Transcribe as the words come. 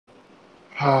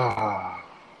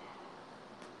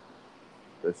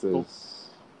This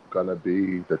is gonna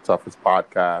be the toughest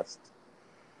podcast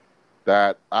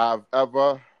that I've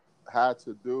ever had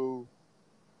to do,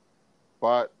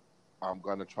 but I'm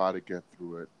gonna try to get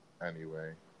through it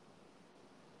anyway.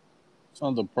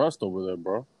 Sound depressed over there,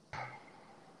 bro.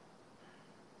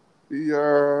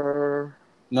 Yeah.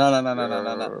 Nah.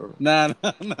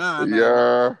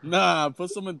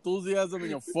 Put some enthusiasm in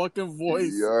your fucking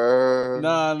voice. Yeah.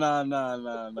 Nah,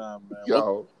 man.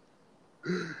 Yo.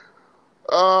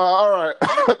 All right.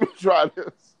 Let me try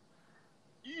this.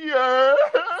 Yeah.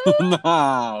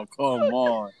 Nah, come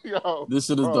on. Yo, this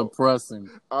shit is depressing.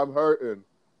 I'm hurting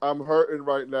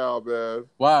right now, man.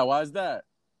 Why? Why is that?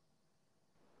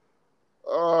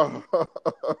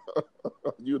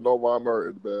 You know why I'm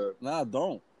hurting, man. Nah,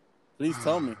 don't. Please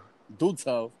tell me. Do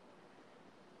tell.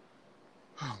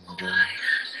 Oh my God.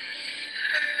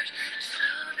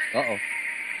 Uh-oh.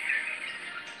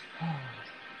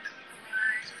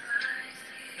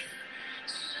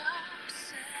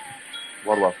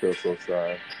 Why do I feel so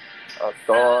sad? I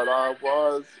thought I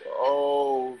was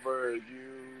over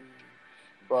you,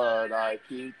 but I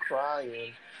keep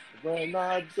crying when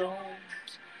I don't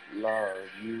love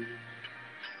you.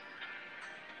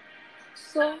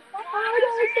 So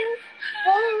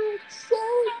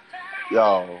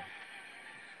Yo,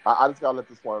 I just gotta let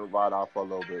this one ride out for a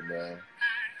little bit, man.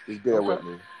 Just bear with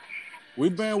me. We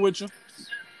bearing with you.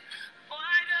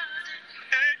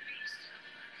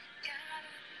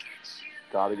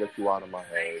 Gotta get you out of my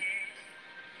head.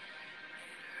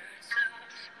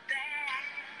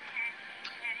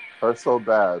 Hurts so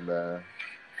bad, man.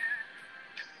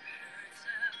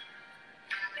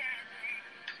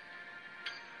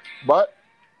 But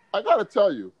I gotta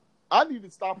tell you, I need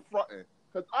to stop fronting.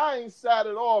 Because I ain't sad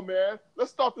at all, man.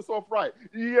 Let's start this off right.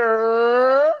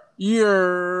 Yeah.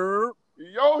 Yeah.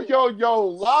 Yo.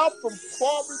 Live from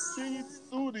Quarantine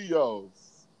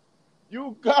Studios.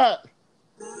 You got...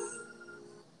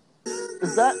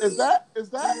 Is that?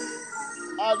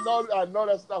 I know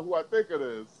that's not who I think it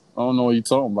is. I don't know what you're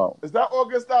talking about. Is that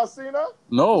August Alsina?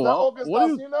 No. Is that August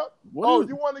Alsina?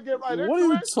 You want to get right into it? What are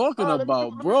you talking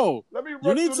about, bro?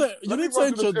 You need to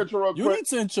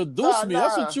introduce me.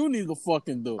 That's what you need to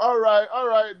fucking do. All right.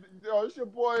 Yo, it's your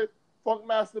boy,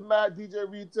 Funkmaster Matt, DJ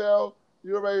Retail.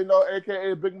 You already know,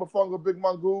 a.k.a. Big Mafunga, Big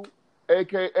Mangu,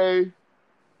 a.k.a.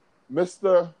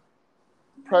 Mr.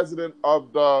 President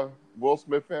of the Will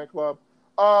Smith Fan Club.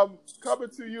 Coming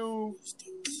to you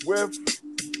with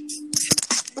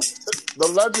the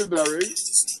legendary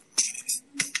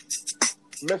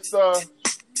Mr.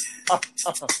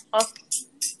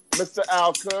 Mr.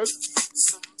 Al Cook.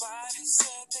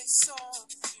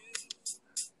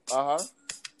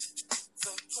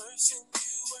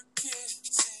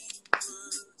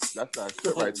 That's not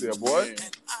shit right there, boy.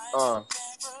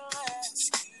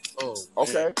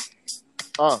 Okay.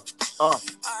 I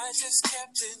just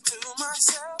kept it to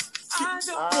myself. I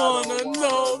don't wanna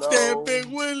know that Big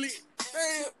Willie.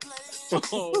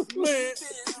 Oh man,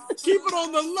 keep it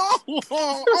on the low.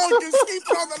 Just keep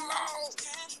it on the low.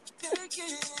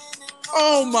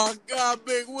 Oh my God,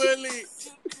 Big Willie.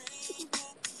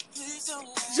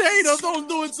 Jada, don't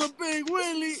do it to Big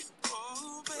Willie.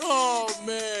 Oh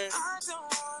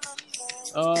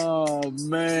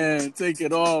man, take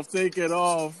it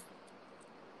off.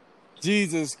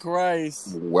 Jesus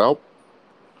Christ. Well,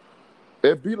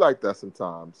 it be like that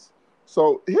sometimes.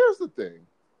 So here's the thing,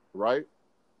 right?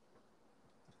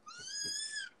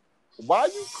 Why are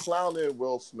you clowning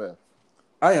Will Smith?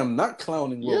 I am not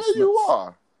clowning Will Smith. Yeah, you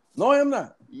are. No, I am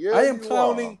not. Yeah, I am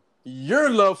clowning your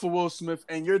love for Will Smith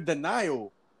and your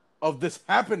denial of this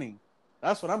happening.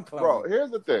 That's what I'm clowning. Bro,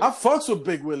 here's the thing. I fucks with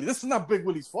Big Willie. This is not Big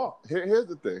Willie's fault. Here's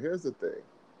the thing.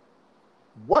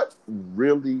 What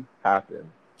really happened?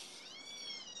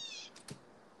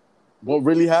 What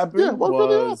really happened? Yeah, what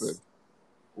really happened?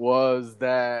 Was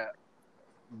that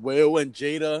Will and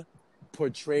Jada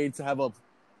portrayed to have a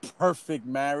perfect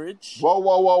marriage. Whoa.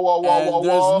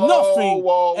 There's nothing,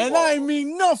 and I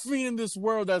mean nothing in this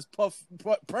world that's perfect.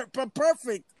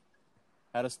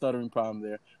 Had a stuttering problem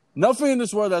there. Nothing in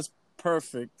this world that's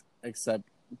perfect except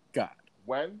God.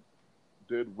 When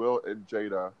did Will and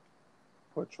Jada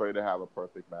portray to have a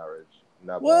perfect marriage?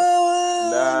 Never.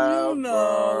 Well, you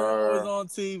know, it was on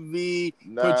TV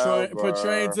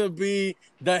portraying to be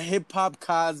the hip hop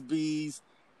Cosbys.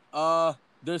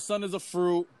 Their son is a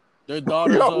fruit. Their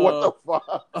daughter's what the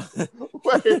fuck?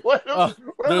 Wait.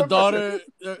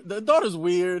 Their daughter's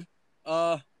weird.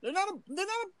 They're not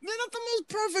the most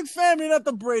perfect family, not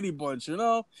the Brady Bunch, you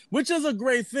know? Which is a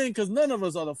great thing because none of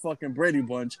us are the fucking Brady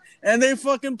Bunch. And they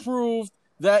fucking proved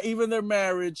that even their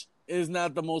marriage is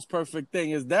not the most perfect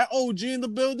thing. Is that OG in the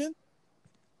building?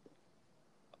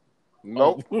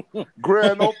 Nope.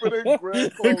 Grand opening,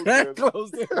 grand closing. Grand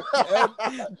closing.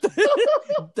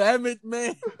 Damn it,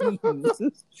 man.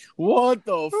 What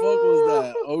the fuck was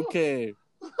that? Okay.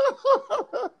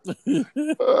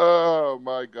 Oh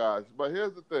my gosh. But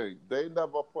here's the thing. They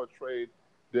never portrayed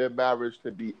their marriage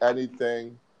to be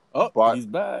anything but he's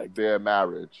back. their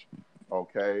marriage.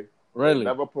 Okay? Really? They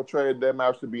never portrayed their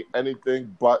marriage to be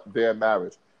anything but their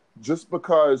marriage. Just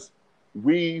because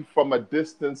we from a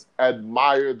distance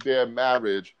admire their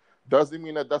marriage doesn't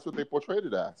mean that that's what they portrayed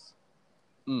it as.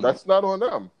 That's not on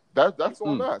them. That's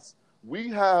on us. We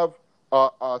have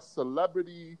a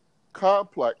celebrity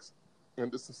complex in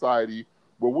the society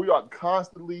where we are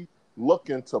constantly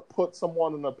looking to put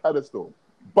someone on a pedestal.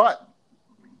 But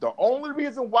the only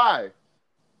reason why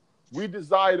we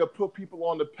desire to put people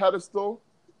on the pedestal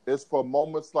is for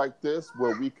moments like this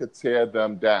where we could tear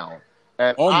them down.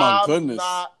 And I'm not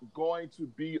going to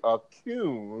be a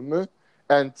coon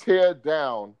and tear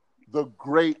down the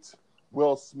great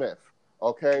Will Smith,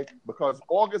 okay? Because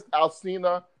August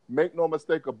Alsina, make no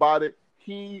mistake about it,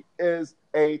 he is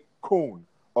a coon,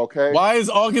 okay? Why is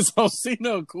August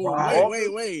Alsina a coon?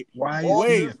 Wait. Why is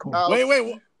he a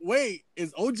coon? Wait.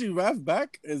 Is OG Raph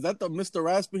back? Is that the Mr.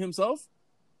 Raspy himself?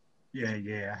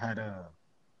 Yeah. I had to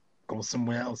go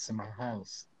somewhere else in my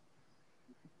house.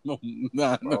 No.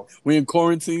 We in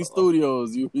quarantine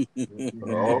studios.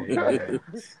 Okay.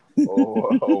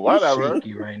 Whatever. It's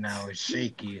shaky right now. It's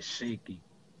shaky.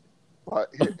 But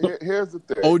here's the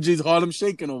thing. OG's Harlem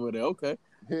shaking over there. Okay.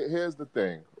 Here's the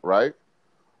thing, right?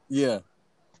 Yeah.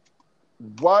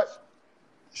 What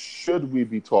should we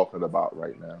be talking about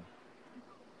right now?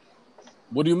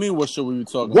 What do you mean, what should we be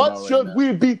talking about What should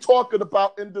we be talking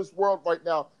about in this world right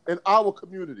now, in our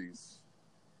communities?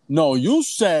 No, you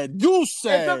said. And just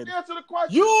answer the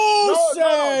question. You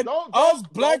said us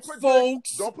black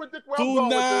folks don't predict where I'm going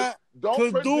with this.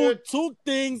 Don't do two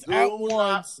things at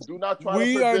once. Do not try to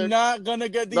We predict. are not going to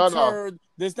get deterred.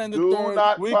 This and the Do third.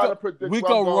 not try to predict we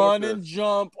where I'm can going run with and this.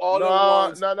 jump all at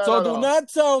once. No. Do not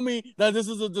tell me that this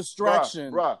is a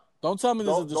distraction. Bruh. Don't tell me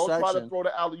this is a distraction. Don't try to throw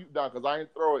the alley-oop down because I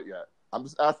ain't throw it yet. I'm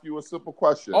just asking you a simple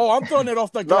question. Oh, I'm throwing it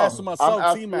off the glass to I'm myself,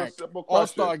 asking you a T-Mac. simple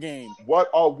question. All-Star game. What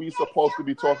are we supposed to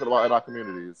be talking about in our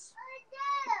communities?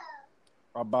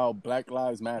 About Black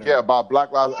Lives Matter. Yeah, about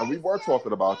Black Lives, and we were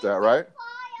talking about that, right?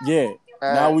 Yeah.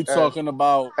 Now we're talking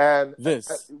about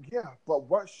this. Yeah, but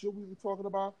what should we be talking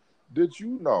about? Did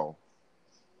you know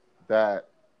that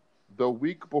the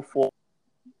week before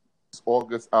this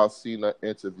August Alsina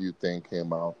interview thing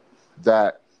came out,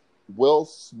 that Will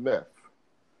Smith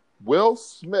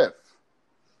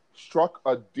struck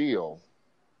a deal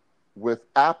with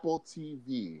Apple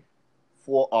TV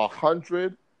for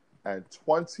 $120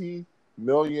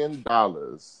 million.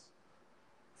 I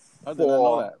did not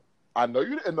know that. I know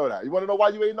you didn't know that. You want to know why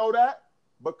you ain't know that?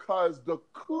 Because the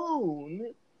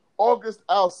coon, August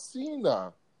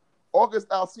Alsina,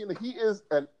 he is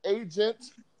an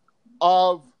agent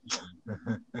of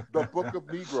the Book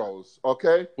of Negroes.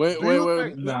 Okay. Wait.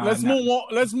 Let's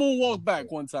moonwalk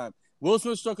back one time. Will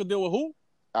Smith struck a deal with who?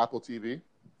 Apple TV.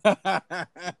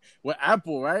 With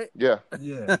Apple, right? Yeah.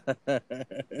 Yeah. And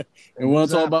we want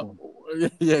to talk about.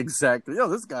 Yeah, exactly. Yo,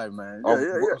 this guy, man.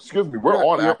 Yeah. Excuse me. We're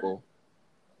on Apple.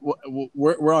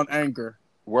 We're on Anchor.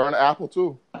 We're on Apple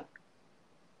too.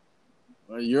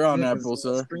 You're on Apple, it's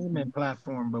sir. a streaming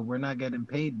platform, but we're not getting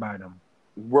paid by them.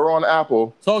 We're on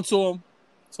Apple. Talk to him.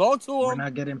 We're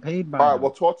not getting paid by All right, them.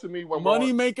 well, talk to me when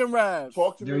money making raps.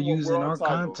 Talk to They're me when using we're on our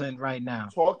title. content right now.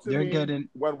 Talk to me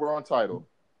when we're on title.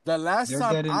 The last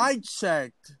time I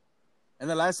checked, and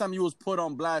the last time you was put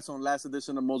on blast on last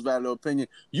edition of Most Valuable Opinion,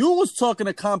 you was talking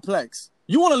to Complex.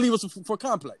 You want to leave us for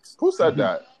Complex? Who said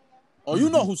that? Oh, you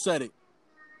know who said it?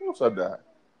 Who said that?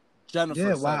 Jennifer.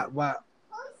 Yeah, said why? it.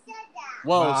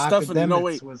 Well, Stephanie. No,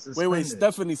 wait. Wait.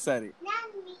 Stephanie said it.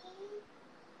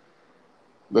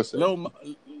 Listen.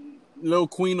 Little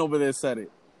Queen over there said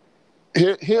it.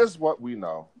 Here's what we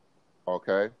know,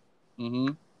 okay?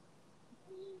 Mm-hmm.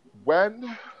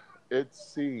 When it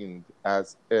seemed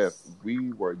as if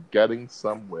we were getting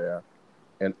somewhere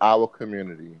in our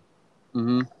community,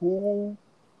 who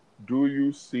do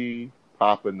you see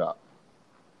popping up?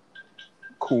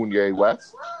 Kanye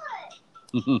West,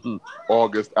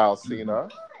 August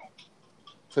Alsina,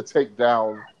 to take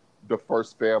down the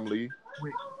First Family.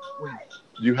 Wait.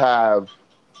 You have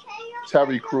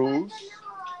Terry Crews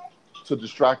to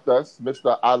distract us.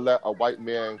 Mr. I let a white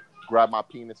man grab my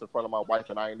penis in front of my wife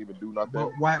and I ain't even do nothing.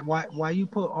 But why you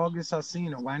put August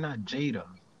Alsina? Why not Jada?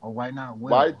 Or why not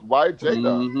Will? Why Jada?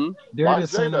 Mm-hmm. They're Why the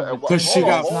center Jada? of And Because she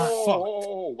attention. got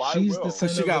hold. Why She's Will? the Because she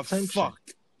center got of attention.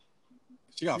 fucked.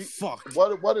 She got fucked.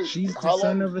 What is? She's How the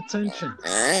center long? of attention.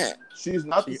 She's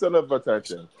not the center of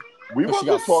attention. We Because she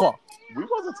wasn't got talking. fucked. We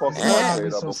wasn't talking It's not about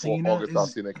August Jada before Alsina, August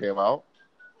it's- Alsina came out.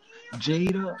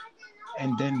 Jada,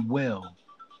 and then Will.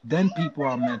 Then people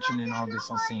are mentioning August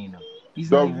Alsina. He's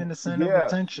The- not even the center yeah. of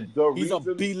attention. The He's a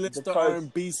reason B-lister because-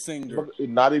 R&B singer.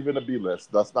 Not even a B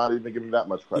list. That's not even giving that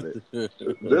much credit.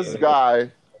 This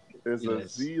guy is a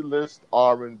Yes. Z-list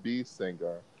R&B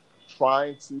singer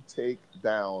trying to take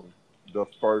down the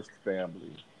First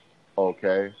Family.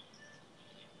 Okay?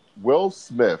 Will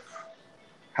Smith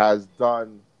has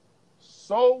done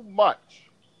so much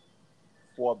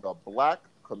for the black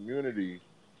community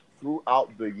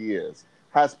throughout the years,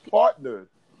 has partnered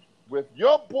with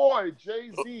your boy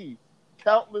Jay-Z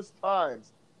countless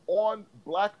times on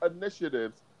black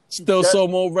initiatives, Still get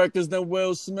sold more records than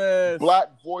Will Smith.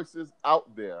 black voices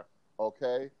out there,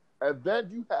 okay? And then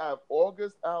you have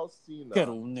August Alsina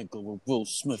Ghetto nigga with Will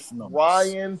Smith numbers.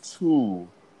 trying to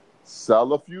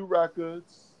sell a few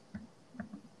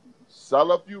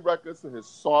records for his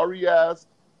sorry-ass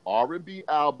R&B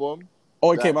album.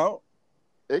 Oh, it came out?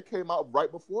 It came out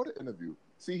right before the interview.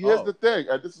 See, here's Oh. the thing,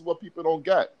 and this is what people don't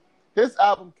get. His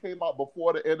album came out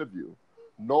before the interview.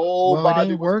 Well, it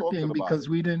Nobody ain't was talking working about because it.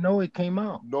 we didn't know it came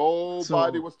out. Nobody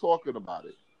So- was talking about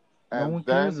it. No And one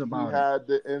then cares he about it. had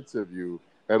the interview,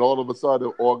 and all of a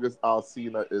sudden, August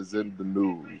Alsina is in the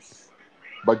news.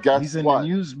 But guess He's in what? the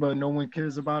news, but no one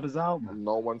cares about his album.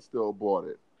 No one still bought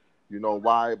it. You know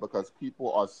why? Because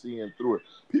people are seeing through it.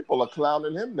 People are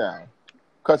clowning him now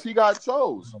because he got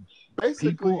chose.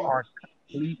 Basically,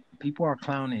 People are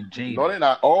clowning Jada. no, they're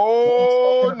not.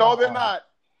 Oh, no, they're not.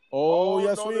 Oh,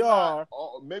 yes, no, we they're are. not.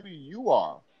 Oh, maybe you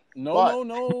are. No, But-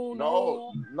 no.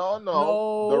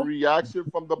 No. The reaction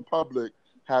from the public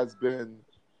has been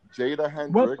Jada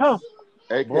Hendrix, pub?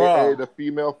 aka Bruh. the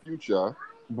female Future.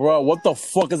 Bro, what the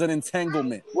fuck is an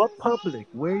entanglement? What public?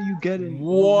 Where are you getting?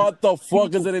 What the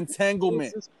fuck is an Who entanglement?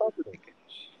 is this public?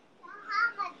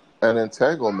 An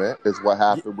entanglement is what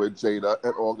happened with Jada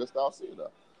and August Alsina.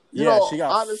 You Yeah, know, she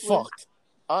got honestly, fucked.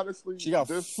 Honestly, She got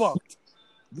this, fucked.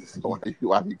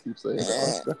 Why do you keep saying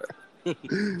that?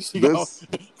 She This-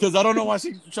 because I don't know why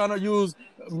she's trying to use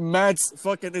Matt's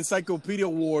fucking Encyclopedia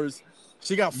Wars.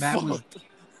 She got Matt was- fucked.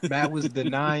 Matt was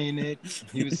denying it.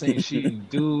 He was saying she didn't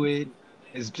do it.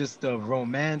 It's just a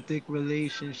romantic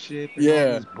relationship. And all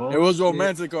Yeah, this it was bullshit.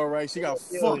 romantic, all right. She got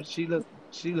Yo, fucked. she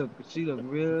looked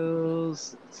real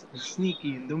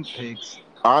sneaky in them pics.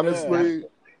 Honestly,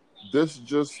 this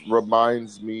just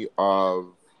reminds me of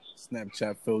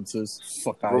Snapchat filters.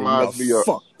 Fuck out Reminds of me of-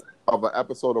 fuck. an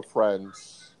episode of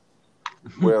Friends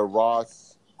where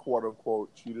Ross, quote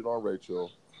unquote, cheated on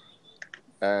Rachel,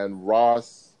 and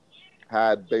Ross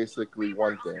had basically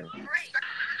one thing.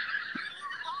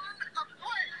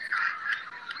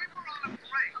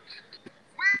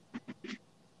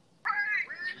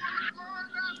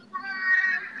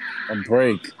 A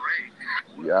break.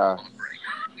 Yeah,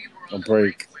 A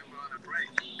break.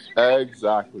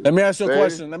 exactly. Let me ask you a They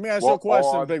question. Let me ask you a were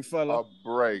question, on big fella. A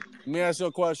break. Let me ask you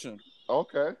a question.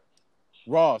 Okay.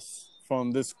 Ross,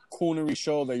 from this coonery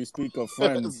show that you speak of, It's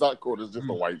Friends. not cool. It's just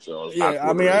a white show. It's not Yeah, cool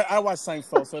I mean, to I watch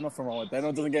Seinfeld, so nothing wrong with that.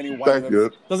 It doesn't get any whiter. Thank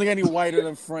you. Doesn't get any whiter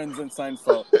than Friends and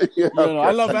Seinfeld. Yeah, You know, I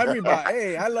okay. love everybody.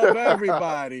 Hey, I love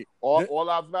everybody. All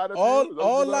lives matter. to you? Those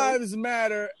All are the- lives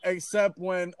matter except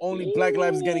when only black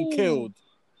lives getting killed.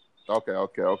 Okay.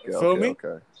 Feel me?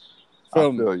 Okay. Feel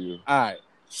I me? feel you. All right.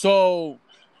 So,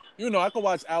 you know, I could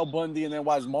watch Al Bundy and then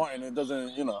watch Martin. It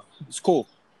doesn't, you know, it's cool.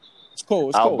 It's cool.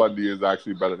 It's Al cool. Bundy is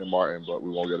actually better than Martin, but we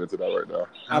won't get into that right now.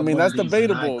 I mean, that's Bundy's an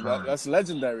debatable. icon. That's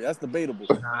legendary. That's debatable.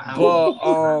 Nah, Al But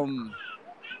Bundy's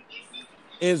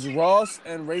is Ross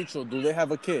and Rachel, do they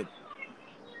have a kid?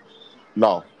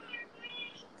 No.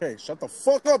 Okay, shut the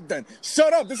fuck up then.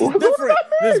 Shut up. This is What different.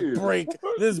 did I say?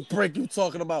 This break you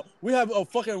talking about. We have a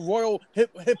fucking royal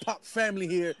hip hop family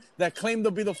here that claim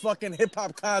to be the fucking hip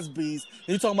hop Cosbys. And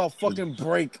you talking about fucking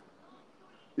break.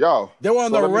 Yo. They were on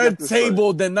so the let me red get this straight.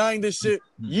 table denying this shit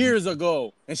years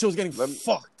ago. And she was getting Let me-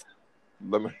 fucked.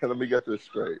 Let me get this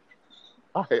straight.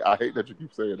 I hate that you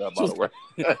keep saying that, by the way.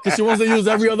 Because she wants to use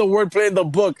every other wordplay in the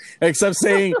book except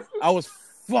saying I was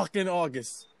fucking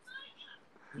August.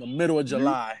 In the middle of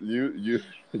July. You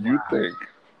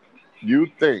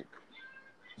think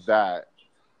that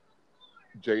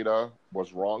Jada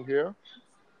was wrong here?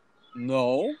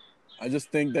 No. I just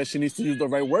think that she needs to use the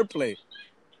right wordplay.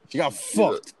 She got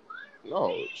fucked.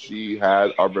 No, she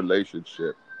had a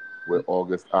relationship with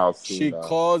August Alsina. She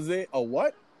calls it a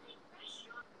what?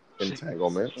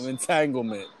 entanglement. An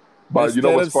entanglement. But you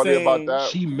know what's Instead of funny about saying- that?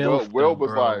 She Will milfed Will him,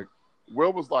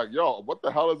 was bro. like, yo, what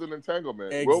the hell is an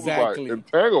entanglement? Will was Exactly. like,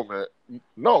 entanglement?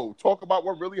 No, talk about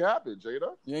what really happened,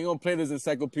 Jada. You ain't gonna play this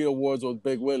Encyclopedia Awards with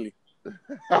Big Willie.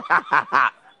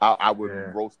 I would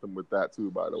Yeah. roast him with that too,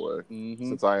 by the way, Mhm.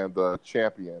 since I am the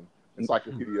champion,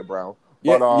 Encyclopedia Brown.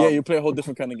 Yeah, But, you play a whole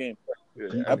different kind of game.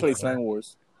 yeah, I play Slang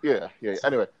Wars. yeah.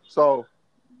 Anyway, so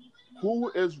who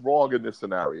is wrong in this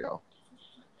scenario?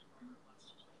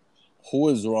 Who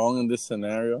is wrong in this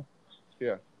scenario?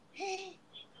 Yeah.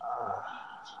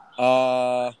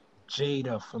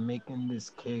 Jada for making this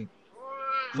cake.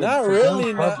 Not for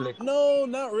really. going public.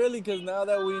 Not really. Because now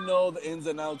that we know the ins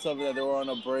and outs of it, that they were on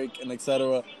a break and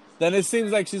etc., then it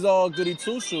seems like she's all goody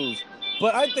two shoes.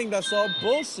 But I think that's all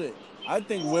bullshit. I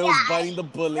think Will's biting the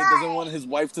bullet, doesn't want his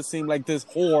wife to seem like this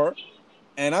whore,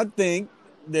 and I think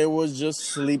they was just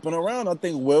sleeping around. I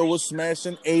think Will was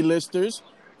smashing A-listers,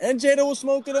 and Jada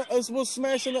was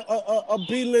smashing a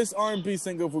B-list R&B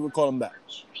singer, if we would call him that.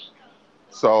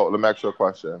 So let me ask you a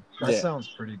question. That Yeah. sounds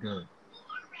pretty good.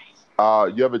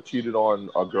 You ever cheated on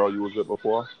a girl you was with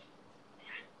before?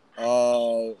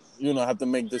 I have to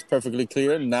make this perfectly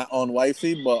clear. Not on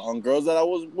wifey, but on girls that I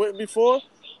was with before.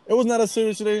 It was not a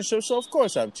serious relationship, so of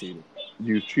course I've cheated.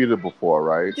 You cheated before,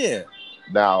 right? Yeah.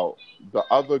 Now, the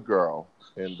other girl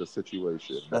in the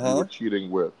situation that you were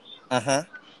cheating with, Uh-huh.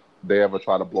 they ever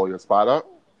try to blow your spot up?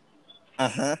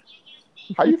 Uh-huh.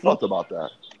 How you felt about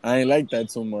that? I ain't like that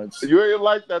too much. You ain't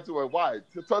like that to it. Why?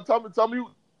 Tell me you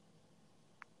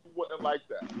wouldn't like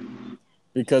that.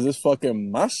 Because it's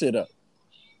fucking my shit up.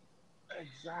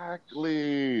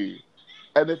 Exactly.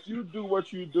 And if you do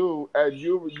what you do, and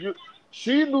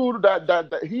she knew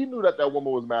that he knew that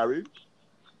woman was married.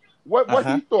 What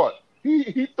he thought?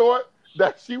 He thought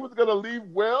that she was gonna leave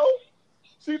Will.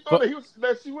 She thought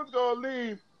that she was gonna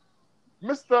leave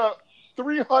Mr.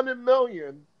 300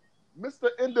 million, Mr.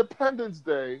 Independence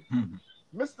Day,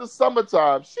 Mr.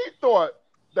 Summertime. She thought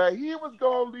that he was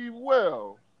gonna leave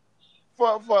Will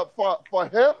for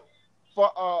him, for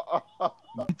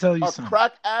Let me tell you a something.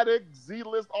 crack addict,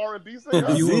 Z-list R&B singer.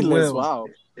 If you were Z-list, Will, wow.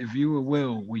 if you were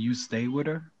Will, will you stay with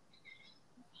her?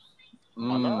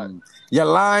 Why not? You're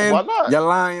lying. Why not? You're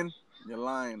lying. You're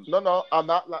lying. No, I'm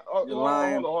not like. Oh, You're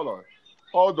lying.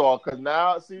 Hold on, because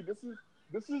now, see, this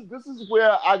is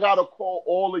where I gotta call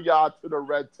all of y'all to the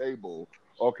red table,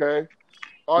 okay?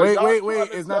 Wait. Y'all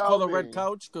It's not called a red me-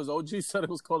 couch? Because OG said it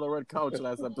was called a red couch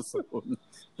last episode.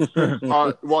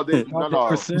 Well, they, Drop no. a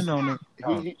percent on it.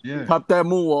 He- Yeah. Pop that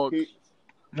moonwalk.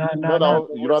 No,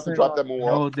 you don't have to drop that moonwalk.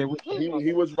 No, they were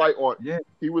He was right on. Yeah.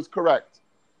 He was correct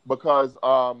because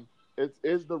it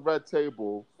is the red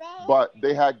table, but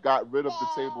they had got rid of the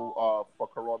table for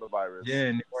coronavirus. Yeah,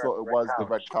 and So it was the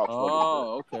red couch.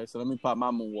 Oh, okay. So let me pop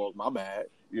my moonwalk. My bad.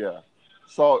 Yeah.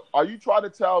 So are you trying to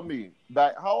tell me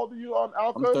that how old are you on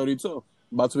Alka? I'm 32.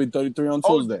 About to be 33 on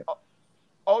Oh, Tuesday.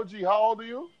 OG, how old are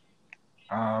you?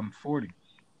 40.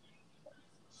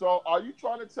 So are you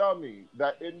trying to tell me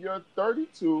that in your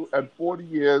 32 and 40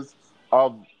 years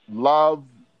of love,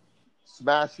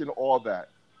 smashing, all that,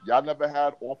 y'all never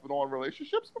had off and on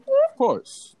relationships before? Of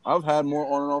course. I've had more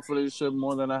on and off relationship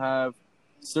more than I have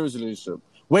serious relationship.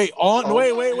 Wait, on Oh.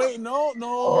 wait. No,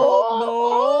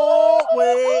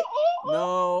 wait.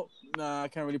 No. Nah, I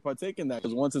can't really partake in that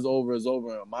because once it's over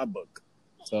in my book.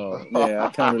 So yeah, I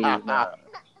can't really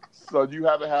So you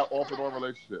haven't had off and on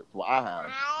relationships? Well, I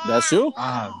have. That's you?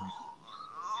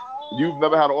 You've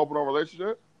never had an off and on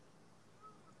relationship?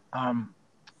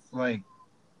 Like,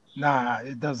 nah,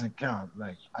 it doesn't count.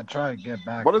 Like, I try to get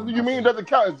back. What do you mean it doesn't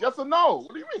count? It's yes or no?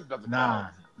 What do you mean it doesn't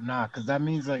count? Nah, because that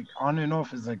means like on and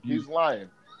off is like He's lying.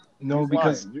 No, He's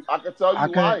because lying. I can tell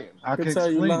you lying. I I can tell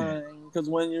you explain it. lying because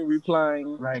when you're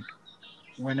replying, Like,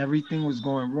 when everything was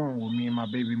going wrong with me and my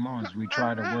baby moms, we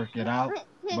tried to work it out,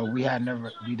 but we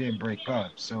didn't break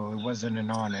up, so it wasn't an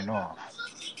on and off.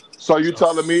 So you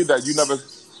telling me that you never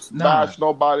Nah. smashed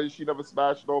nobody? She never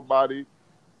smashed nobody?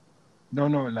 No,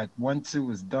 like once it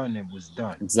was done, it was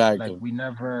done. exactly.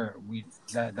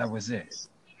 Like that was it.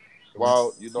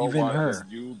 Well, you know Even what? her.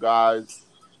 You guys,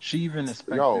 She even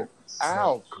expected. yo,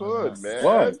 Al, could man.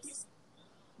 What?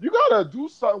 You gotta do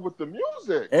something with the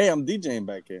music. Hey, I'm DJing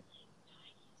back here.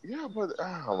 Yeah, but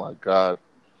oh my god,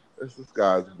 this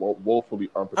guy's woefully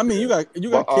unprepared. I mean, you got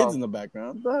But, kids in the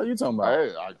background. What the hell you talking about?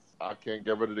 Hey, I can't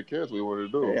get rid of the kids. What you want to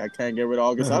do? Hey, I can't get rid of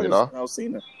August You know?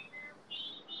 Alsina.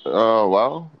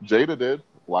 Well, Jada did.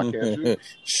 Why can't you?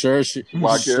 Sure she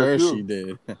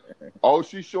did. Oh,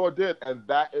 she sure did, and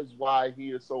that is why he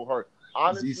is so hurt.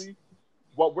 Honestly,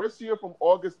 what we're seeing from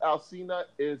August Alsina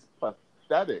is pathetic.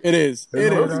 pathetic. It is. You It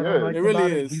know is. what I don't like It really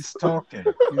about it? is. He's talking.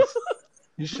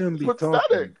 He shouldn't be Pathetic.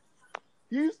 talking.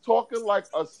 He's talking like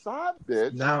a side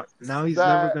bitch. Now he's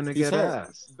never gonna he's get hurt.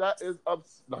 ass. That is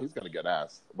no, he's gonna get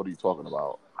ass. What are you talking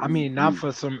about? I mean, not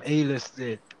for some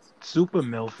A-listed super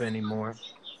MILF anymore,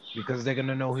 because they're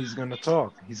gonna know he's gonna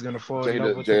talk. He's gonna fall in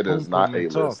love with the Jada poom is not poom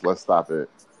and talk. A-list. Let's stop it.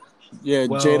 Yeah,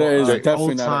 Well, Jada is in definitely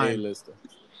old not time- an A-lister.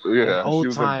 Yeah, old she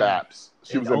was time- in BAPS.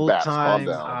 She was in old BAPS. time, Calm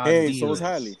down. Hey, so was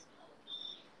D-list. Halle.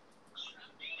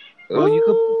 Well,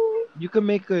 Ooh. you could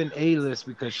make her an A-list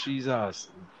because she's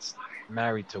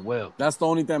married to Will. That's the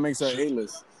only thing that makes her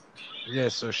A-list. Yeah,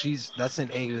 so that's an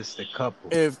A-listed couple.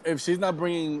 If she's not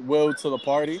bringing Will to the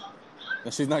party,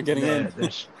 then she's not getting in.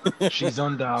 Then she's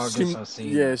under August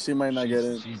Alsina. Yeah, she might not get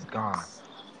in. She's gone.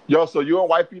 Yo, so you and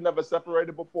wifey never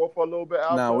separated before for a little bit?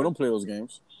 Nah, Alfred? we don't play those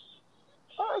games.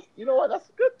 You know what? That's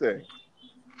a good thing.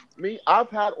 Me, I've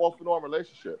had off and on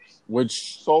relationships.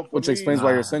 Which So for me, explains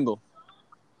why you're single.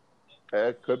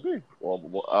 It could be.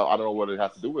 Well, I don't know what it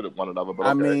has to do with one another, but okay.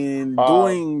 I mean,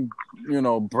 doing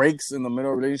breaks in the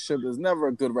middle of a relationship is never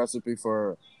a good recipe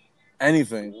for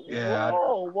anything. Yeah,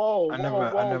 whoa, I never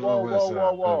was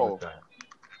good with that.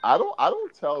 I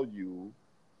don't tell you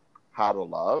how to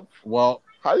love. Well,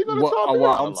 How you gonna tell me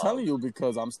how to I'm love? telling you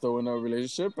because I'm still in a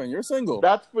relationship and you're single.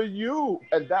 That's for you,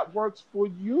 and that works for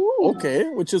you. Okay,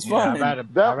 which is Yeah, fine.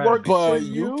 I'd That rather works be for But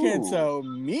you. you can't tell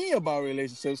me about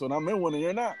relationships when I'm in one and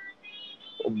you're not.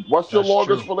 What's your That's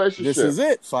longest true. relationship? This is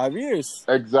it. 5 years.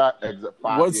 Exact.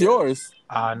 5 What's years. yours?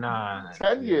 Nah.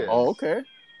 10 years. Oh, okay.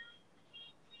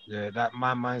 Yeah,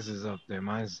 mine's is up there.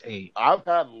 Mine's 8. I've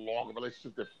had long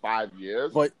relationships in 5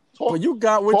 years. But you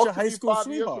got with talk your to high me school 5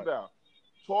 years sweetheart. from now.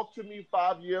 Talk to me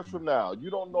 5 years from now.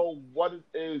 You don't know what it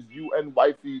is you and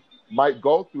wifey might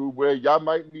go through where y'all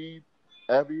might need.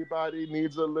 Everybody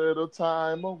needs a little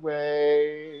time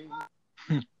away.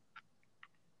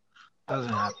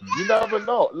 Doesn't happen. You never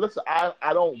know. Listen, I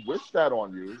don't wish that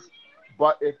on you,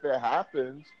 but if it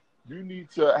happens, you need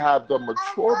to have the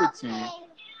maturity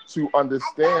to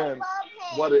understand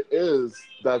what it is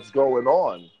that's going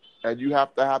on, and you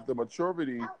have to have the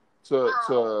maturity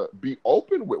to be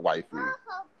open with wifey.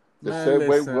 The Man, same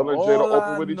way listen, Will and Jada all open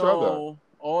I with each know- other.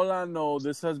 All I know,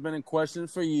 this has been in question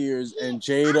for years, and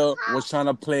Jada was trying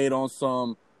to play it on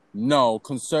some, no,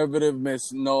 conservative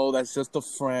miss, no, that's just a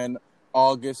friend.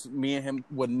 August, me and him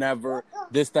would never,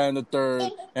 this, that, and the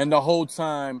third. And the whole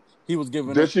time, he was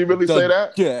giving Did us she really the say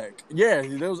that? dick. Yeah,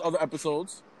 there was other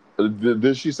episodes.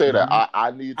 Did she say that?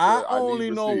 I need. I need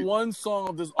only know receipts. one song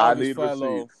of this I August need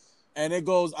fellow. receipts. And it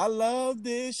goes, I love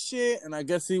this shit. And I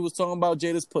guess he was talking about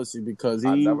Jada's pussy because he...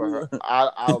 I never heard.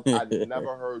 I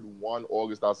never heard one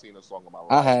August Alsina song in my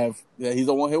life. I have. Yeah, he's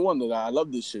a one-hit wonder. I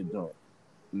love this shit, though.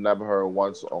 Never heard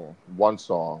one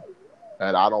song,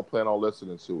 and I don't plan on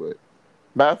listening to it.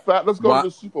 Matter of fact, let's go to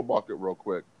the supermarket real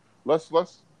quick. Let's go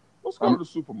to the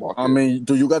supermarket. I mean,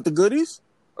 do you got the goodies?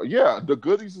 Yeah, the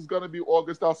goodies is gonna be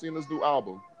August Alsina's new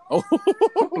album. Oh,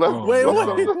 wait.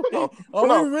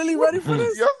 Are we really ready for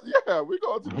this? Yes, yeah, we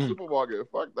going to the supermarket.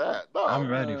 Fuck that. No, I'm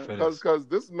ready for this. Because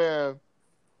this man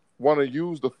want to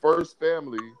use the first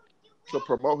family to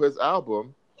promote his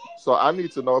album, so I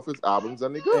need to know if his album's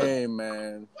any good. Hey,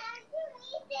 man.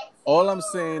 All I'm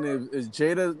saying is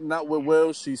Jada not with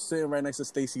Will. She's sitting right next to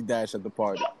Stacey Dash at the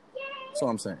party. That's all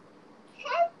I'm saying.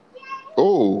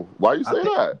 Oh, why you say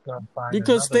that?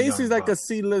 Because Stacey's like a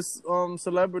C-list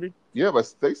celebrity. Yeah, but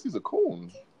Stacey's a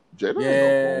coon. Jada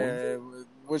Yeah, ain't no coon.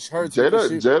 which hurts.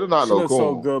 Jada not she no looked coon.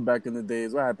 so good back in the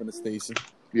days. What happened to Stacey?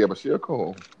 Yeah, but she a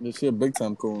coon. Yeah, she a big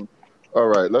time coon. All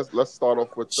right, let's start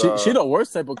off with She the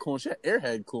worst type of coon. She an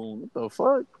airhead coon. What the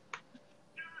fuck?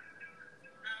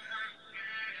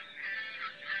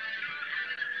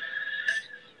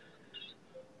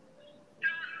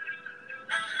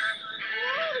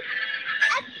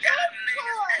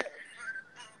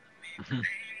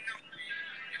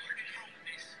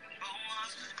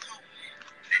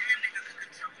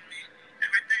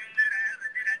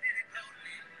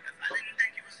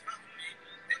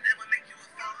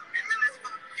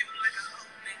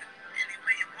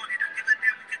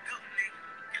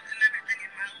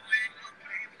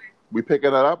 We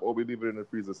picking that up or we leave it in the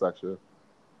freezer section?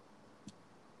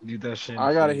 Leave that shit.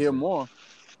 I gotta hear more.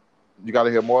 You got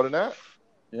to hear more than that?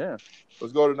 Yeah.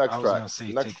 Let's go to the next I was track. gonna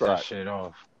say Next take track. that shit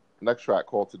off. Next track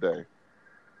called Today.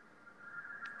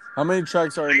 How many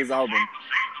tracks are in this album?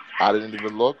 I didn't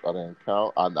even look. I didn't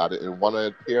count. I didn't want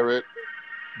to hear it.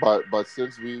 But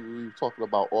since we were talking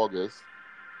about August,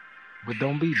 But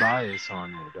don't be biased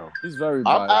on it though. He's very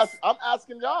biased. I'm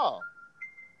asking y'all.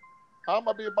 How am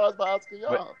I being biased by asking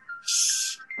y'all?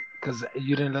 Because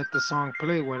you didn't let the song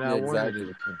play when I wanted exactly. it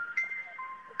to play.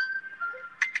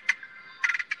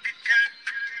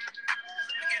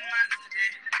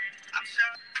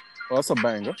 Oh, that's a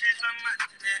banger.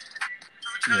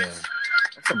 Yeah.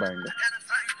 That's a banger.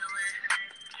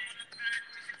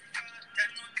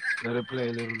 Let it play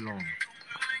a little longer.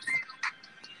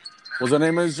 What's the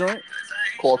name of his joint?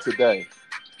 Called Today.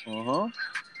 Uh-huh.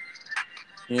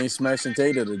 He ain't smashing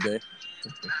Jada today.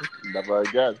 Never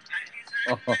again.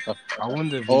 I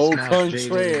wonder if he Au smashed Jada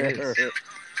contraire.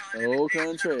 this. Au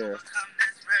contraire.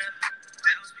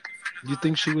 You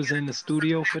think she was in the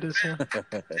studio for this one?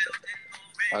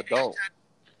 I don't.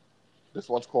 This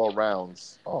one's called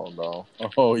Rounds. Oh no.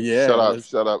 Oh, yeah.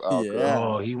 Shut up, Al. Yeah.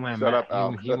 Oh, he went Shut mad. up,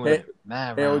 Al. He went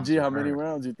mad Hey, rounds OG, with how many her.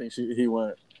 rounds do you think he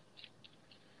went?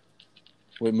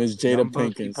 With Miss Jada Young Buck,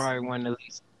 he Pinkins. probably went at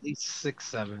least 6,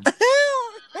 7.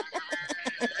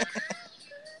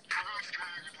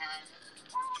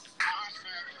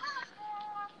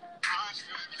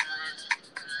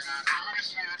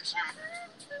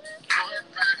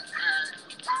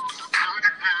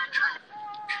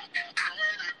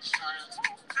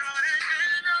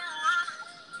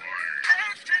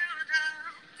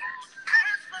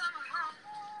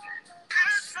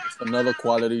 Another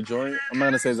quality joint. I'm not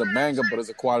gonna say it's a banger, but it's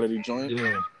a quality joint.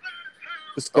 Yeah.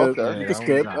 It's good. Okay. You Yeah, can that skip.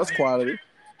 was That's alright. quality.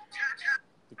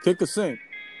 Kick or sing.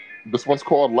 This one's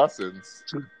called Lessons.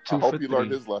 Two I hope for he learned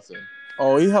three. his lesson.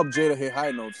 Oh, he helped Jada hit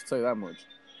high notes. I'll tell you that much.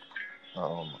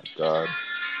 Oh my God.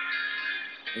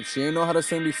 If she ain't know how to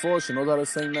sing before, she knows how to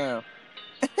sing now.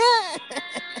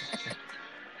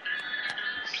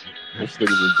 This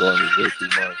nigga's enjoying this way too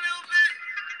much.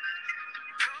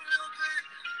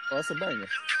 Oh, that's a banger.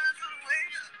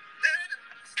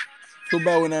 Too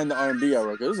bad we're not in the R&B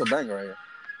era, because this is a banger right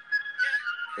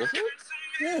here. Is it?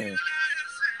 Yeah.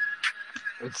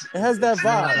 It's, It has that it's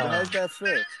vibe. not, It has that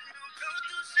feel.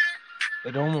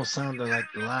 it almost sounded like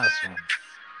the last one.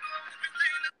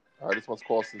 All right, this one's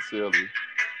called Sincerely.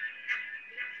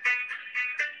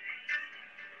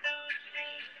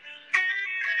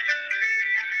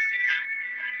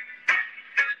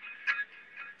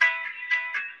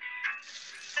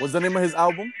 What's the name of his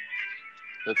album?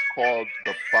 It's called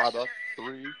The Product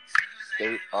 3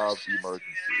 State of Emergency.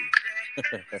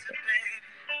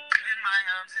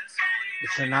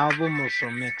 It's an album or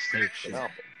some mixtape An shit?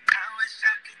 album.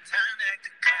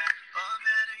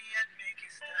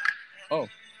 Oh.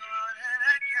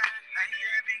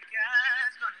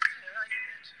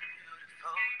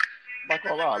 Not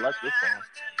gonna lie, I like this song.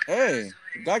 Hey,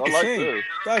 guy I can like sing. this.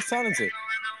 Guy's talented.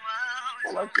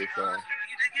 I like this song.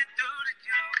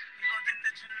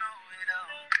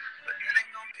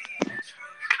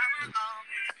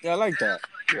 Yeah, I like that.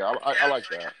 Yeah, I like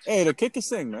that. Hey, the kid can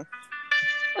sing, man.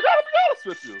 I gotta be honest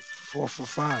with you. 4 for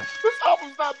 5. This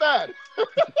album's not bad.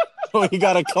 Oh, he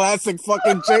got a classic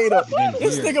fucking Jada. You didn't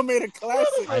This hear. nigga made a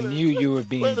classic. I knew you were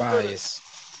being Wait a minute. biased.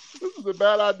 This is a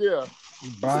bad idea. This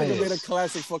nigga made a Biased.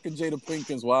 classic fucking Jada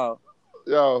Pinkins. Wow.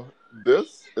 Yo,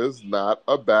 this is not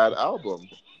a bad album.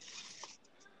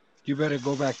 You better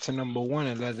go back to number 1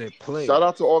 and let it play. Shout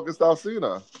out to August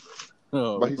Alsina.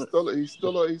 Oh. But he's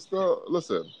still,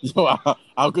 listen. Yo,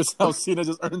 August Alsina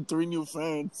just earned 3 new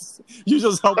fans. You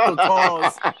just helped the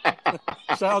cause.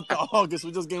 Shout out to August.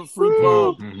 We're just getting free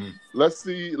pub. Mhm. Let's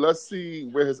see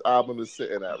where his album is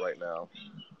sitting at right now.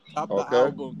 Top Okay. the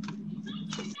album.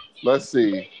 Let's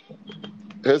see.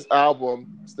 His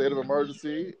album, State of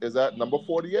Emergency, is at number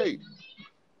 48.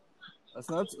 That's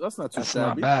not too That's not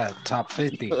shabby. bad. Top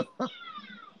 50.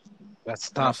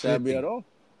 That's Not top shabby 50. at all.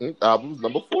 Album's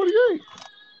number 48.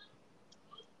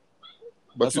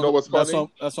 But That's you know what's funny?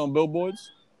 That's on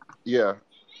Billboards. Yeah.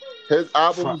 His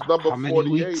album's For number how many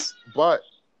 48, weeks? but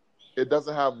it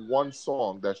doesn't have one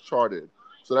song that's charted.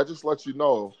 So that just lets you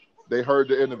know they heard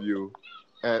the interview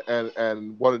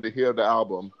and wanted to hear the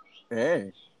album.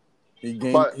 Hey, he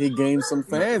But- gained some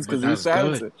fans But because he's that's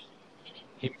talented.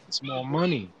 He makes more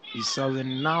money. He's selling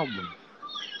an album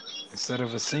instead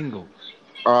of a single.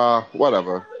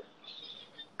 Whatever.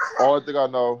 Only thing I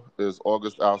know is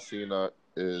August Alsina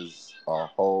is a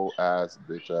whole ass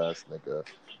bitch ass nigga.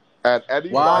 And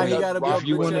anybody Why he that's gotta be a If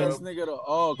you bitch wanna- ass nigga to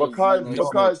all?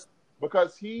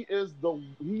 because he is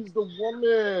he's the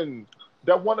woman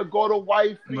that want to go to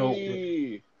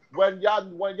wifey when y'all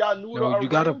knew No, the you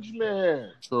gotta-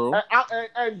 arrangement. True.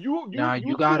 And you Nah, you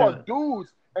you two gotta- are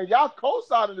dudes and y'all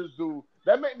co-signing this dude.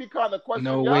 That make me kind of question.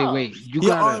 No, y'all. wait. You He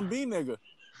an gotta R&B nigga.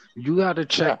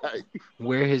 check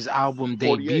where his album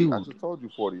 48. I debuted, just told you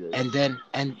 48.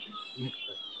 and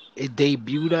it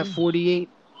debuted at 48.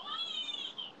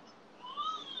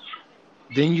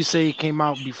 Then you say it came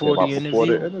out before Came the out before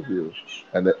interview. the interview,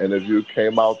 and the interview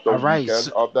came out the All right, weekend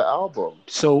of the album.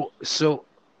 So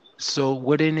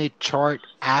wouldn't it chart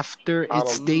after I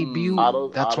its don't- debut? I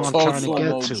don't- That's I what I'm don't- trying to Talk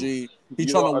get to him, to. OG. He You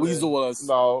trying don't to weasel us.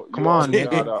 No, you Come don't on, understand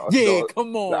nigga. how Yeah, the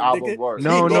come on, album nigga. works.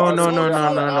 No, You no, don't no, no, understand no, how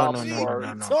no, the no, album no, works.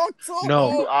 no, no. Talk.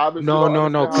 No, You obviously no, don't no,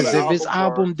 no. understand how Because the if his album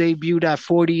album works. debuted at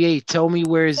 48, tell me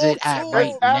where is it at Talk. right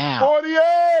It's at now?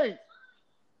 48.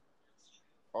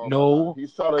 Oh my God. No,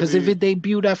 He's telling because if me it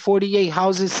debuted at 48,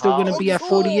 how's it still how gonna be he's at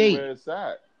telling me 48? where it's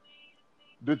at.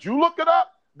 Did you look it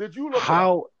up? Did you look it up?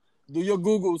 How Do your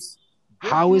Googles.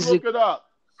 Did how you is look it? it up?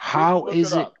 How Did you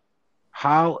is look it? up?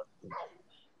 How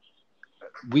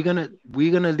we're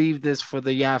gonna leave this for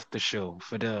the after show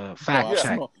for the fact I Yeah,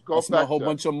 check. go I smell a fact whole check.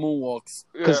 bunch of moonwalks.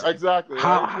 Yeah, 'Cause exactly.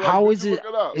 How Right? how Did is you it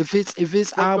look it up? if his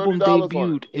Put album $30 on it.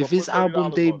 debuted So if his put album $30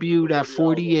 on it. debuted Put at $30 on it.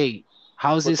 48,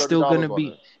 how is Put it still $30 gonna on be?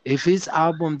 it. If his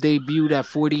album debuted at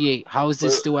 48, how is it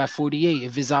Put, still at 48?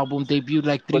 If his album debuted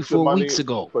like put your 3-4 money. weeks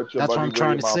ago, Put your that's what money I'm where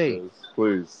trying your to mouth say. is,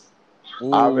 please.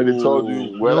 Ooh. I already told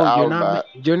you where No, the you're album not.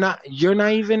 at. You're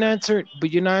not even answering. But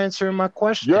you're not answering my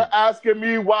question. You're asking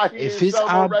me why he If didn't his sell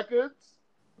no album, records?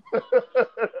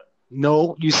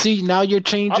 no, you see now you're I'm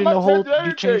changing not the whole. changing You're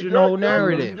anything. changing the whole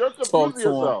narrative. You're Talk confusing to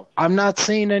him. yourself. I'm not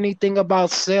saying anything about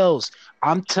sales.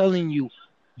 I'm telling you,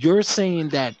 you're saying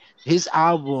that his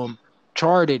album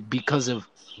charted because of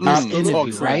this Absolutely.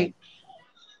 interview, Talk to right? him.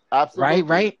 Absolutely.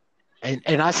 Right?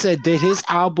 And I said, did his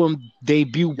album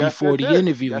debut Yes, before it the did.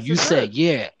 interview? Yes, You it said, did.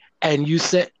 yeah. And you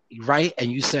said, right?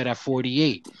 And you said at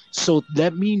 48. So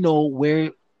let me know where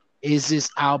is this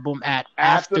album at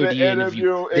After after the the interview.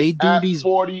 interview, They it's do at these,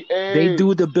 48. they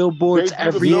do the billboards They do the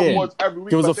every billboards week. every week.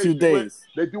 Give us but a few days.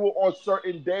 They do it on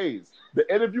certain days.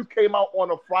 The interview came out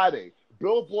on a Friday.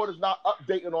 Billboard is not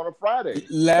updating on a Friday.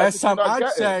 Last That's what time you're not I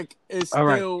getting. checked, it's All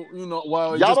right. still,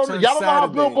 well, it Y'all just don't turned know how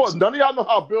Saturdays. Billboard. None of y'all know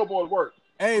how Billboard works.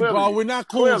 Hey, Clearly. bro, we're not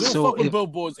cool. Clearly. We don't So fuck with if-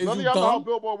 billboards. Is None you of y'all know how dumb?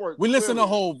 Billboard works. We listen to Clearly.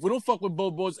 Hove. We don't fuck with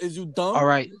billboards. Is you dumb? All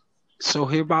right. So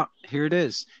here it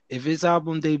is. If his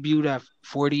album debuted at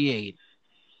 48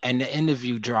 and the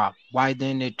interview dropped, why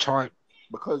didn't it chart?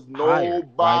 Because Higher. Why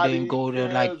nobody didn't go to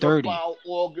cares like 30? about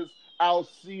August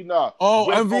Alsina. Oh,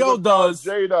 with MVO or without does.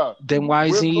 Jada. Then why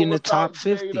is With he or in the top without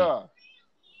 50? Jada.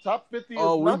 Top 50 is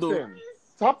Oh, we do. nothing.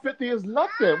 Top 50 is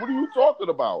nothing. What are you talking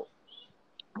about?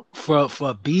 For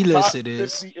B-list Top it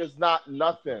is. 50 is not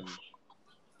nothing.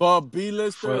 For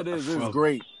B-lister, For- it is. for- It's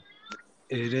great.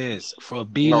 It is. For No,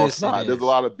 B-list it's not. it There's is. a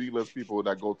lot of B-list people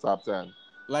that go top 10.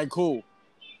 Like who?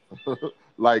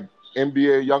 Like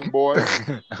NBA YoungBoy.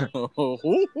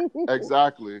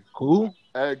 Exactly. Who?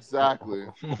 Exactly.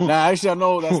 Nah, actually, I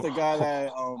know that's the guy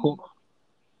that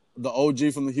the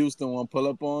OG from the Houston one pull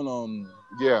up on.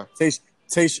 Yeah. What's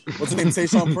his name?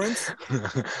 Tayshaun Prince.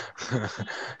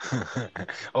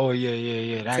 Oh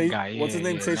yeah. That guy. Yeah, What's his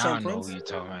name? Yeah. Tayshaun Now I know Prince? who you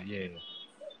talking about.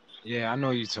 Yeah. I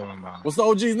know who you talking about. What's the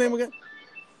OG's name again?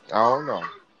 I don't know.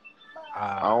 I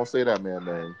Uh, don't say that man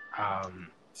name.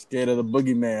 Scared of the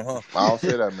boogeyman, huh? I don't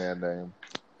say that man name.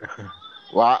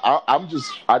 Well, I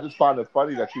just find it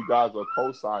funny that you guys are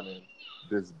co-signing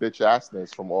this bitch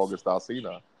assness from August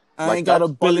Alsina. I Like, ain't got a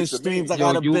that's billion funny to streams. me. I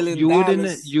got a billion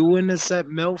dollars. you wouldn't accept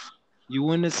MILF? You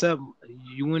wouldn't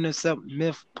accept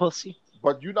myth pussy?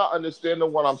 But you're not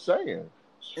understanding what I'm saying.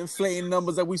 Inflating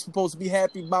numbers that we supposed to be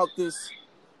happy about this.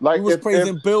 Like We was if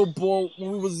praising Billboard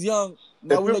when we was young.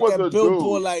 Now if we it look was at a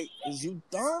Billboard dude- like, is you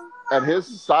dumb? and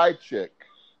his side chick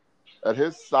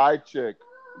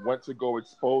went to go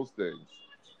expose things,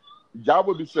 y'all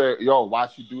would be saying, yo, why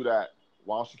she do that?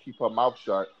 Why don't she keep her mouth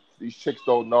shut? These chicks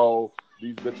don't know.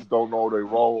 These bitches don't know they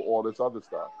roll, all this other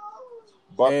stuff.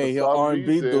 But Hey, he for an some R&B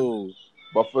reason, dude.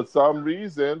 But for some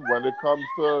reason, when it comes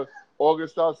to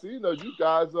August Alsina, you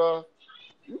guys are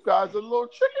little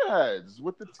chicken heads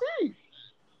with the teeth.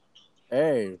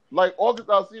 Hey, Like August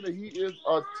Alsina, he is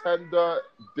a tender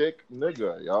dick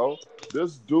nigga, yo.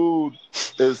 This dude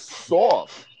is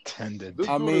soft. Tender. This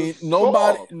I dude mean, is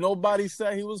soft. nobody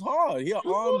said he was hard. He an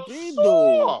This R&B dude is dude.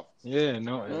 soft. Yeah,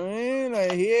 no. I mean,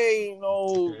 like, he ain't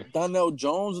no Donnell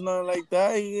Jones or nothing like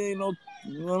that. He ain't no,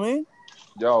 you know what I mean?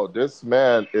 Yo, this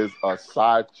man is a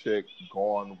side chick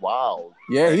gone wild.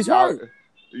 Yeah, And he's y'all- hurt.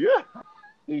 Yeah.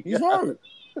 He's hurt.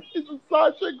 He's a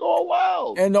side chick going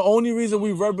wild. And the only reason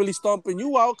we verbally stomping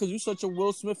you out because you such a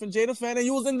Will Smith and Jada fan, and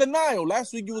you was in denial.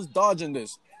 Last week you was dodging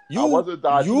this. You I wasn't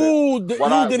dodging you didn't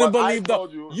What I believe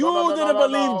told you- you No, didn't no,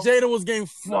 believe no. Jada was getting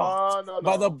fucked No.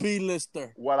 by the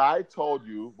B-lister. What I told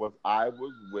you was I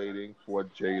was waiting for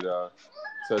Jada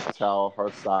to tell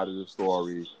her side of the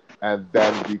story, and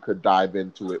then we could dive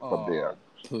into it from there.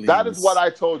 Please. That is what I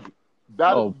told you.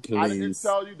 I didn't please.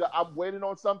 tell you that I'm waiting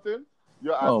on something.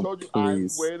 Yeah, I Oh, told you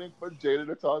please. I'm waiting for Jada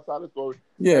to tell us how the story.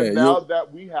 Yeah, and now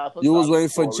that we have her you was side of waiting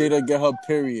the for story- Jada to get her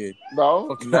period. No,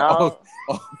 Fucking now.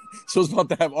 she was about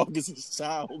to have August's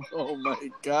child. Oh my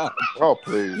god. Oh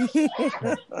please.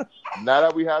 Now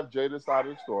that we have Jada's side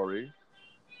of the story,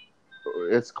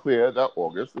 it's clear that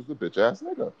August is a bitch ass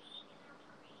nigga.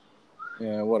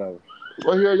 Yeah, whatever.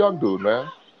 Well, he a young dude, man.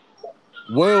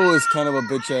 Will is kind of a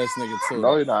bitch ass nigga too.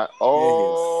 No, he's not.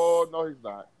 Oh, no, he's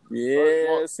not.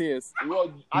 Yes, he is.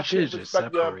 Well, I should can't just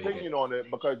respect your separate opinion on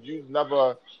it because you've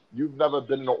never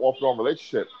been in an off and on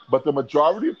relationship. But the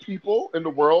majority of people in the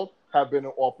world have been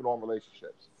in off and on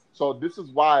relationships. So this is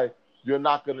why you're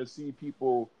not going to see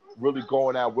people really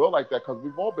going at Will like that because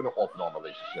we've all been in off and on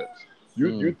relationships.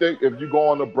 You think if you go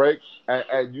on a break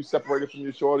and you separated from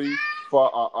your shorty for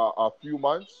a few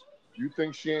months, you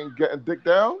think she ain't getting dick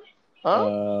down?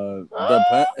 Huh?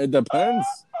 It depends.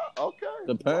 Okay.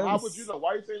 Depends. Well, how would you know?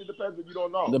 Why are you saying it depends if you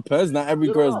don't know? Depends. Not every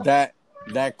You don't girl's know.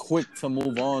 that quick to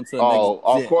move on to the Oh,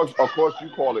 next. of course, you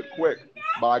call it quick.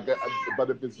 But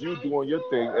if it's you doing your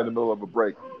thing in the middle of a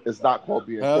break, it's not called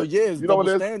being Hell quick. yeah, it's You know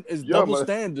double what it is? It's You're double a-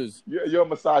 standards. You're a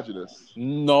misogynist.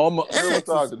 No, You're a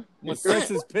misogynist. my sex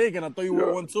is pig, and I thought you were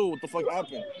Yeah. one too. What the fuck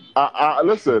happened?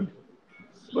 Listen.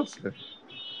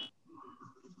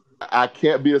 I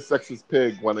can't be a sexist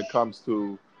pig when it comes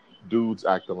to dudes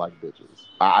acting like bitches.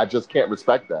 I just can't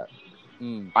respect that.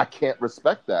 I can't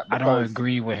respect that. I don't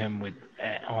agree with him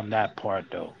on that part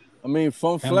though. I mean,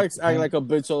 Fun Flex act like a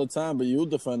bitch all the time, but you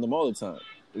defend them all the time.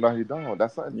 No, he don't.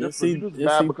 That's something Yes, different. he- He's yes,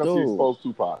 mad he because do. he exposed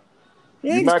Tupac. He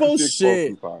You ain't mad 'cause exposed shit.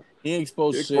 Tupac. He ain't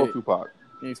exposed He shit. exposed Tupac.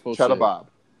 He ain't exposed Cheddar shit. Bob.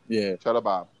 Yeah. Cheddar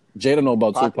Bob. Jada know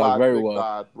about Pac Tupac lied, very Big well.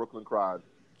 died, Brooklyn cried.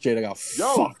 Jada got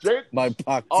Yo, fucked by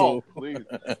Pac too. Oh, please.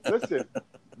 Listen,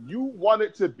 you want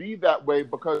it to be that way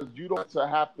because you don't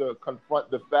have to confront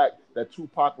the fact that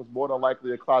Tupac was more than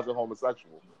likely a closet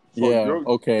homosexual. So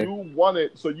okay. You want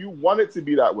it to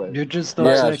be that way. You're just Yeah,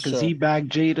 upset because sure. he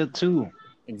bagged Jada too.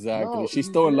 Exactly. No, She's he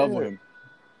still in love with didn't. him.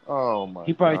 Oh my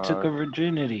He probably God. took her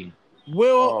virginity.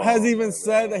 Will has Oh, even my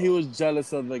said God. that he was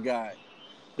jealous of the guy.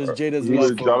 Because Jada's He love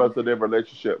was for jealous him. of their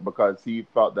relationship because he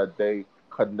felt that they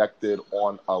connected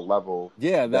on a level.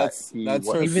 Yeah, that's he her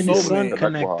wasn't Even his son soulmate.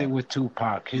 connected with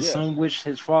Tupac. His Yeah. son wished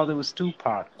his father was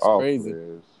Tupac. It's Oh, crazy.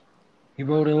 please. He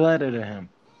wrote a letter to him.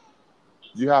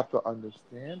 You have to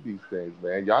understand these things,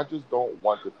 man. Y'all just don't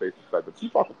want to face the fact that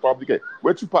Tupac was probably gay.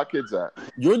 Where Tupac kids at?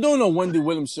 You're doing a Wendy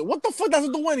Williams shit. What the fuck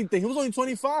doesn't do anything? He was only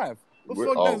 25. What the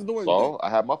fuck doesn't do anything? So I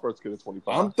had my first kid at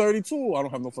 25. I'm 32. I don't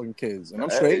have no fucking kids. And I'm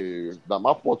straight. It's not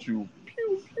my fault you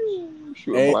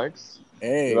shooting Hey. blanks.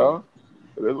 Hey. You know?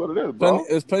 It is what it is, bro.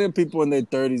 There's plenty of people in their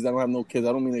 30s that don't have no kids.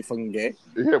 I don't mean they fucking gay.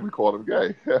 Yeah, we call them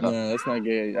gay. Nah, that's not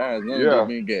gay. That's not Yeah.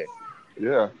 being gay.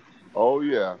 Yeah. Oh,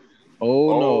 yeah.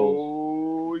 Oh, no.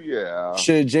 Oh, yeah.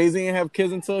 Shit, Jay-Z didn't have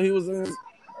kids until he was in his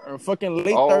fucking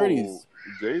late 30s.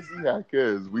 Jay-Z had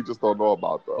kids. We just don't know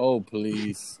about them. Oh,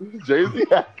 please. Jay-Z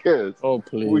had kids. Oh, We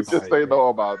please. just ain't know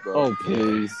about them. Oh,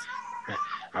 please.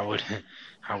 I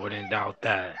wouldn't doubt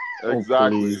that.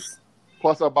 Exactly. Oh, please.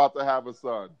 Plus, I'm about to have a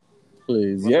son.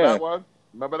 Please. Remember Yeah. that one?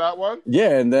 Remember that one?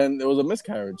 Yeah, and then there was a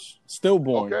miscarriage.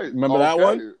 Stillborn. Okay. Remember that Okay.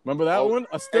 one? Remember that Oh, one?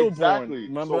 A stillborn. exactly.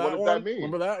 Remember So that what does one? that mean?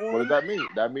 Remember that one? What does that mean?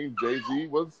 That means Jay-Z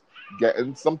was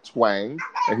getting some twang,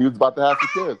 and he was about to have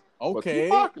some kids. Okay.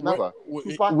 But Tupac, never.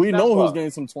 Tupac We know never. who's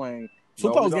getting some twang.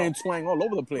 Tupac we was don't. getting twang all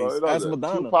over the place. No, it Ask doesn't.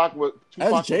 Madonna. Tupac was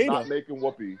Jada. not making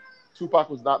whoopee. Tupac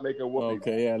was not making whoopee.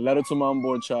 Okay, yeah. Letter to my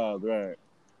unborn child, right.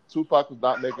 Tupac was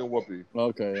not making whoopee.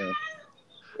 Okay, yeah.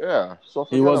 Yeah. So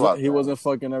He wasn't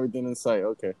fucking everything in sight.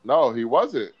 Okay. No, he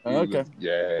wasn't. He Okay. was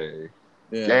gay.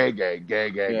 Yeah.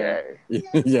 Gay.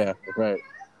 Yeah, right.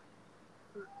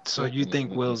 So you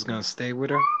think Will's gonna stay with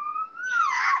her?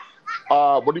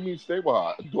 What do you mean stay with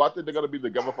her? Do I think they're gonna be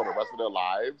together for the rest of their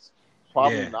lives?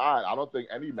 Probably Yeah. not. I don't think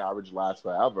any marriage lasts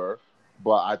forever,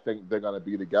 but I think they're gonna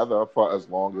be together for as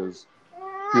long as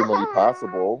humanly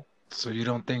possible. So you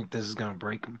don't think this is gonna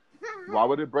break him? Why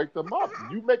would it break them up?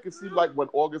 You make it seem like when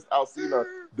August Alsina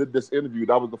did this interview,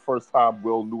 that was the first time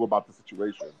Will knew about the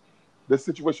situation. This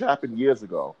situation happened years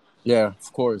ago. Yeah,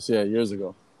 of course. Yeah, years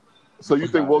ago. So you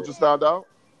think Will just found out?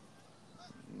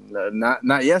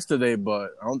 Not yesterday,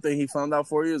 but I don't think he found out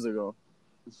 4 years ago.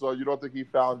 So you don't think he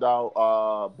found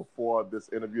out before this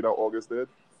interview that August did?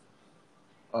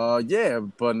 Yeah,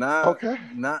 but not Okay.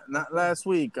 not last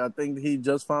week. I think he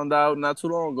just found out not too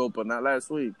long ago, but not last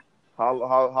week. How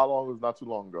long was not too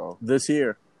long ago? This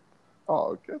year.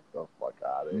 Oh, get the fuck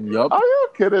out of here. Yup. Are you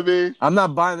kidding me? I'm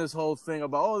not buying this whole thing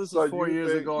about this was 4 you years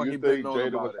think, ago and you he been think knowing Jada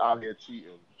about was it. out here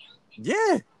cheating?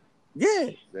 Yeah.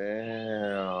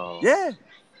 Damn. Yeah.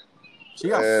 She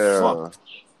got Yeah. fucked.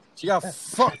 She got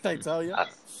fucked, I tell you.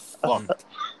 Fucked.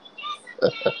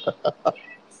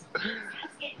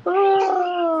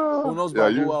 Who knows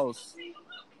about who else?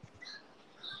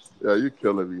 Yeah, you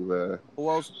killing me, man. Who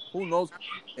else? Who knows?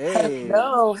 Hey,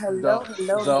 Hello.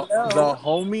 the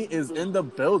homie is in the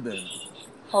building.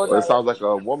 Hold It on. sounds like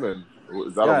a woman.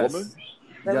 Is that a woman?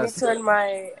 Let me Yes. turn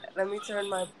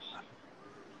my.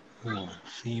 Ooh,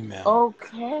 female.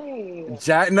 Okay.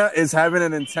 Jatna is having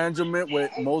an entanglement with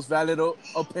most valid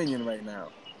opinion right now.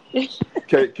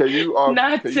 Can you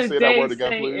Not can you say that today, word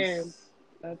again, Satan. please?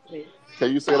 That's it.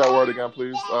 Can you say that word again,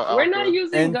 please? We're not Alfred?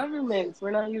 using governments. We're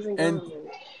not using and-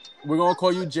 governments. We're gonna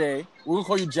call you Jay. We're gonna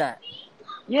call you Jack.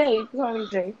 Yeah, you can call me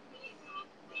Jay.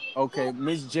 Okay,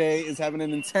 Miss J is having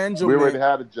an entanglement. We already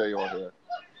had a J on here.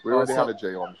 We already so- had a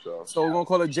J on the show. So we're gonna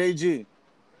call her JG.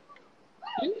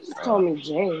 You just call me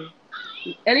Jay.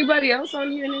 Anybody else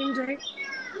on here named Jay?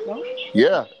 No?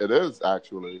 Yeah, it is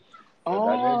actually. And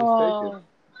that name is taken.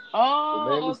 Oh,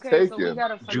 The name is okay. So we taken.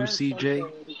 got a Juicy J?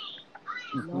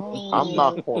 No. I'm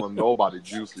not calling nobody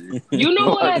juicy. You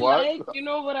know what I What? like? You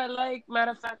know what I like?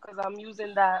 Matter of fact, because I'm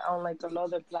using that on like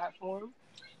another platform.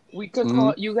 We could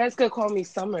call you guys could call me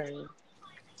Summer. Ooh,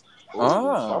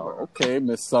 Ah, Summer. okay,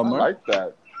 Miss I Summer. like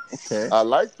that. Okay. I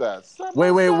like that. Summer,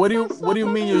 Wait. What do Summer, you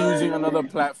mean you're Summer. using another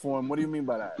platform? What do you mean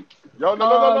by that? Yo,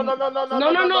 No.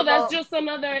 That's just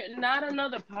not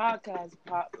another podcast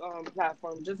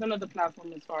platform. Just another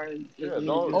platform as far as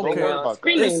don't worry about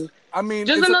screen that. name. I mean,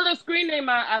 Just it's another screen name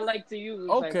I like to use.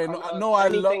 Okay, like, no, I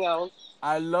anything else.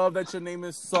 I love that your name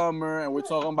is Summer, and we're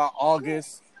talking about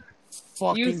August.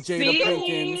 Fucking You Jada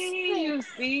Pinkins. You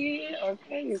see?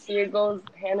 Okay, you see it goes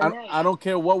hand in hand. I don't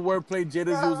care what wordplay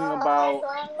Jada's using about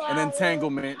an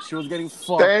entanglement. She was getting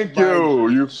fucked. Thank you.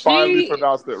 You finally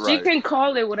pronounced it right. She can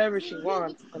call it whatever she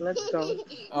wants, but let's go.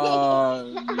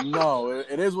 No,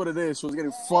 it is what it is. She was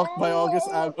getting fucked by August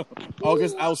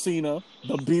Alsina,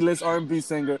 the B-list R&B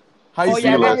singer. How you Oh, see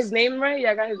yeah, I B-list? got his name right?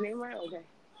 Okay.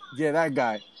 Yeah, that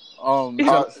guy.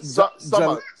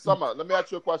 Summer, let me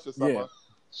ask you a question, Summer. Yeah.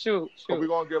 Shoot. We're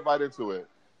going to get right into it.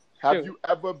 Have Shoot. you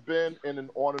ever been in an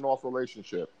on and off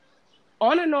relationship?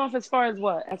 On and off as far as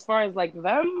what? As far as like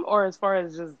them or as far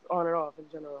as just on and off in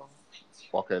general?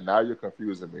 Okay, now you're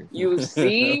confusing me. You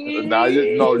see? Now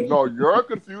you're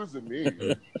confusing me.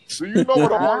 Do you know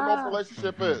what an on and off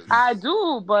relationship is? I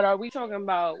do, but are we talking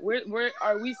about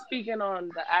are we speaking on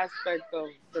the aspect of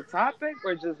the topic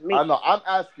or just me? I know. I'm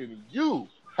asking you.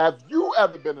 Have you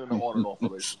ever been in an on and off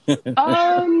relationship?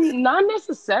 Not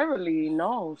necessarily.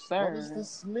 No, sir. What does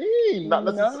this mean? Not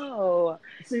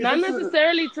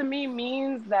necessarily to me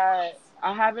means that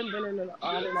I haven't been in an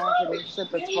on and off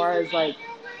relationship as far as like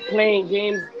playing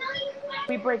games.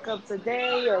 We break up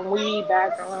today and we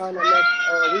back on the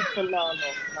next week from now.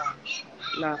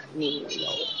 No, not me.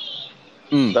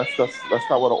 No. That's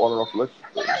not what an on and off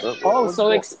relationship is. Oh,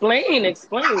 so explain.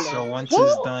 So once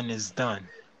it's done, it's done.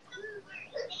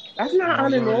 That's not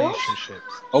on and off. Relationships.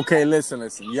 Okay, listen.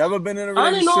 You ever been in a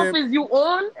On and relationship? off is you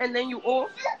on and then you off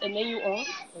and then you on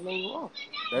and then you off.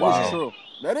 That is true.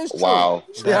 That is true. Wow.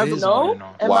 She That has is a on point. and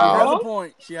off. Am Wow. I She has a wrong?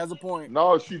 point. She has a point.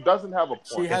 No, she doesn't have a point.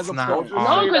 She has It's a not point. Just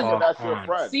on, say that off, that's your on.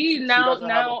 friend. See, She now doesn't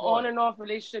have a point. on and off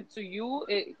relationship to you,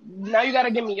 now you got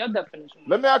to give me your definition.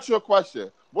 Let me ask you a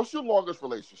question. What's your longest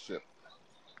relationship?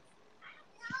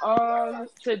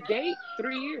 To date,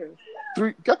 3 years.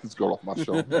 Get this girl off my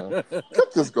show, man.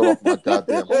 Get this girl off my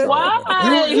goddamn show.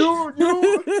 Why? You,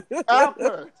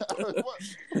 Alfred.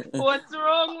 What's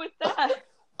wrong with that?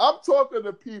 I'm talking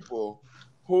to people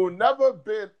who never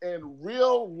been in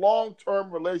real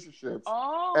long-term relationships.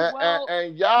 Oh, and, well.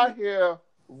 and y'all here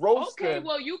roasting. Okay,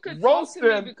 well, you could talk to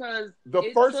me because the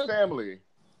first family.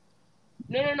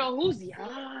 No. Who's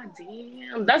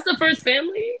damn? That's the first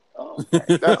family? Oh, That's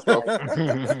the that's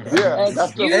the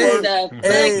excuse first. the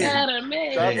Hey. fuck out of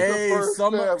me. That's the Hey, first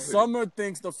family. Summer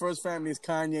thinks the first family is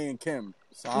Kanye and Kim.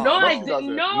 So No, I she didn't.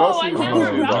 doesn't. No, No, she I doesn't.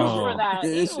 never No, vouched no. for that.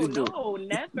 Yes, Ew, you do. no,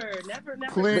 never.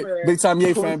 Please- never. Big time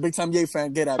Ye fan. Big time Ye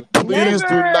fan. Get at it. Please do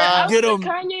Never. not. I Get was him.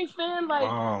 a Kanye fan, like.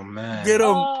 Oh man. Get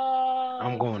him.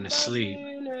 I'm going to sleep.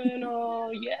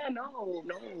 No.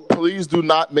 Please do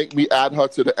not make me add her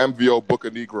to the MVO Book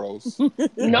of Negroes.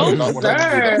 No, Not what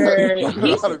I sir. do.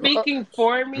 He's speaking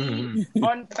for me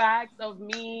on facts of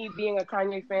me being a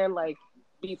Kanye fan, like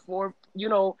before,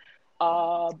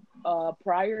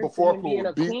 prior Before to him being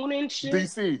a Coon. coon and shit.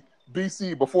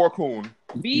 BC before Coon.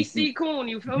 BC coon,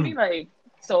 you feel me? Like,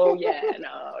 so yeah,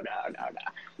 no.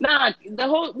 Nah,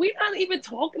 we're not even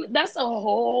talking. That's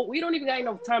we don't even got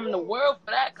enough time in the world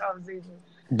for that conversation.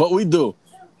 But we do.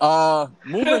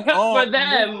 Moving on. For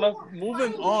them.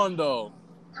 Moving on, though.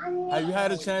 Have you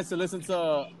had a chance to listen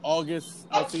to August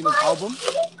Alsina's album?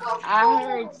 I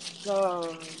heard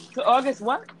to August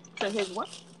what? To his what?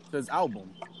 His album,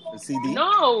 the CD.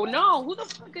 No. Who the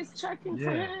fuck is checking for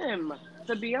Yeah. him?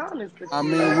 To be honest with I you.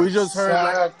 mean, we just heard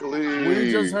Exactly.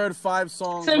 we just heard 5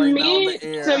 songs to right now on me, the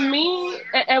air. to me,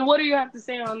 and what do you have to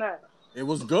say on that? It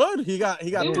was good. He got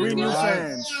It 3 was new good.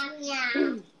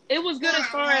 fans. It was good as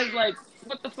far as like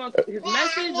what the fuck, his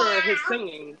message or his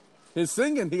singing. His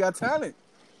singing, he got talent.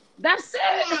 That's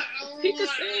it. He could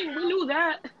sing. We knew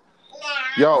that.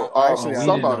 Yo, Actually, I didn't know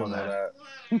somebody. that.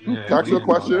 Yeah, Can I ask you a we know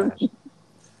question? that.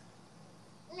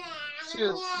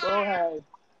 Shoot, go ahead.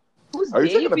 Whose Are you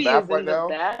taking a baby bath is right in now?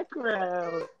 the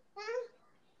background?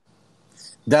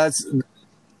 That's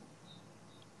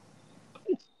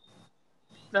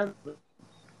That's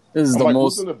this is I'm the like,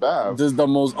 most who's in the bath? this is the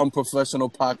most unprofessional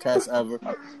podcast ever.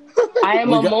 I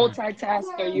am We a got-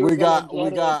 multitasker. You're we gonna got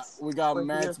get it.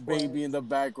 Matt's Here for baby it. in the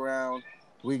background.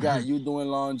 We got you doing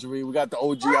laundry. We got the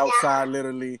OG outside,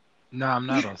 literally. No, I'm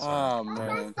not outside. Oh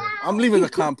man, I'm leaving the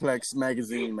Complex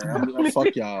magazine, man.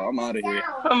 Fuck y'all. I'm out of here.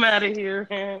 I'm out of here,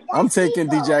 man. I'm taking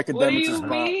DJ What do Academics' you spot.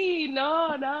 mean?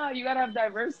 No. You gotta have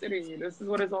diversity. This is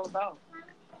what it's all about.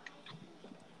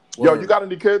 Yo, you got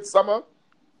any kids, Summer?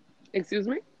 Excuse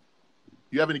me?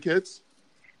 You have any kids?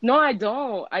 No, I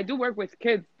don't. I do work with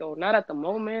kids though, not at the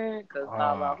moment, cause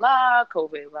blah blah blah,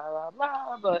 COVID, blah blah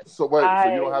blah. But So wait, so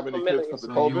I you don't have am any familiar. kids because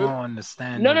of So you COVID? won't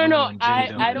understand. No, the no. Will and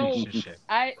Jada I don't. relationship.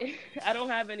 I don't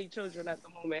have any children at the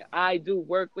moment. I do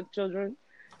work with children,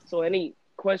 so any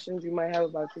questions you might have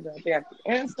about children, I think I can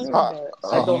answer. But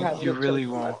I don't have. You no really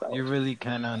children won't. myself. You really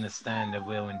can't understand the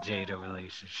Will and Jada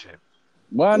relationship.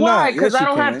 Why not? Why? Because Yes, I you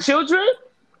don't can. have children.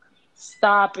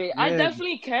 Stop it. I Yeah.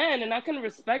 definitely can, and I can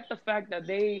respect the fact that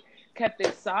they kept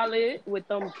it solid with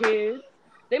them kids.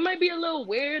 They might be a little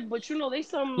weird, but they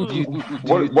some. Do you Whoa. think-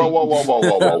 What do you, No,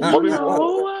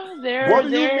 they're. what do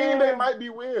you mean they might be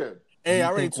weird? Hey, I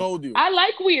You already think- told you. I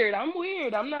like weird. I'm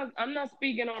weird. I'm not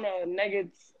speaking on a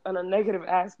negative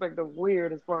aspect of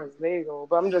weird as far as they go,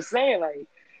 but I'm just saying like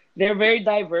they're very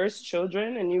diverse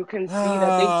children, and you can see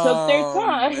that they took their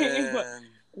time. Man.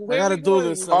 I Where gotta we do going?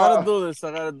 this. I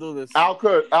gotta do this. Al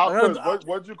Kurt, I-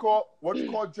 what'd you call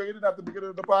Jaden at the beginning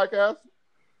of the podcast?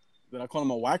 Did I call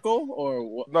him a wacko or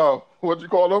what? No, what'd you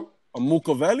call him? A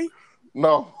Mukavelli?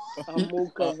 No.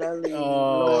 Amukavelli,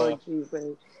 Lord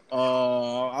Jesus.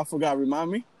 I forgot.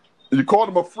 Remind me. You called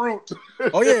him a fruit.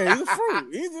 Oh yeah, he's a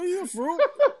fruit. He's a fruit.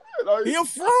 No, He a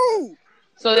fruit.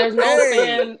 So there's no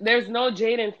Hey. there's no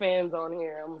Jaden fans on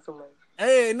here. I'm assuming.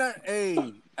 Hey,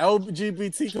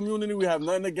 LGBT community. We have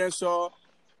nothing against y'all.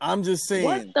 I'm just saying.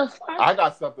 What the fuck? I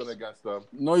got something against them.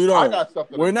 No, you don't. I got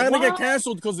something. We're not gonna What? get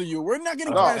canceled because of you. We're not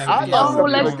getting No, canceled. I got Oh,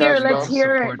 something let's against hear it. them. Let's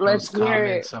hear it. Support Let's those hear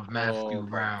comments it. of Matthew Oh, my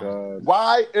Brown. God.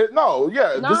 Why? No,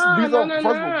 yeah. No. First of all,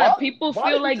 why- People why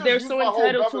feel did you like just they're use so my whole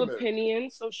entitled to government?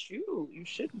 opinions. So shoot, you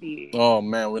should be. Oh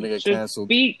man, we're gonna You get should canceled.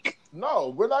 speak. No,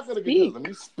 we're not going to get Speak. this. Let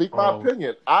me speak my Oh,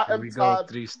 opinion. I Here am we go. tired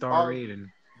 3-star of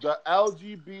rating. the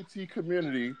LGBT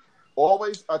community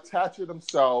always attaching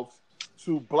themselves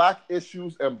to black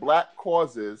issues and black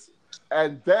causes,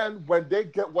 and then when they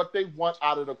get what they want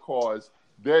out of the cause,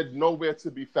 they're nowhere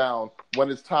to be found when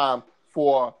it's time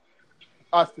for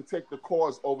us to take the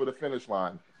cause over the finish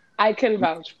line. I can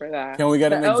vouch for that. Can we get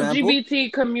the an example?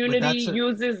 LGBT community But that's a-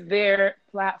 uses their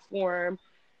platform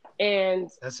and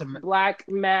That's a Black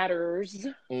Matters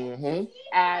Mm-hmm.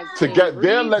 as To a get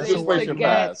their reason legislation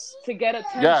passed. to get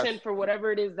attention Yes. for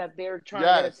whatever it is that they're trying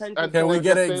Yes. to get attention And Can we Or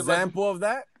get just an say, like- example of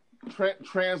that?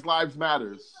 Trans lives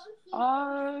matters.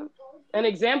 for. An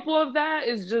example of that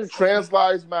is just Trans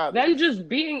lives matter. them just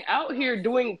being out here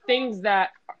doing things that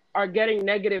are getting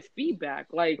negative feedback,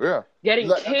 like Yeah. getting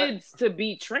Like- kids to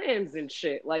be trans and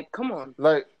shit. Like, come on.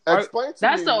 Like, explain to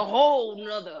That's me. a whole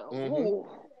nother Mhm. ooh,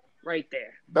 right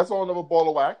there. That's all another ball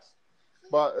of wax.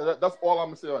 But that's all I'm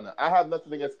gonna say on that. I have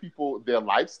nothing against people, their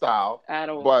lifestyle, At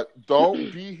all. but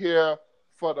don't be here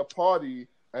for the party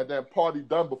and then party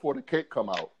done before the cake come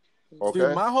out. Okay.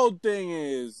 See, my whole thing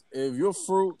is, if you're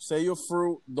fruit, say you're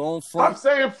fruit. Don't Stop front.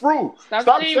 saying fruit. Stop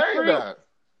Stop saying saying fruit. that.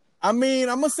 I mean,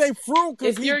 I'm gonna say fruit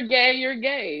because if you're gay, you're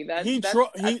gay. That's, he that's tro-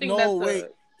 I he think no that's wait.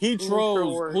 He neutral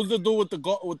trolls. word. Who's the dude with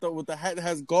the hat that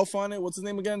has golf on it? What's his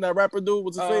name again? That rapper dude.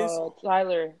 What's his face?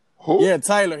 Tyler. Who? Yeah,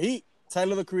 Tyler.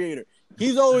 Tyler the Creator.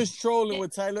 He's always trolling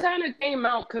with Tyler. Kind of came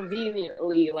out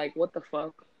conveniently. Like, what the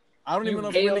fuck? I don't You even know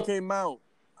if it really gay? came out.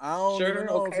 I don't Sure, even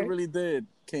know if okay. it really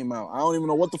came out. I don't even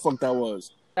know what the fuck that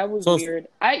was. That was So- weird.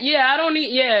 I don't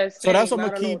need. Yes. So that's what I'm I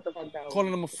gonna don't know keep what the fuck that was.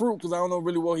 calling him a fruit because I don't know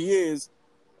really what he is.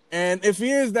 And if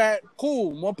he is that,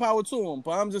 cool, more power to him.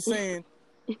 But I'm just saying,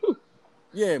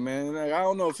 Yeah, man. Like, I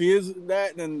don't know if he is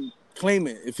that, then claim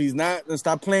it. If he's not, then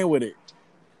stop playing with it.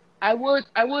 I would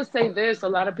say this: a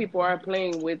lot of people are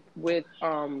playing with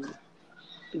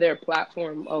their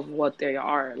platform of what they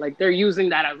are. Like they're using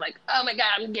that as like, oh my god,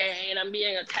 I'm gay and I'm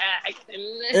being attacked. And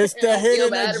It's the I feel hidden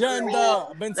bad for me. agenda.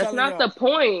 I've been That's telling not y'all. the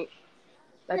point.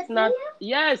 That's not.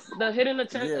 Yes, the hidden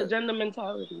Yeah. agenda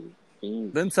mentality.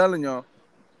 Been telling y'all.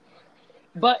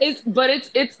 But it's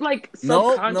like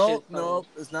subconscious. No.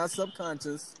 It's not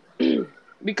subconscious.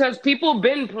 Because people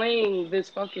been playing this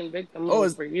fucking victim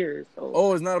mode for years. So.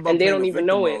 Oh, it's not about And they playing don't the even victim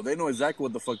know mode. it. They know exactly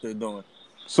what the fuck they're doing.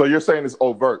 So you're saying it's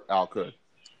overt, Alkud.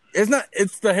 It's not.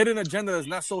 It's the hidden agenda that's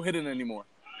not so hidden anymore.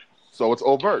 So it's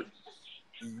overt.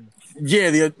 Yeah,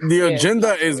 the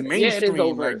agenda is Yeah, it is mainstream.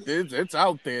 overt. Like it's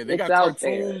out there. They It's got out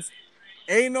there. cartoons.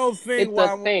 Ain't no thing It's a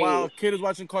while thing. a kid is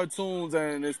watching cartoons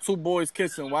and it's two boys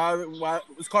kissing. Why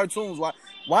it's cartoons?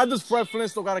 Why does Fred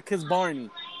Flintstone gotta kiss Barney?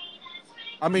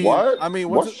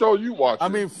 What show you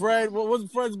watching? Fred.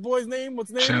 What's Fred's boy's name?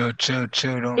 What's his name? Chill.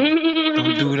 Don't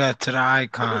do that to the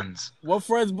icons. What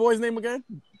Fred's boy's name again?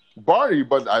 Barney,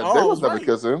 but they was never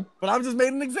kissing. But I'm just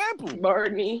made an example.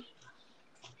 Barney.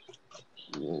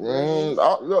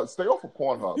 Look, stay off of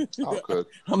Pornhub. Alkud.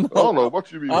 I don't know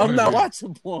what you be. I'm not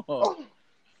watching porn.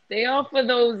 Stay off of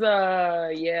those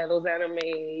those anime.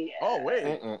 Oh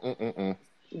wait.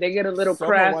 They get a little So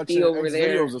crafty over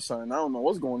there. Videos or something. I don't know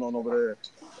what's going on over there.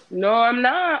 No, I'm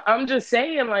not. I'm just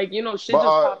saying, like, shit just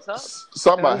pops up.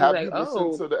 Somebody, have like, you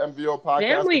listened to the MVO podcast?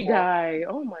 Family before? Guy.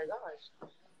 Oh my gosh.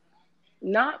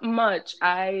 Not much.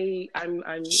 I'm.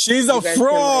 She's a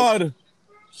fraud.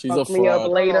 She's a fuck me up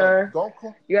fraud. later. Don't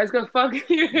call. You guys can fuck.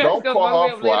 Don't call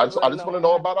her fraud. I just want to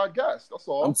know about our guest. That's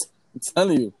all. I'm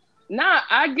telling you. Nah,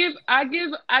 I give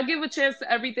a chance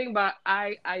to everything, but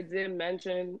I did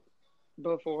mention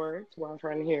before to our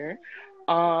friend here,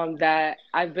 that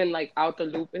I've been like out the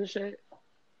loop and shit.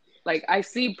 Like I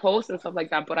see posts and stuff like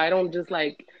that, but I don't just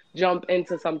like jump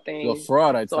into something. You're a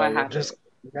fraud, I tell you. Just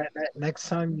next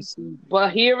time you see.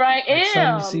 But here I Next time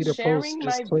am, you see the sharing post,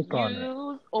 just my click on it.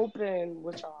 views open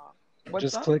with y'all. What's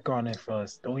Just up? click on it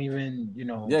first. Don't even,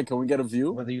 Yeah, can we get a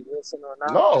view? whether you listen or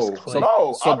not. No, just click. I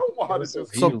don't want her to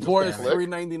just Support is Views,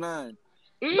 $3.99.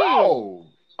 No,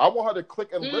 I want her to click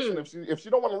and listen. If she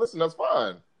don't want to listen, that's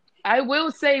fine. I will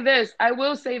say this. As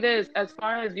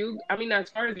far as you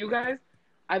guys,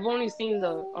 I've only seen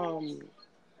the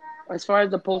as far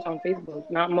as the post on Facebook,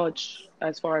 not much.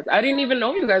 As far as I didn't even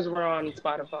know you guys were on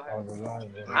Spotify.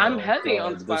 I'm heavy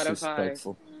on Spotify.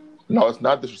 Disrespectful. No, it's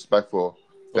not disrespectful.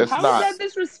 It's How not. is that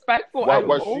disrespectful? What I'm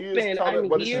she is open. telling- I'm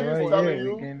what she here. is telling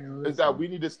you is that we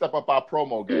need to step up our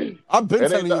promo game. I've been It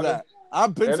ain't telling you nothing- that.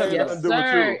 I've been It telling ain't you nothing that. to do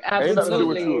with you. Ain't nothing to do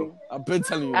with you. I've been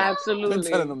telling you that. Absolutely. Been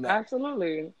telling them that.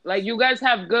 Absolutely. Like you guys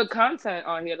have good content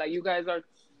on here. Like you guys are,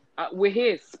 we're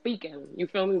here speaking. You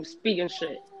feel me? Speaking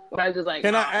shit. But I just like.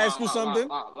 Can I ask you something?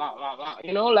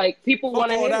 You know, like people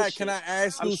want to hear that. this Can I shit.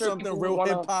 ask I'm you sure something people real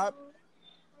wanna- hip hop?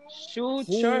 Shoot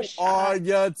Who your are shot.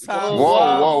 your top?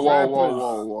 Whoa.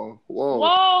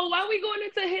 Whoa, why we going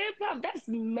into hip hop? That's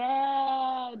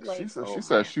mad. Like, She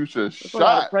said shoot your that's a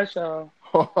lot of shot. pressure.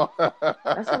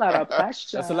 That's a lot of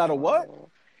pressure. That's a lot of what?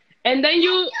 And then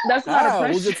that's a lot of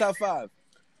pressure. Who's your top 5?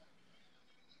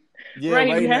 Yeah,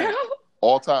 right now?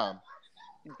 All time.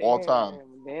 All time.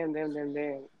 Damn.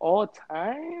 All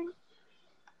time?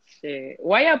 Shit.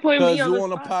 Why y'all putting me Because on you the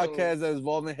on a spot, though? podcast that's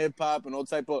involved in hip hop and all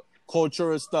type of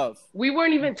culture and stuff. We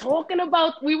weren't talking about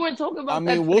I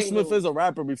that mean, Will today, Smith though. is a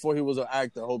rapper before he was an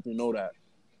actor. I hope you know that.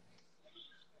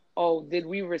 Oh, did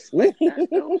we respect that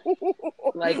though?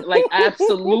 Like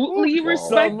absolutely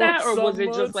respect that, or was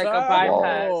it just like a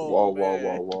bypass?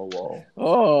 Whoa.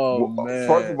 Oh man!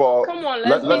 First of all, Come on,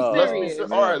 let's be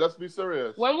serious. All right, let's be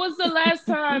serious. When was the last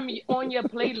time on your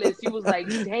playlist you was like,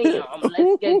 damn,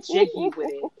 let's get jiggy with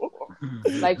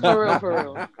it? Like, for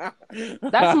real.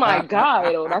 That's my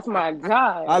guy, though. That's my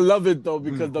guy. I love it, though,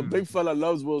 because the big fella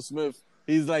loves Will Smith.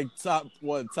 He's like top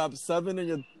 7 in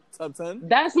your top 10?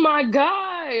 That's my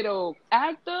guy, though.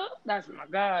 Actor, that's my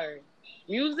guy.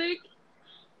 Music,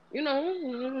 you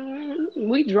know,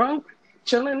 we drunk,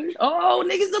 chilling. Oh,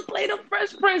 niggas to play the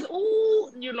Fresh Prince. Ooh,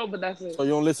 you know, but that's it. So you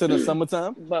don't listen to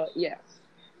Summertime? But, yeah.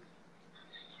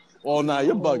 Oh, nah,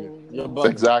 you're bugging. You're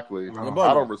bugging. Exactly. You're bugging.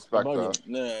 I don't respect You're that. bugging.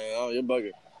 Nah, you're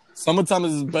bugging. Summertime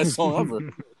is his best song ever.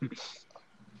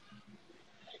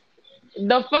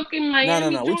 The fucking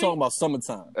Miami No. We're talking about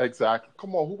Summertime. Exactly.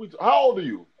 Come on, how old are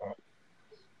you?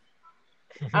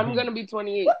 I'm gonna be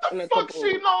 28 What in the a fuck couple.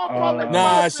 she know about the Nah,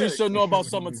 classic? she should know about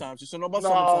summertime. She should know about No,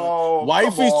 summertime.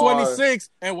 Wifey's come on. 26,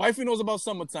 and wifey knows about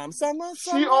summertime. Summertime.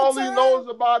 She only knows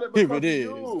about it Here because it of is.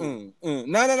 you.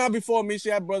 No. Before me, she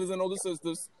had brothers and older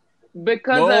sisters.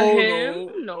 Because of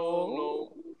him?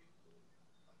 No.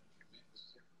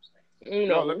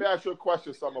 Yo, let me ask you a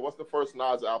question, Summer. What's the first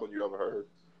Nas album you ever heard?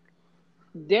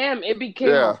 Damn, it became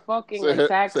a fucking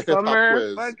Attack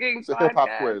Summer fucking It's a hip hop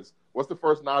podcast. quiz. What's the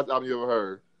first Nas album you ever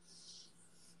heard?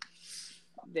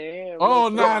 Damn. Oh,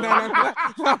 no. I'm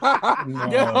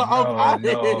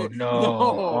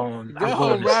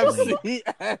going to sleep.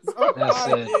 That's That's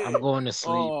it. I'm going to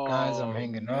sleep. Guys, I'm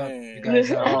hanging up. You guys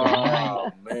have a good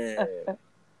night. Man.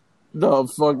 The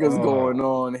fuck is going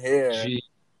on here? Gee,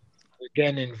 we're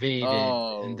getting invaded.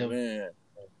 Man.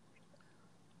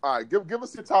 All right, give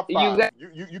us your top five.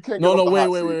 You can't. No,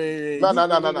 wait.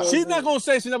 No. She's not gonna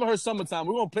say she never heard Summertime.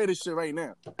 We're gonna play this shit right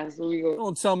now. You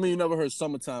don't tell me you never heard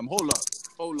Summertime. Hold up.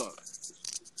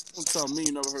 Don't tell me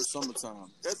you never heard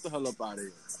Summertime. Get the hell up out of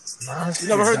here. Nas, you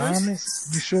never heard honest? this?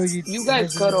 You sure you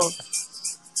guys cut off?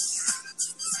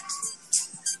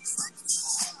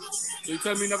 So you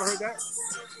tell me you never heard that?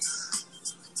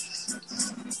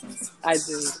 I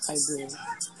did.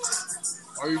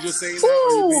 Are you just saying that, or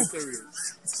are you being serious?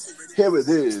 Here it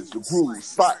is, the groove,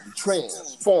 slightly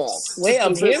transformed. Wait,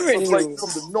 I'm hearing break you. from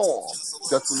the norm.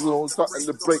 Just a little something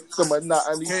to break the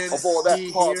monotony of all that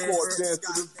hardcore dance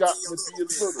that has got me be a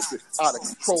little bit out of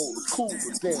control. The cool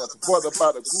to dance, brother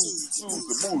by the groove, choose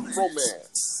the mood,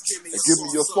 romance. And give me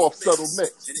your soft, subtle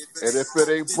mix. And if it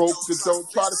ain't broke, then don't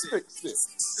try to fix it.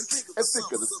 And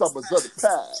think of the summers of the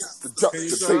past. The jump, the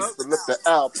bass, the lift, the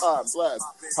alpine blast.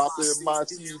 Pop in my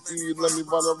CD, let me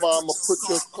run around. I'ma put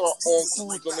your car on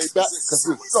cruise on their back, cause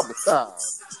it's summertime.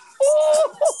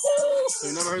 So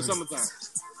you never heard Summertime?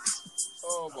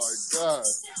 Oh my God.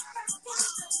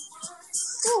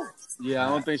 Yeah, I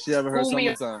don't think she ever heard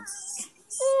Summertime.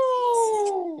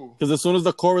 Ooh. Because as soon as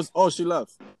the chorus, she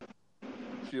left.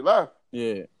 She left?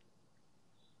 Yeah.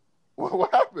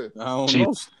 What happened? I don't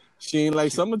know. She ain't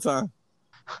like Summertime.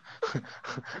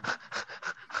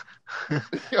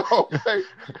 Yo, hey,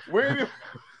 where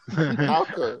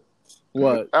Alka.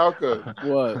 What? Alka.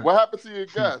 What happened to your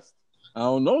guest? I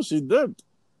don't know. She dipped.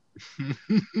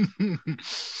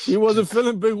 She wasn't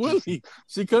feeling Big Willie.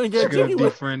 She couldn't get jiggy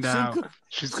with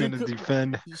She's gonna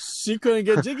defend. She couldn't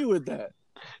get jiggy with that.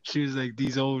 She was like,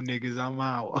 "These old niggas, I'm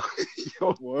out."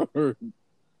 Yo, word.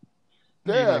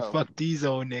 Damn. Like, fuck these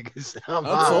old niggas.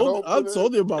 I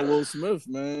told you about Will Smith,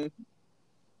 man.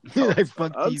 Like,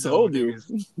 fuck these old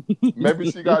niggas. Maybe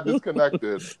she got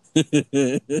disconnected.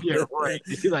 Yeah, right.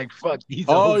 You're like, fuck these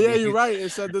old niggas. You're right.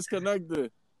 It said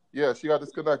disconnected. Yeah, she got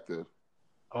disconnected.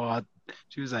 Oh,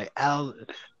 she was like,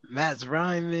 Matt's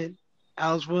rhyming.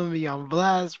 Al's with me on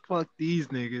blast. Fuck these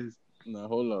niggas. Nah,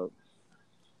 hold up.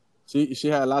 She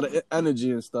had a lot of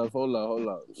energy and stuff. Hold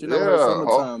up. She never heard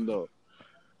Summertime, though.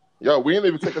 Yo, we ain't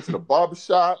even take her to the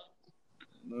barbershop.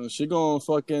 No, she gonna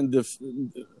fucking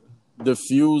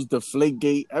diffuse,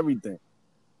 deflategate, everything.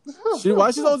 Why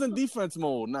she's always in defense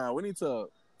mode? Nah, we need to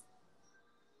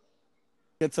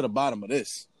get to the bottom of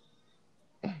this.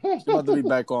 She's about to be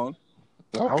back on.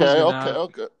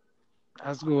 Okay.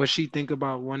 Ask her what she think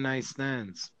about one night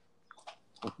stands.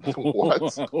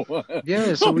 What?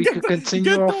 Yeah, so we could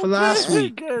continue off of last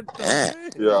week.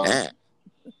 Yeah.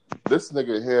 This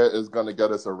nigga here is gonna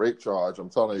get us a rape charge, I'm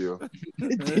telling you.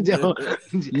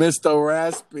 Mr.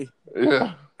 Raspy.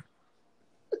 Yeah.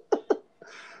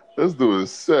 This dude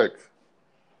is sick.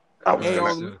 Hey,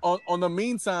 on the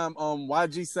meantime,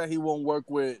 YG said he won't work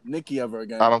with Nicki ever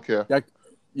again. I don't care.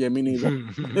 Yeah, me neither.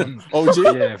 OG?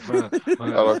 Yeah, I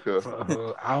don't care.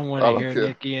 I don't want to hear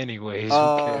Nicki anyways.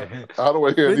 I don't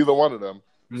want to hear neither one of them.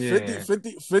 Yeah.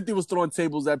 50 was throwing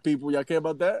tables at people. Y'all care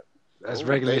about that? That's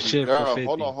regular shit for 50.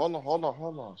 Hold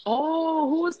on. Oh,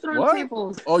 who was throwing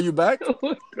tables? Oh, you back? Who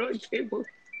was throwing tables?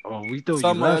 Oh, we thought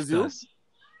you left us.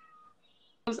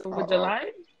 With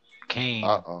July? Kane.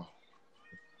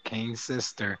 Kane's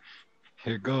sister.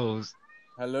 Here goes.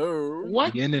 Hello.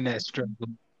 What? The internet struggle.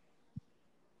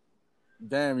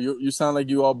 Damn, you sound like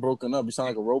you all broken up. You sound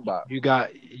like a robot. You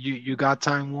got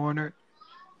Time Warner?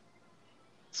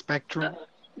 Spectrum?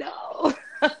 No.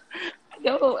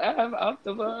 No, I have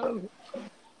Optimum.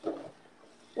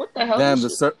 What the hell? Damn,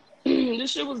 this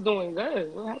shit was doing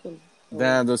good. What happened?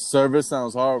 Damn, the service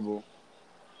sounds horrible.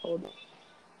 Hold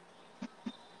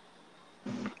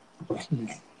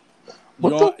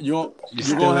on. You're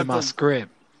stealing my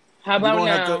script. How about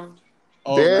now?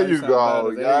 There you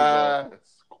go. Yes.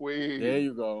 Queen. There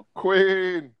you go.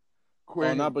 Queen.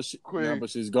 Oh, but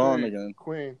she's gone again.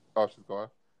 Queen. Oh, she's gone.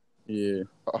 Yeah.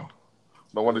 Oh,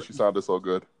 no wonder she sounded so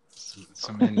good.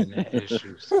 Some internet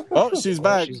issues. Oh, she's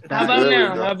back. She's How back. about There we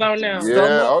now? go. How about now?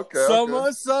 Yeah,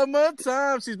 okay.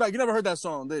 Summertime. She's back. You never heard that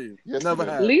song, did you? Yes, Never you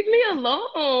did. have. Leave me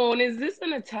alone. Is this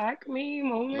an attack me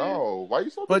moment? No, why you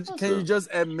so But defensive? can you just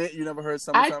admit you never heard I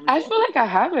Summertime before? feel like I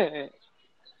haven't.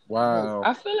 Wow.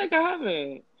 I feel like I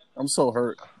haven't. I'm so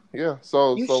hurt. Yeah,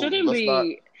 so You so shouldn't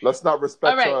be. let's not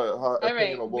respect All right. her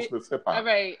opinion right. on Will Smith's hip All hop.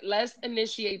 right, let's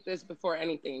initiate this before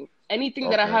anything. Anything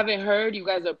that I Okay. haven't heard, you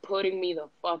guys are putting me the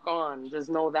fuck on. Just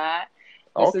know that.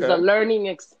 This is a Okay. learning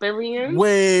experience.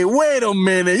 Wait a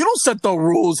minute. You don't set the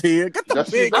rules here. Get the Yes,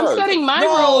 she pig. does. I'm setting my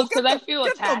No, rules get because I feel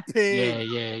Get the attacked. Yeah, pig.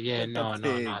 yeah.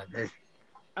 No.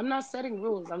 I'm not setting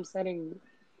rules. I'm setting.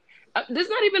 There's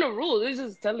not even a rule. It's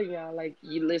just telling y'all, like,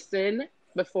 you listen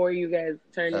before you guys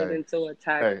turn it Hey. into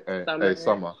attack. Hey,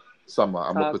 Summer,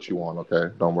 I'm gonna put you on,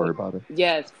 okay? Don't worry about it.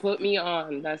 Yes, put me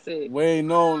on. That's it. Wait,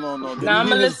 no. Did Now you I'm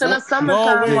hear gonna his listen to voice?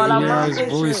 Summertime No, while I'm yeah, on his this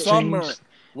voice shit. Summer. changed.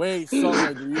 Wait,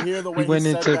 Summer. Do you hear the way He went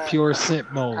said into that? pure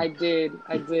simp mode. I did.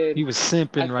 He was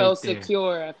simping I right felt there.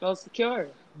 secure. I felt secure.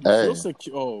 Hey, Feel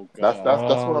secure. Oh, God. that's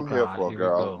what I'm here God, for, here we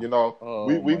girl. go. You know, Oh,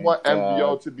 we my want God.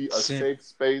 MVO to be a Simp. safe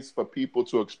space for people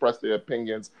to express their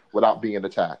opinions without being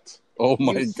attacked. Oh,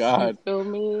 my You God. feel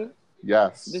me?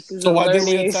 Yes. This is So a why didn't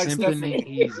we learning attack Simping ain't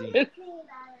easy.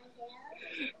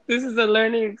 This is a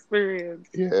learning experience.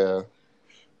 Yeah.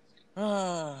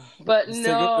 But Let's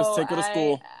no, take her to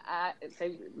school.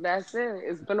 that's it.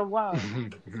 It's been a while.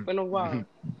 It's been a while.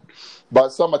 But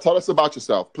Summer, tell us about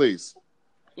yourself, please.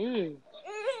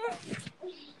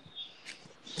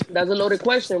 That's a loaded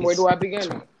question. Where do I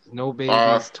begin? No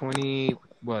babies,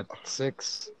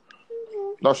 6?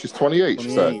 No, she's 28, she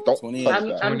said. 28, Don't 28. touch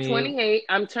I'm that. 28.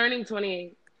 I'm turning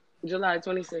 28. July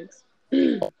 26th.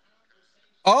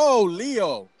 Oh,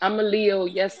 Leo. I'm a Leo.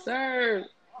 Yes, sir.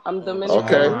 I'm Dominican.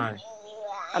 Okay.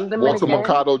 I'm Walter Dominican.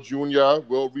 Mercado Jr.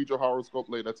 will read your horoscope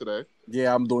later today.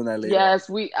 Yeah, I'm doing that later. Yes,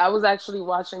 I was actually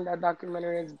watching that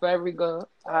documentary. It's very good.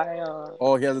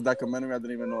 Oh, he has a documentary? I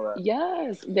didn't even know that.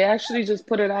 Yes, they actually just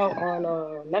put it out on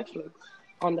Netflix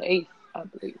on the 8th, I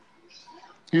believe.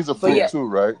 He's a freak yeah. too,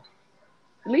 right?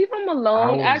 Leave him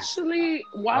alone. I Actually,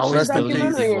 watch always the believed he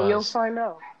documentary and you'll was. find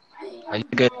out. I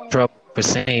get in trouble for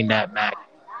saying that, Mac.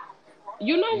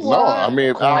 You know No, what? I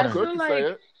mean, I Al feel could say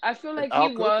it. I feel like Al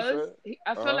he could was. say it.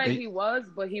 I feel like he was,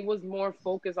 but he was more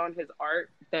focused on his art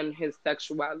than his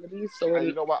sexuality. So And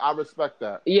you know what? I respect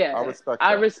that. yeah, I respect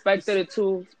I that. respected it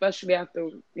too, especially after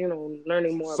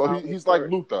learning more. So about he's his like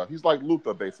story. Luther. He's like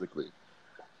Luther, basically.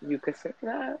 You could say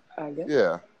that, I guess.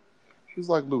 Yeah. He's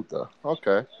like Luther.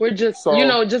 Okay. We're just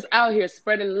So- just out here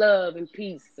spreading love and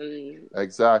peace and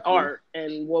Exactly. art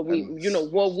and what we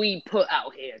And- what we put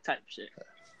out here type shit.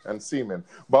 And semen.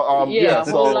 But a yeah,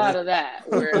 whole so lot of that.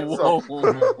 Where,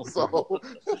 so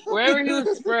wherever he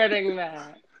was spreading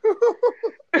that.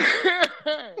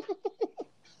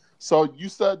 so you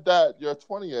said that you're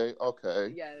 28,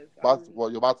 okay. Yes.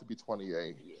 You're about to be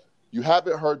 28. Yeah. You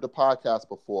haven't heard the podcast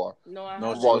before. No, I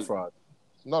No, haven't. she's a fraud.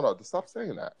 No, stop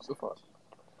saying that. She's a fraud.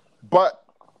 But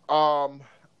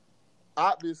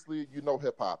obviously you know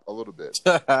hip hop a little bit.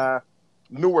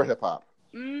 Newer hip hop.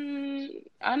 I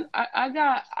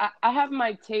have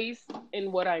my taste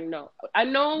in what I know. I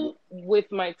know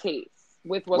with my taste,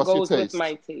 with what What's your goes with taste?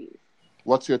 my taste.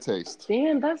 What's your taste?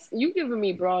 Damn, that's you giving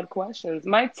me broad questions.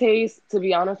 My taste, to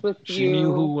be honest with you, She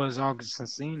knew who was August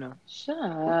Alsina. Shut.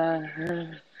 Yeah,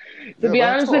 To be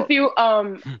let honest talk. with you,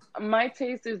 my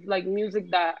taste is like music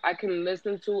that I can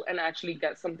listen to and actually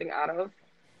get something out of.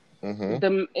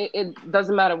 Mm-hmm. It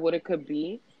doesn't matter what it could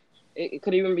be. It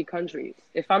could even be countries.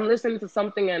 If I'm listening to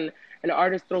something and an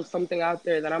artist throws something out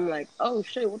there that I'm like, oh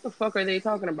shit, what the fuck are they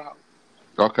talking about?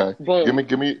 Okay. Boom.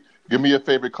 Give me your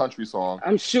favorite country song.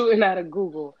 I'm shooting out of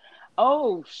Google.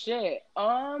 Oh shit.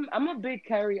 I'm a big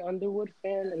Carrie Underwood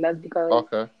fan, and that's because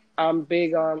Okay. I'm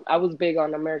big on. I was big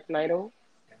on American Idol,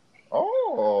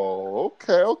 Oh,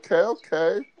 okay.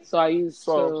 so I used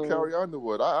So to. Carrie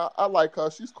Underwood, I like her.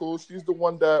 She's cool. She's the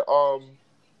one that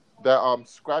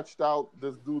scratched out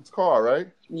this dude's car, right?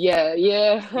 Yeah.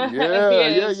 Yeah.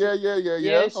 Yeah, she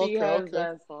has Okay.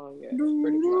 that song. Yeah,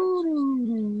 pretty much.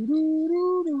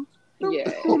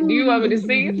 Yeah. Do you want me to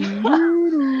sing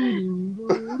it?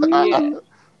 Yeah.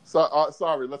 So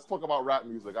sorry. Let's talk about rap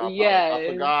music. I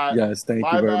Yes. forgot. Yes, thank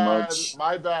My you very bad. much.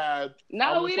 My bad. I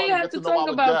No, was we trying didn't to have get to to know talk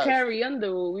our about guest. Carrie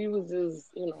Underwood. We was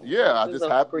just, Yeah, I it just was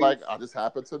a I just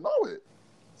happened to know it.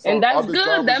 Some and that's other good.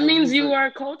 genres That of means you music-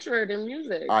 are cultured in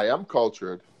music. I am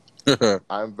cultured. I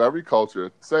am very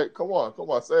cultured. Come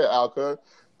on, say it, Alka.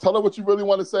 Tell her what you really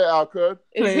want to say, Al. Could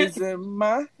Plays in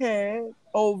my head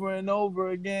over and over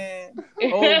again,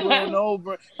 over and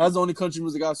over. That's the only country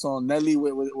music I saw. Nelly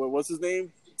with what's his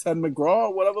name? Ted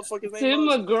McGraw, whatever the fuck his name Tim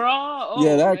was. McGraw. Oh,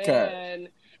 Yeah, that man. cat.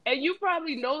 And you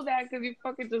probably know that because you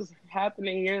fucking just happen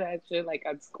to hear that shit like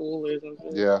at school or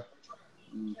something. yeah.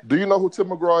 Do you know who Tim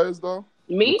McGraw is though?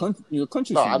 Me? Your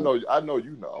country No, singer. I know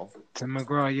you know. Tim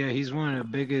McGraw, yeah, he's one of the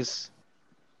biggest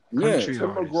Yeah, country Tim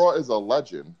artists. McGraw is a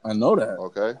legend. I know that.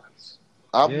 Okay,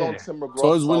 I've Yeah. known Tim McGraw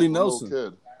So is since Willie I was a little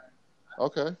Nelson. kid.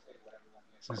 Okay.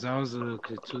 Since I was a little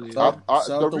kid too. Yeah. Shout The out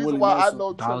to reason Willie why Nelson. I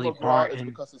know Tim Dolly McGraw is Parton.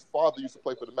 because his father used to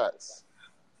play for the Mets.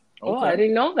 Oh, I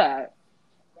didn't know that.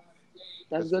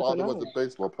 That's His good to father know. was a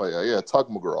baseball player. Yeah, Tug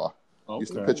McGraw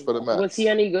used to Okay. pitch for the Mets. Was he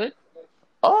any good?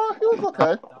 He was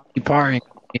okay. Dolly Parton,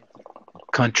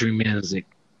 country music.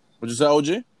 What'd you say,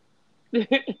 OG?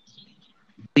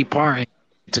 Dolly Parton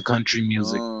to country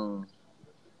music. I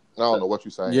don't know what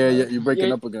you're saying. Yeah, man. you're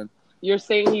breaking up again. You're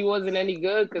saying he wasn't any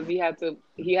good because he had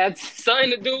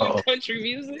something to do with Uh-oh. country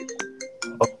music?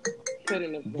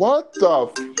 Couldn't have been. What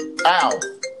the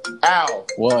Al?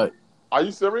 What? Are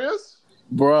you serious?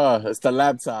 Bruh, it's the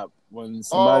laptop. When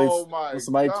somebody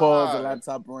my calls, the God.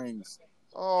 laptop rings.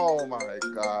 Oh my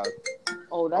God.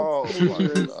 Oh, that's Oh my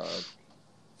dangerous. God.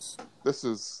 This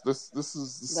is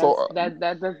so. That's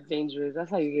dangerous.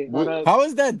 That's how you get What- caught up. How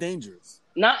is that dangerous?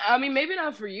 Maybe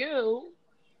not for you.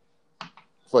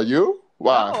 For you?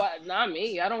 Why? No, not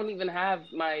me. I don't even have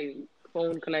my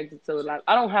phone connected to the laptop.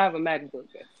 I don't have a MacBook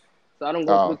yet, so I don't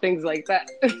go Oh. through things like that.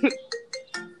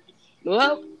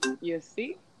 Well, you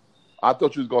see. I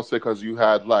thought you was gonna say because you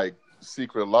had like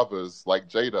secret lovers like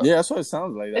Jada. Yeah, that's what it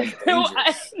sounds like. That's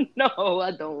dangerous. No,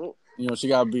 I don't. You know, she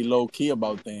gotta be low key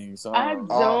about things. So I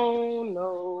don't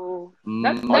know.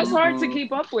 That's hard to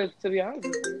keep up with, to be honest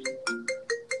with you.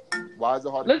 Why is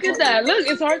it hard? to Look keep at up that. with? Look,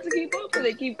 it's hard to keep up with.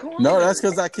 They keep calling. No, that's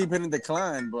because I keep hitting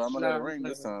decline, but I'm gonna let it No, ring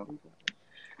this time.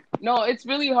 No, it's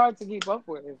really hard to keep up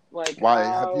with. Like, Why?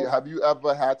 how- Have you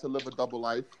ever had to live a double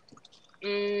life?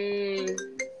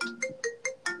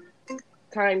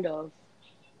 Kind of.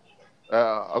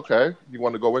 Okay. You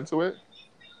want to go into it?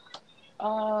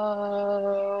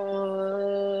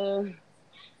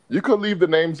 You could leave the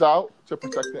names out to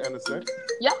protect the innocent.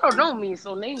 Y'all don't know me,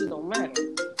 so names don't matter.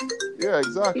 Yeah,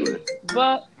 exactly.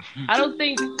 But I don't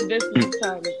think this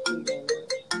time is too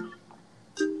long.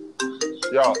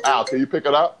 Yo, Al, can you pick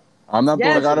it up? I'm not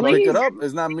Yes, I gotta please. pick it up.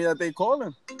 It's not me that they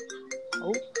calling.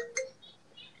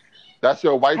 That's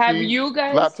your wifey Have you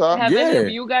guys? laptop? Have any Yeah. of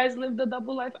you guys lived a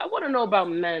double life? I want to know about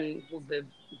men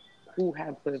who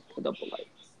have lived a double life.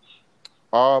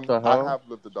 The I hell? have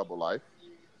lived a double life,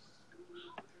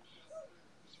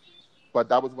 but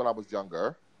that was when I was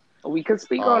younger. We could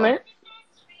speak on it.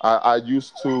 I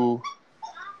used to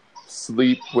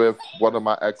sleep with one of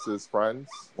my ex's friends.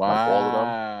 Wow. Like all of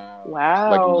them.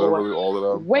 Wow. Like literally all of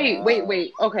them.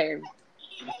 Wait. Okay.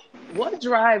 What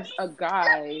drives a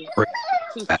guy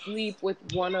to sleep with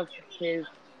one of his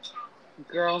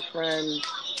girlfriend's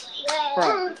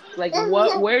friends? Like,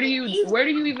 what? Where do you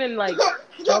even like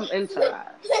jump into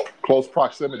that? Close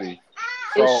proximity.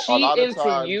 So Is a she lot of into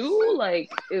times, you? Like,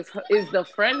 is the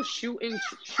friend shooting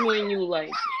you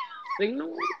like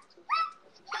signals?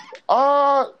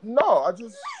 no. I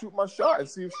just shoot my shot and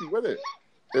see if she with it.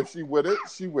 If she with it,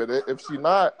 she with it. If she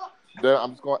not, then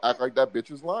I'm just gonna act like that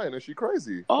bitch is lying and she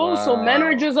crazy. Oh, so men Wow.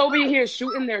 are just over here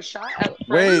shooting their shot at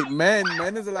Wait, friends?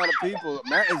 men is a lot of people.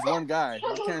 Matt is one guy.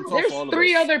 You can't talk There's for all of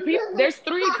three us. other people. There's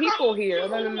 3 people here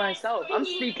other than myself. I'm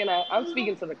speaking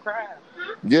to the crowd.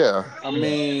 Yeah. I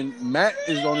mean, Matt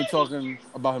is only talking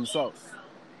about himself.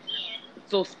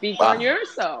 So speak Wow. on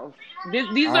yourself.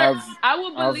 These are. I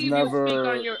would I've believe never-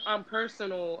 you speak on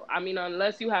personal. I mean,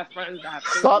 unless you have friends that have.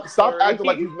 Stop stories. acting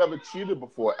like you've never cheated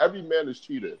before. Every man is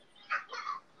cheated.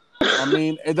 I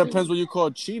mean, it depends what you call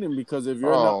cheating, because if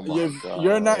you're Oh not my if God.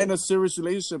 you're not in a serious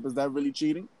relationship, is that really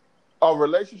cheating? A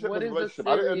relationship What is is a a relationship.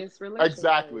 I didn't- serious relationship?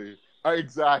 Exactly.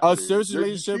 A serious You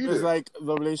relationship is cheated. like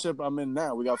the relationship I'm in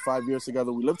now. We got 5 years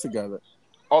together. We live together.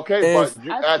 Okay, if- but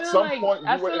you, I at feel some like, point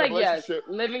I you were feel in a like yes, relationship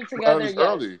living together. Yes,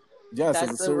 early. Yes, it's a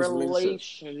that's a serious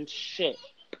relationship. relationship,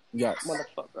 Yes.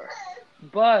 motherfucker.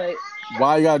 But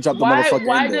Why you gotta drop the motherfucker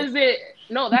why in there? does it?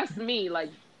 No, that's me. Like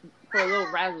for a little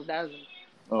razzle dazzle.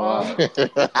 Oh, wow.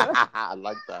 I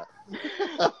like that.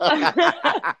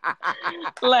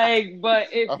 Like, but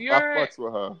if I you're fucks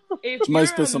with her. if She might you're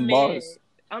spit a some man,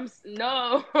 bars.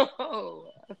 No.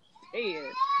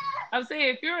 I'm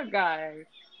saying if you're a guy,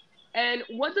 and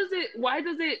why is it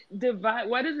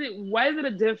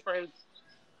a difference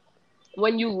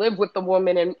when you live with the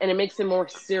woman and it makes it more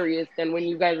serious than when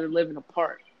you guys are living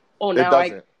apart? Oh, It now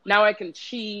doesn't. Now I can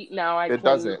cheat. Now I It can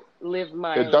doesn't. live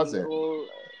my It doesn't. legal-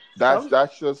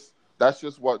 That's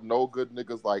just what no good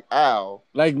niggas like Al.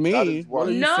 Like That me. is What what-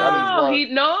 are you No, saying? what- he's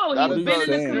that is been the in a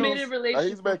excuse committed that relationship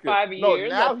he's for making. 5 No, years.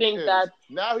 now I think he that is.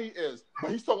 Now he is. But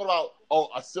he's talking about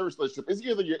a serious relationship. It's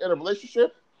either you're in a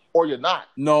relationship or you're not.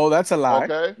 No, that's a lie.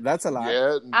 Okay. That's a lie.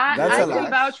 Yeah. That's I a can lie.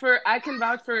 vouch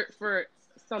for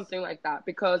something like that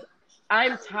because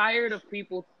I'm tired of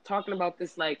people talking about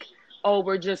this like, oh,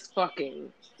 we're just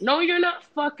fucking. No, you're not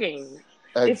fucking.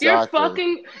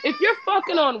 Exactly. If you're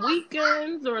fucking on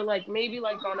weekends or like maybe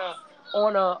like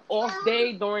on a off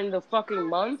day during the fucking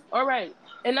month, all right,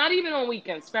 and not even on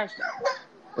weekends, scratch that.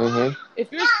 Mm-hmm.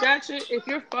 If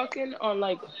you're fucking on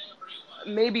like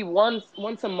maybe once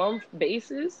a month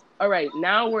basis, all right,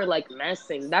 now we're like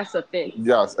messing. That's a thing.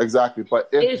 Yes, exactly. But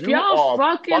if you y'all are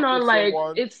fucking on like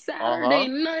someone, it's Saturday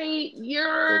night,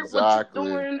 you're Exactly. what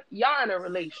you doing? Y'all in a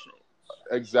relationship.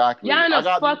 exactly. Y'all in I a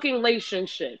got fucking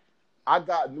relationship. I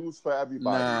got news for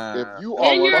everybody. Nah. If you are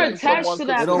And you're fucking attached someone to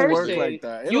that It don't work person. like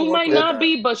that. It You don't work might like not that.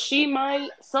 be, but she might.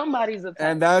 Somebody's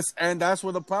attached. And that's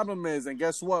where the problem is. And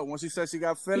guess what? Once she says she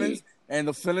got feelings and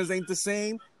the feelings ain't the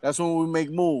same, that's when we make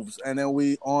moves. And then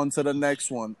we on to the next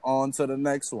one. On to the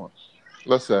next one.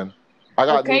 Listen, I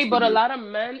got Okay, news but for a you. lot of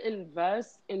men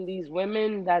invest in these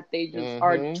women that they just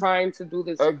are Mhm. trying to do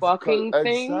this fucking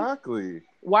thing. Exactly.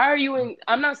 Why are you in?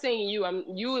 I'm not saying you.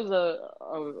 You is a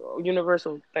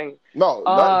universal thing. No,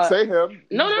 not say him.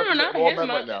 He's No, representing not all him. men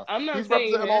right now. I'm not He's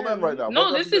saying representing all men him. right now. No,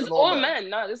 We're this is representing all men.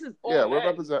 No, this is all Yeah, men. we're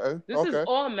representing. This is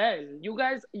all men. You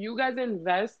guys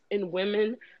invest in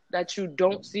women that you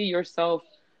don't see yourself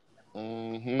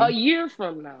Mm-hmm. a year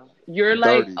from now. You're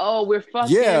like, Dirty. oh, we're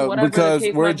fucking. Yeah, whatever because the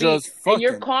case we're might just be. And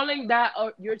you're fucking. calling that.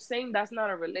 You're saying that's not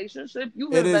a relationship.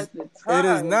 You've It is. invested time. It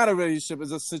is not a relationship.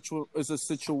 It's a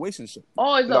situationship.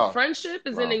 Oh, it's No. a friendship.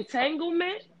 It's an No.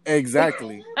 entanglement.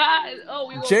 Exactly. Oh,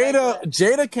 we go back to that.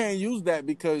 Jada can't use that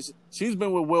because she's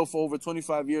been with Will for over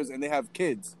 25 years and they have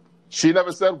kids. She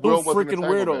never said Two Will was an freaking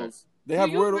entanglement. weirdos. They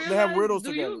have weirdos Do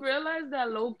together. you realize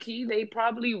that low key they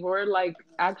probably were like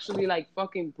actually like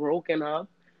fucking broken up?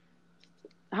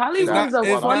 Hollywood's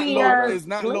a funny ass it's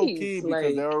not low key place. because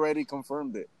Like, they already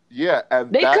confirmed it. Yeah,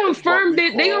 and they that is what confirmed we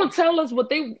it. They call- don't tell us what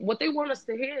they want us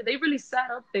to hear. They really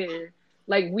sat up there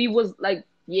like we was like,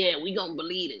 yeah, we gonna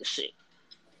believe this shit.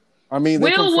 I mean,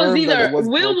 they Will was confirmed that either it was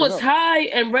Will broken was up. high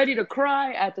and ready to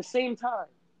cry at the same time.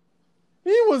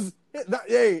 He was.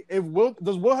 Hey,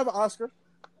 does Will have an Oscar?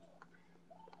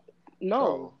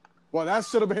 No. Well, that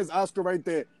should have been his Oscar right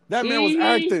there. That man was Mhm.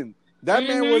 acting. That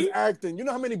man was Mhm. acting. You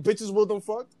know how many bitches Will done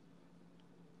fucked?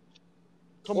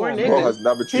 Come Or on, niggas. Will man. has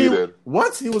never cheated.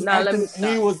 What? He was Nah, let me acting. stop.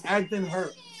 He was acting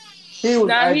hurt. He was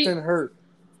Nah, acting hurt.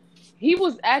 He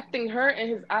was acting hurt and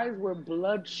his eyes were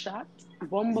bloodshot.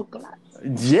 Bomba clot.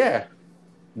 Yeah,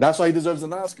 that's why he deserves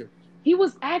an Oscar. He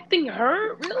was acting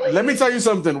hurt? Really? Let me tell you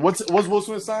something. What's Will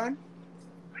Smith's sign?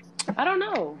 I don't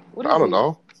know. What is I don't he?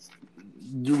 know.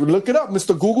 You look it up,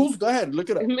 Mr. Googles. Go ahead, look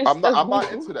it up. Mr. I'm not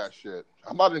Google. into that shit.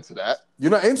 I'm not into that.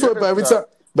 You're not into You're it, but into that.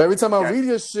 every time I Yeah. read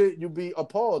your shit, you be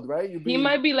appalled, right? You be. He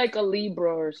might be like a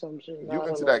Libra or some shit. I You don't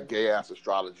into know. that gay ass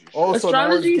astrology shit. Oh, so now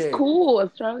it's Astrology's gay. cool.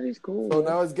 Astrology's cool. So man.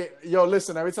 now it's gay. Yo,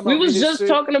 listen. Every time I We read was his just shit,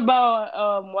 talking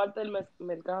about Walter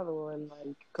Mercado and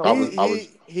like.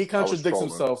 he contradicts trolling.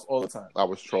 himself all the time. I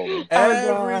was trolling.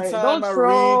 Every time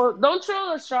I Don't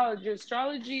troll astrology.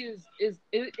 Astrology is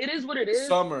it is what it read is.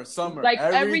 summer. Like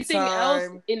every everything else,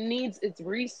 time, it needs its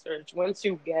research. Once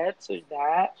you get to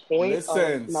that point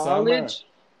Listen, of knowledge,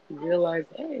 you realize,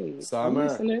 hey, Summer. I'm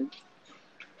listening.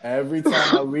 every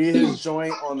time I read his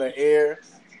joint on the air,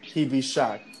 he be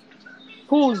shocked.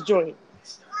 Whose joint?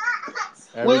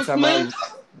 Every Will time Smith?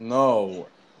 no,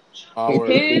 our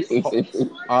His?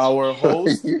 our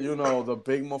host, you know, the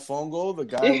big mofongo, the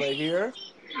guy right here.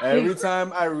 Every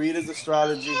time I read his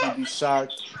astrology, he be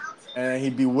shocked and he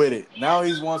be with it. Now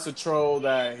he wants to troll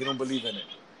that he don't believe in it.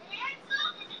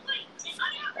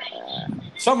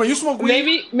 Summer, you smoke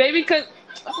weed? Maybe because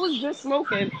I was just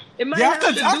smoking. It might Yeah, have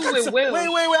to do with Will. Wait.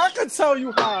 I could tell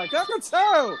you high. I could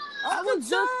tell. I was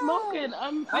just smoking.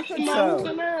 I'm I fixing can my tell.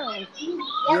 hookah now.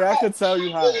 Yeah, I could tell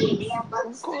you high.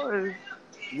 Of course.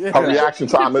 Yeah. Her reaction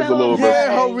time is a little bit.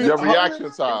 Yeah, Your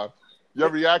reaction time. Your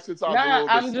reaction time is a Nah, little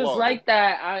bit I'm just slow. like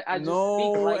that. I just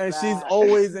speak like and that. she's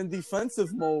always in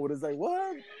defensive mode. It's like,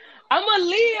 what? I'm a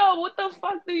Leo. What the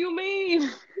fuck do you mean?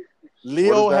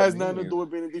 Leo What does that has nothing to mean? do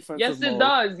with being in defensive Yes, mode. it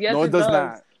does. Yes, No, it does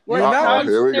not. We're You're not-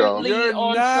 here we go. constantly You're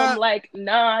on not- some like,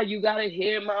 nah, you gotta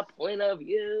hear my point of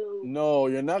view. No,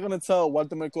 you're not gonna tell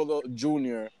Walter Mercado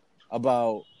Jr.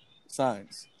 about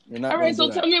signs. You're not. All right, so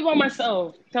gonna do tell me about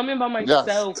myself. Tell me about Yes,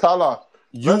 myself. tell her.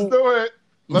 You- Let's do it.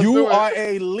 Let's you do it. are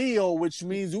a Leo, which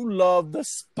means you love the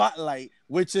spotlight,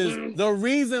 which is the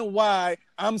reason why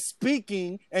I'm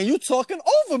speaking and you talking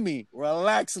over me.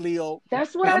 Relax, Leo.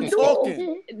 That's what I'm I do.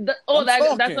 talking. I'm That's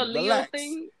talking. a Leo Relax.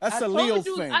 thing. That's I a Leo told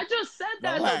you. thing. I just said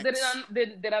that. Relax.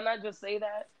 Did I not just say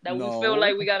that? That No. we feel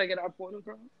like we gotta get our point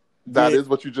across. That is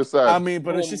what you just said. I mean,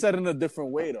 but she said it in a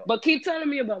different way though. But keep telling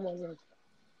me about myself.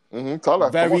 Tell her.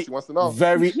 Very, Come on, she wants to know.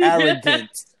 Very arrogant.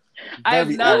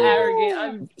 I'm not arrogant.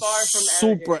 I'm far from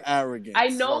super arrogant. I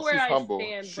know No, where she's I humble.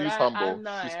 stand, She's but humble. I'm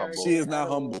not She's arrogant. humble. She is not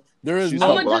humble. There is She's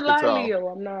no. I'm humble. a I can tell. July Leo.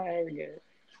 I'm not arrogant.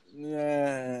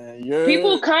 Yeah,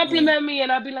 People compliment me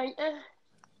and I'll be like,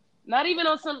 not even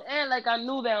on some like I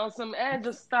knew that. On some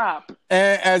just stop.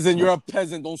 As in, you're a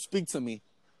peasant. Don't speak to me.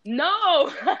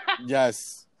 No.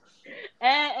 Yes.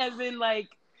 As in, like,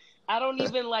 I don't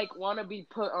even like want to be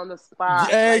put on the spot.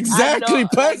 Yeah, exactly,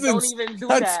 peasants. Don't even do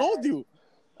I that. told you.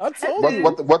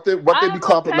 What they be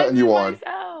complimenting you on?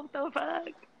 Myself, the fuck?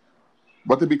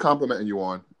 What they be complimenting you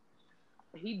on?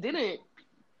 He didn't.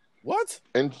 What?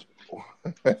 And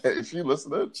is she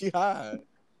listening? She high.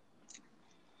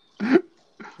 The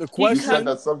You question. said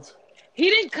that some. He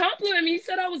didn't compliment me. He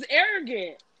said I was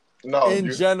arrogant. No.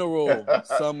 In general,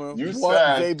 Summer, You what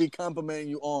said- they be complimenting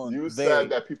you on? You They. said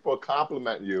that people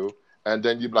compliment you, and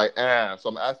then you be like, So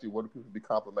I'm asking you, what do people be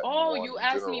complimenting Oh, you on? you in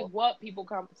asked me general? what people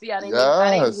compliment. See, I didn't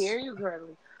Yes. hear you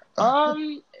correctly.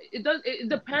 It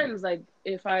depends. Like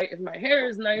if my hair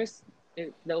is nice,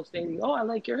 they'll say, "Oh, I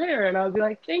like your hair," and I'll be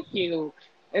like, "Thank you."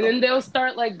 And then they'll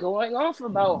start like going off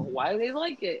about why they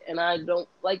like it, and I don't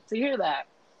like to hear that.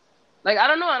 Like I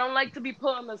don't know, I don't like to be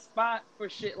put on the spot for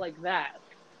shit like that.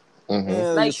 Mm-hmm. Yeah,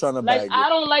 Like, just trying to like bag I it.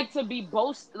 don't like to be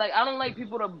boast. Like I don't like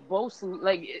people to boast.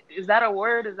 Like, is that a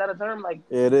word? Is that a term? Like,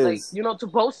 It like is. to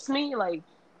boast me. Like,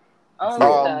 I don't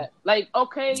like that. Like,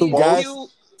 okay, To you gas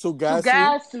to you?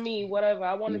 gas me, whatever.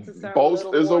 I want it to sound. Boast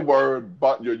a is a more, word,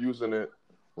 but you're using it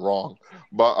wrong.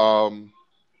 But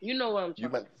You know what I'm you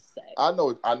trying meant. to say. I know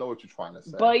what you're trying to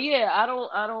say. But yeah, I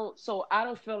don't. So I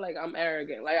don't feel like I'm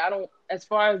arrogant. Like I don't. As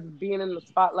far as being in the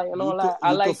spotlight and all that,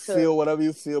 I like to feel whatever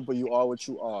you feel, but you are what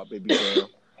you are, baby girl.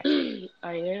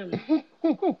 I am.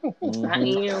 Mhm.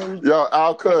 I am. Yo, Al I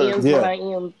am could. what I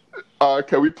am.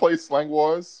 Can we play Slang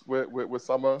Wars with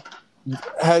Summer?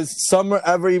 Has Summer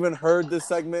ever even heard this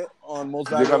segment on Most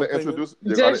You're Valuable gonna Opinions?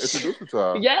 introduce it to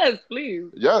her. Yes, please.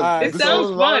 Yes, Alright, this sounds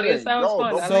is fun. It learning. sounds Yo,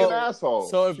 fun. Don't I be like an it. asshole.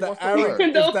 So if She the wants to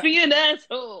learn. Don't be an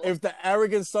asshole. If the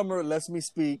arrogant Summer lets me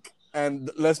speak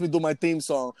and lets me do my theme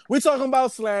song, we talking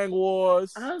about Slang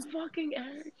Wars. I'm fucking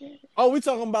arrogant. Oh, we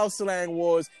talking about Slang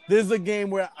Wars. This is a game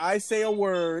where I say a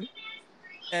word,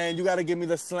 and you got to give me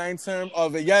the slang term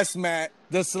of it. Yes, Matt,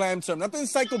 the slang term, not the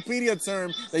encyclopedia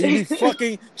term that you be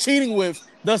fucking cheating with.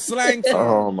 The slang term.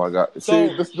 Oh my god! So-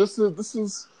 See, this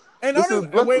is. And This I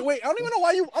don't, is- wait, I don't even know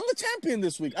why I'm the champion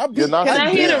this week. You're not Can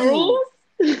I beat hear the you. rules?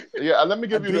 Yeah, let me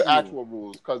give I you beat the you. actual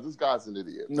rules because this guy's an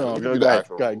idiot. So No, let me go give you the ahead,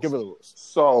 actual go ahead, rules. give it the rules.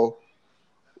 So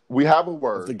we have a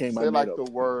word. It's the game I Say made like up.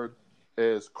 the word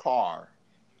is car.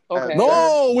 Okay.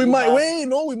 No, we You might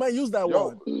have- we might use that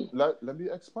Yo, one. let me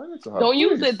explain it to her. Don't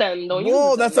use please. it then. Don't use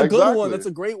No, it. that's then. a good Exactly. one. That's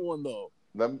a great one though.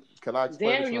 Can I explain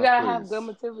it Damn, to you her, gotta please? have good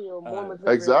material, more Alright.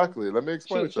 material. Exactly. Let me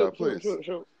explain it to her, please.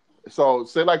 Shoot. So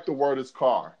say like the word is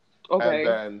car. Okay. And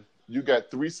then you get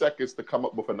 3 seconds to come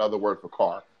up with another word for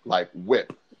car, like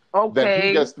whip. Okay. Then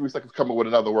he gets 3 seconds to come up with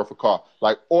another word for car,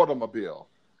 like automobile.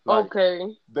 Like,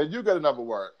 Okay. Then you get another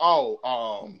word.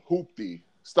 Hoopty.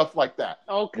 Stuff like that.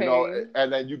 Okay. You know,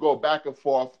 and then you go back and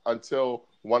forth until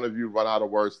one of you run out of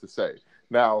words to say.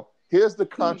 Now, here's the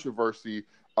controversy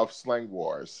of Slang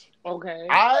Wars. Okay.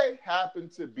 I happen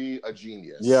to be a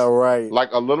genius. Yeah, right. Like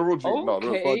a literal genius.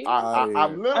 Okay. No, I'm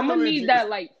literally I'm gonna a need genius. that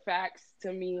like facts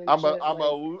to me. And shit,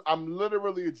 I'm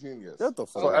literally a genius. Shut the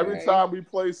fuck So up. every Okay. time we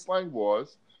play Slang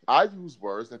Wars, I use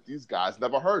words that these guys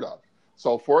never heard of.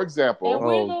 So, for example, And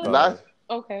we're Oh, the- God.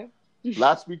 Okay.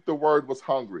 last week the word was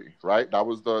hungry, right? That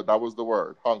was the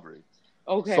word, hungry.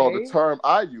 Okay. So the term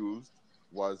I used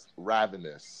was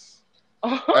ravenous.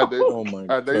 And they, Oh my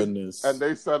and they, goodness. and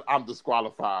they said I'm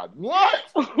disqualified. What?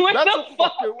 what That's the a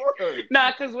fuck? fucking word.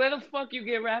 Nah, cause where the fuck you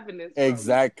get ravenous from?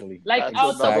 Exactly. Like That's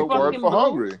out the another word fucking for blue?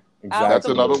 hungry. Exactly. That's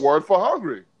another word for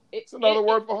hungry. It's another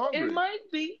word for hungry. It might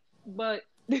be, but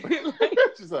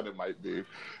She said it might be.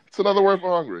 It's another word for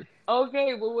hungry.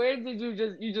 okay. But where did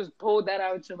you just pulled that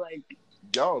out? You're like,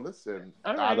 Yo, listen,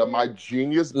 All out of right. my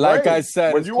genius brain. Like I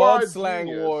said, when it's you called are a Slang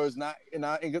genius- Wars, not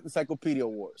Encyclopedia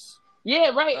Wars.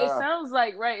 yeah, right. It Ah. sounds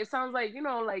like right. It sounds like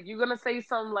like you're gonna say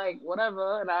something like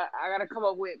whatever, and I gotta come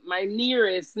up with my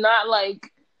nearest, not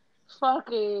like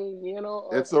fucking,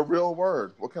 It's a real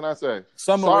word. What can I say?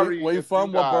 Summer, Sorry where you if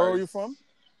from? you What borough guys- you from?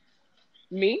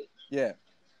 Me? Yeah.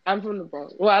 I'm from the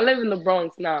Bronx. Well, I live in the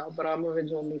Bronx now, but I'm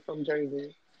originally from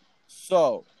Jersey.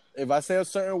 So, if I say a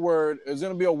certain word, it's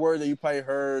going to be a word that you probably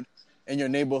heard in your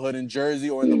neighborhood in Jersey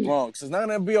or in the Bronx. It's not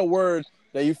going to be a word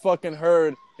that you fucking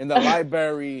heard in the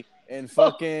library and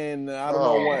fucking, I don't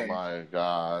know when. Oh, my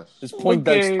gosh. This Point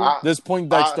Okay.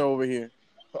 Dexter over here.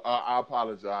 I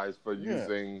apologize for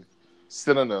using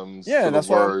synonyms Yeah, to the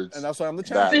words. and that's why I'm the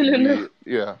that champion.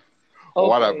 yeah. Okay.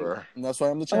 Whatever. And that's why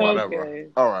I'm the champion. Whatever. Okay.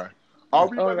 All right. Are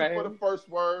we All ready right. for the first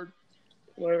word?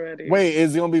 We're ready. Wait,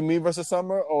 is it going to be me versus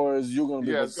Summer or is you going to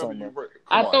be Yeah, it's versus gonna be Summer? you.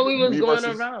 I thought we was Me going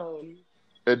versus- around.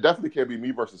 It definitely can't be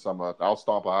me versus Summer. I'll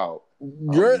stomp her out.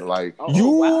 You're like Oh, you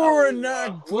wow. are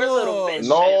not We're a little good.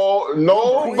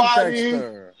 bitch.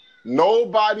 Poindexter.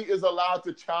 Nobody is allowed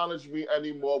to challenge me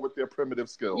anymore with their primitive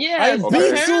skills. Yeah, I so beat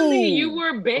apparently you. you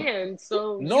were banned,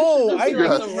 so No, you I should just be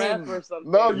like beat a ref him. or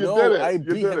something. No, you No, didn't. I You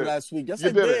beat him didn't. last week. Yes, You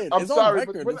I didn't. did. I'm It's sorry, on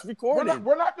but record. It's we're recorded.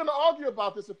 not going to argue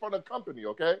about this in front of the company,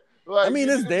 okay? Like, I mean,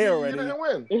 you it's didn't- there you already. didn't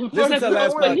win. In Listen front to of the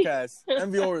last company. podcast.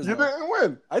 Envy Oris. You didn't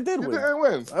win. I did You win. didn't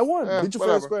win. I won. Beat you fair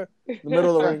whatever. square. The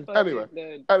middle of the ring. Anyway.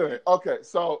 Good. Anyway, okay,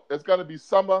 so it's going to be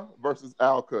Summer versus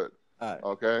Al Could, All right.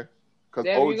 okay? Because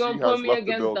Damn, you OG gonna has put me left the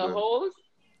against building. the host?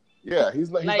 Yeah,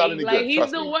 he's not any good. He's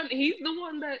Trust the me. one. He's the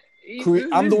one that.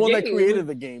 I'm the one that game. created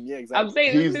the game. Yeah, exactly. I'm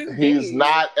saying this is He's game.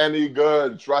 not any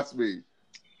good. Trust me.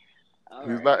 All He's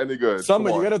right. not any good. Summer,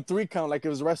 Come you on. got a 3 count like it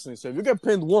was wrestling. So if you get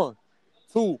pinned 1,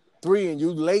 2, 3, and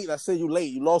you late, I say you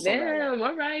late. You lost on that one. Damn,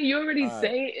 all right. You already All right.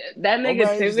 say that All right,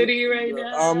 negativity just- right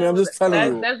now. I mean, I'm just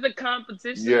telling you. That's the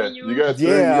competition. Yeah, in you got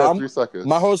Yeah, 3 seconds.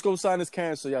 My horoscope sign is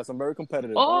Cancer. Yes, I'm very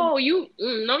competitive. Oh,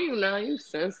 no, you're not. You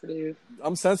sensitive.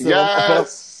 I'm sensitive.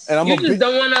 Yes. And I'm You gonna just beat,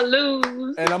 don't want to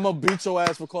lose. and I'm gonna beat your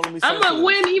ass for calling me I'm sensitive. gonna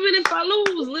win even if I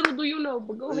lose. Little do you know.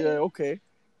 But go ahead. Yeah, okay.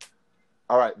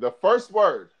 All right. The first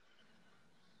word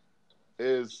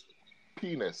is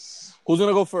penis. Who's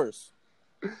gonna go first?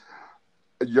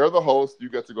 You're the host. You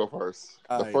get to go first.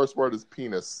 All The right. first word is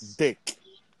penis. Dick.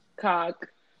 Cock.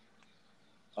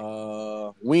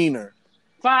 Wiener.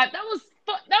 5. That was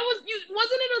you.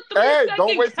 Wasn't it a 3 Hey, second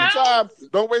don't waste count? your time.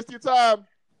 Don't waste your time.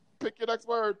 Pick your next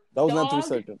word. That was not 3 Dog?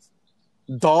 seconds.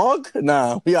 Dog?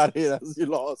 Nah, we out here. You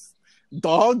lost.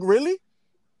 Dog? Really?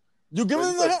 You giving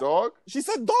You her said that? dog? She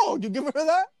said dog. You giving her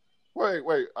that?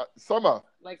 Wait. Summer.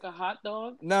 Like a hot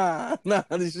dog. Nah.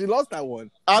 She lost that one.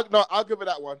 I'll give it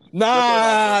that one.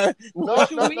 Nah. No.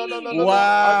 What you mean?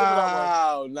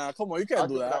 Wow. Nah, come on. You I'll can't give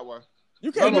do it that. that one. You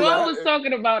You can't do know I that. was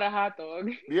talking about a hot dog.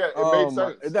 Yeah, it made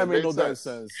sense. That made no made damn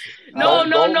sense. No,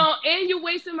 Don't- and you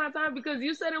wasting my time because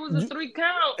you said it was a 3 count.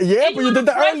 Yeah, And but you did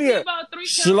that pressed me earlier. about 3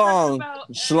 counts. Schlong.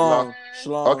 About- Schlong.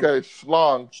 Schlong. Okay,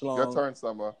 schlong. Schlong. Your turn,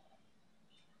 Summer.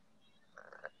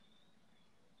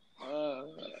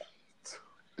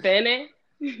 Bene.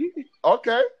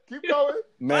 Okay, keep going.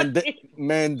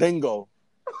 Mandingo.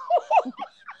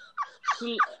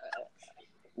 Schl-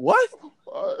 What?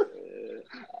 1,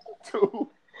 2,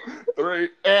 3.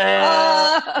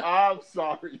 Ah. I'm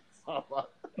sorry, Summer.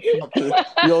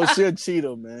 Yo, she a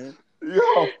cheater, man.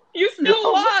 Yo, You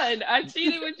still won. I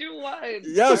cheated with you won.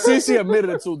 Yo, she admitted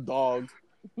it to dog.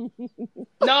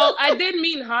 No, I did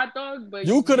mean hot dog, but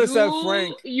You coulda said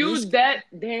Frank.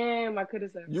 Damn, I could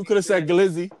have said. You could have said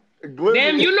glizzy. Glizzy.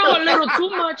 Damn, you know a little too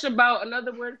much about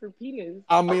another word for penis.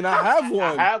 I mean, I have I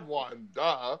one. have one.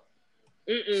 Duh.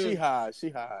 She Mm-mm. high. She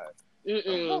high.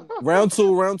 Mm-mm. Round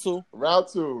two. Round two.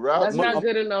 That's two. not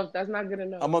good enough. That's not good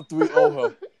enough. I'm a 3-0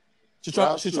 her. She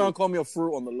Round trying two. to call me a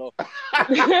fruit on the low.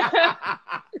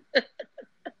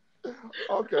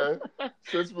 Okay.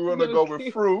 Since we're gonna go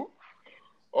with fruit.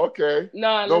 Okay.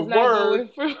 No, The let's not go word-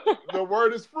 with fruit. The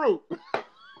word is fruit.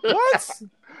 What?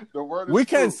 The word is We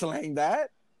can't fruit. slang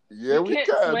that. Yeah, we can't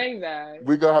can. swing that.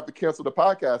 We're gonna have to cancel the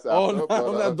podcast after. Oh, no, but,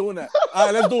 I'm not doing that. All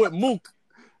right, let's do it. Mook.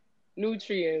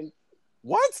 Nutrients,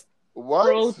 What? what?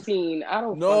 protein. I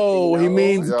don't. No, fucking he know.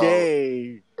 means Yo.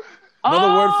 gay.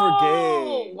 Another word for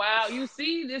Oh, gay. wow, you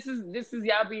see, this is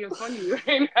y'all being funny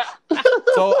right now.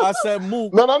 So I said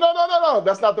mook. No.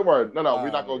 That's not the word. No,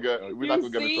 we're not Ah, gonna get. We're not You gonna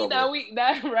get in see, trouble. now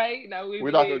we.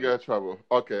 We're not gonna get in trouble.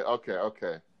 Okay.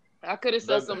 I could have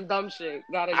said That- some dumb shit.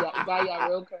 Got y'all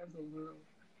real canceled, bro.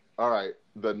 All right.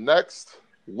 The next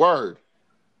word.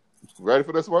 Ready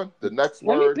for this one? The next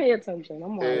Let me word pay attention.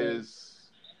 I'm on it. is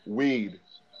weed.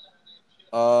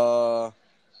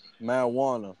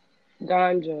 Marijuana.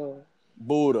 Ganja,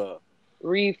 Buddha.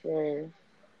 reefer.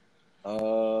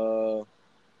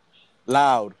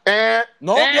 Loud. And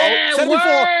No, Eh, said it word.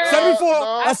 before. Said it before.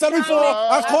 No, I said it before.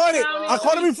 I caught it. I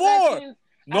caught it before.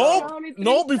 Nope.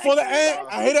 Nope. Before the end,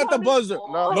 I hit at the buzzer.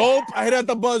 No. Nope. I hit at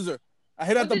the buzzer. I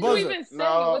hit at the What did you buzzer. even say?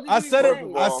 No. What did I you said even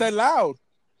it. say? I said loud.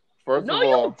 First No, of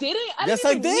all, you didn't. I Yes, didn't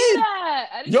I even hear did. that.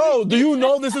 I didn't Yo, even do hear you that.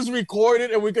 know this is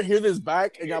recorded and we can hear this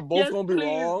back and y'all both Yes, gonna be please.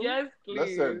 wrong? Yes, please.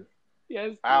 listen,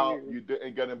 Yes, Al, please. you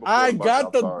didn't get in before I the buzzer. got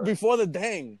I'm the sorry. before the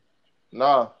dang.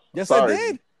 Nah. Yes, sorry. I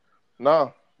did.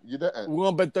 No, you didn't. We're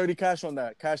gonna bet 30 cash on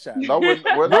that. Cash app. No, we're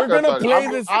We're not gonna play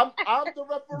I'm, this. I'm the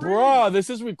referee. Bruh, this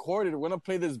is recorded. We're gonna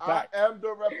play this back. I am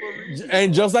the referee.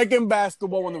 And just like in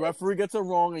basketball, when the referee gets it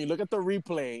wrong and you look at the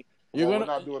replay, you're Well,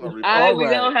 gonna. we're not doing a replay. All We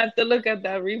right. don't have to look at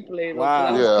that replay though. Wow.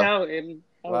 I was Yeah. counting.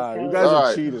 Wow, you counting. guys All are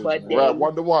right. cheaters. But Man. We're at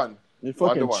 1-1. You're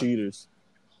fucking 1-1. cheaters.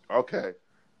 Okay.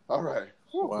 All right.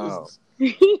 Wow.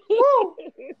 This is, woo.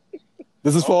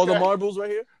 This is for all the Okay. marbles right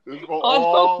here? This is for Oh,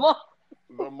 all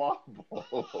the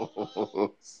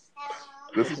marbles.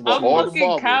 This is for I'm all the fucking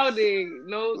marbles. counting.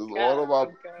 No, This is cap. all the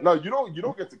marbles. I'm counting. No, you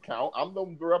don't get to count. I'm the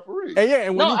referee. And yeah,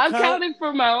 and when No, you I'm count, counting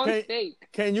for my own Can- sake.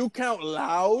 can you count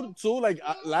loud too? Like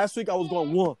last week I was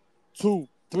going 1, 2,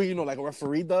 3, you know, like a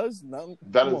referee does. No,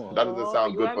 That come is on. that doesn't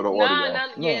sound You good have- for the nah, audio. nah,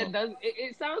 yeah, No. it does.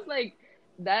 It sounds like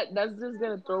that's just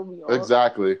gonna throw me off.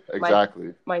 Exactly.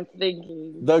 My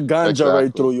thinking. The ganja Exactly.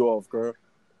 right threw you off, girl.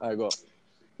 I go.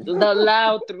 The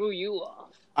loud threw you off.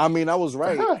 I mean, I was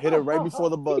right. Hit it right before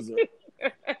the buzzer.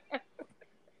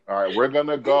 All right, we're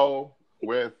gonna go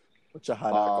with What's your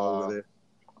hot over there?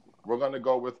 we're gonna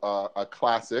go with a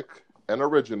classic, an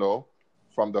original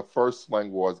from the first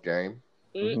Slang Wars game.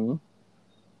 Mm-hmm.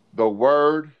 The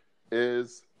word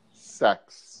is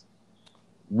sex.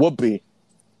 Whoopee.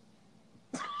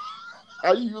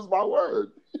 How you use my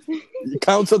word? You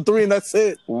count to 3 and that's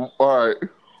it. All right.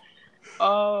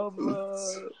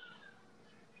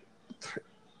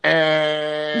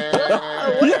 And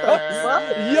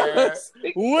Yes.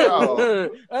 Winner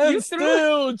and You threw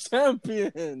still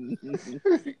champion.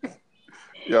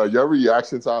 Yo, your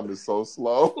reaction time is so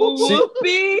slow.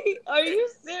 Whoopee? Are you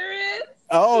serious?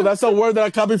 Oh, that's a word that I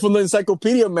copied from the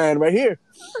Encyclopedia Man right here.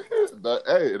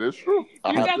 Hey, it is true.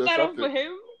 I You have got to that off accept of it.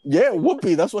 him? Yeah,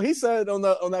 whoopee. That's what he said on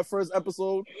that first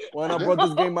episode when I brought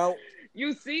this game out.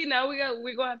 You see, now we're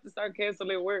gonna have to start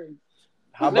canceling words.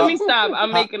 How Let me stop.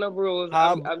 I'm how- making up rules.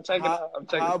 how- I'm checking how- out. I'm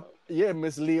checking how- out. Yeah,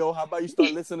 Miss Leo, how about you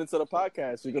start listening to the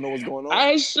podcast so you can know what's going on?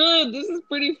 I should. This is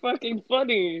pretty fucking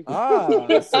funny. Ah,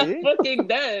 I'm see? fucking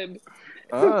dead.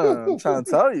 I'm trying to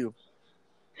tell you.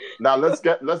 Now let's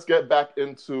get back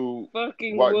into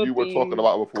Fucking what you were whoopee. talking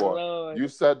about before. Lord. You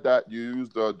said that you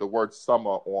used the word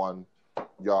summer on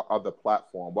your other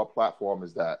platform. What platform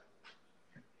is that?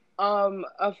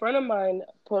 A friend of mine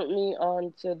put me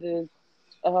onto this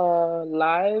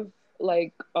live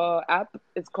app.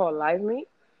 It's called LiveMe.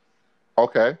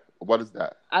 Okay. What is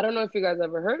that? I don't know if you guys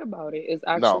ever heard about it. It's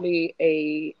actually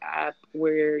a app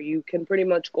where you can pretty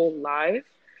much go live,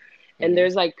 and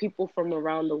there's like people from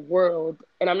around the world.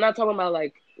 And I'm not talking about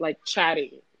like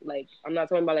chatting. Like I'm not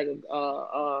talking about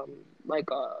like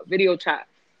a video chat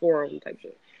forum type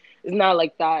shit. It's not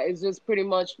like that. It's just pretty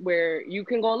much where you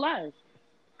can go live,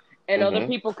 and other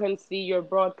people can see your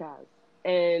broadcast.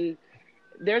 And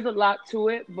there's a lot to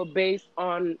it, but based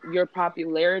on your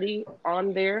popularity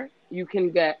on there, you can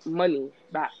get money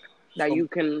back that you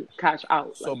can cash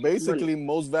out. So like, basically, money.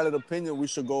 most valid opinion, we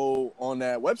should go on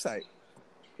that website.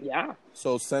 Yeah.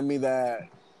 So send me that. Can I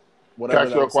Whatever ask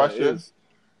you a that website question? is.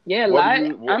 Yeah, What do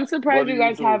you- I'm what surprised do you you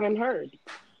guys do? haven't heard.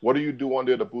 What do you do on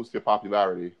there to boost your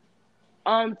popularity?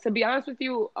 To be honest with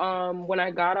you, when I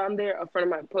got on there, a friend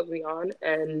of mine put me on,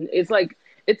 and it's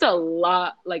a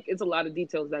lot of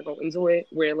details that go into it,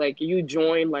 where like you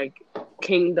join like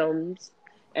kingdoms,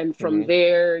 and from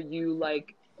there you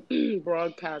like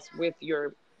broadcast with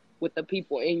the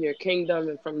people in your kingdom,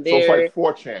 and from So there it's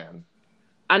like 4chan.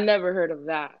 I never heard of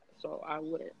that, so I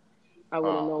wouldn't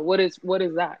know what is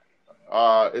that.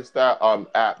 It's that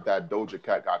app that Doja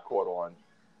Cat got caught on,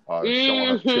 showing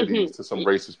her titties to some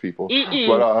racist people.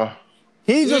 But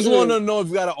He just want to know if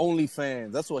you got an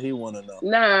OnlyFans. That's what he want to know.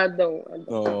 Nah, I don't.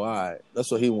 Oh, all right.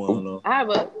 That's what he want to know.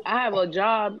 I have a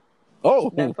job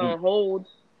Oh, that's on hold.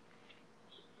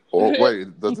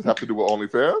 wait, does it have to do with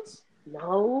OnlyFans?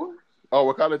 No, Oh,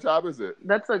 what kind of job is it?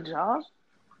 that's a job.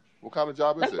 What kind of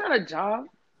job is That's it? not a job.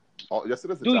 Oh, yes,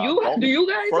 it is a Do job. you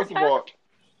guys? First of all,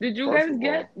 Did you first guys of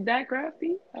get that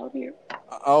crafty out here?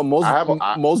 most I have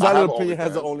valid a opinion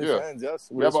has an OnlyFans, OnlyFans. Yes,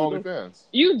 we have Yes, do. OnlyFans.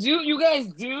 You do? You guys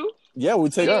do? Yeah, we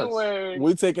take Yes.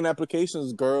 we taking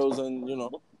applications, girls, and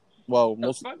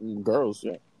most fuck? girls.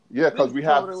 Yeah, Yeah, because we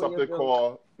have Totally something a joke.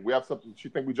 called. We have something. She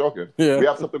think we joking. Yeah. We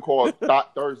have something called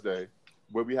Thought Thursday,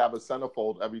 where we have a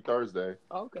centerfold every Thursday.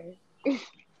 Okay.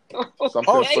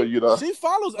 Something for you to. She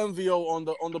follows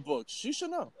MVO on the book. She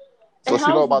should know. So she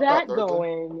know How's about that Thursday?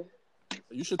 going?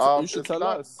 You should It's tell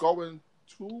not us. going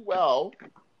too well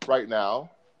right now.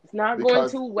 It's not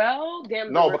Because- going too well.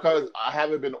 Damn. No, because I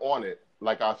haven't been on it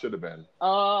like I should have been.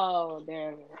 Oh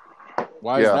damn.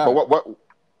 Why is Yeah, that? but what?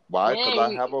 Why? Because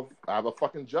Dang. I have a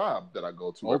fucking job that I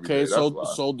go to. every Okay, day. so That's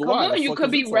why. so do Come I. on, The you fuck could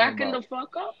is be talking racking about? the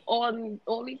fuck up on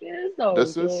OnlyFans though.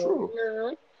 This is so, true.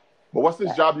 yeah. But what's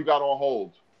this job you got on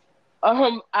hold? I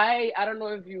don't know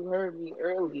if you heard me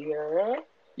earlier.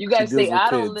 You guys deals say with I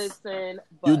don't kids. listen.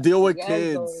 You But deal with guys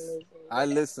kids. don't listen. I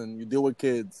listen. You deal with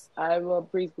kids. I'm a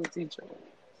preschool teacher.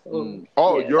 So,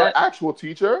 Oh, yeah, you're an that- actual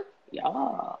teacher? Yeah,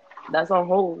 that's on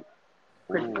hold.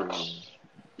 Pretty Ooh. much.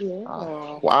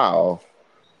 Yeah. Wow.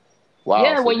 Wow.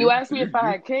 Yeah, So when you asked me if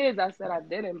I had kids, I said I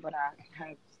didn't, but I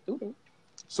have students.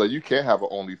 So you can't have an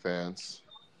OnlyFans.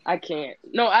 I can't.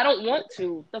 No, I don't want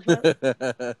to. The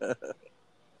fuck?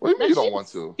 What do you mean you That don't want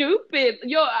shit's to? Stupid.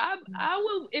 Yo, I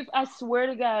will, if I swear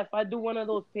to God, if I do one of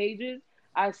those pages,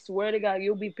 I swear to God,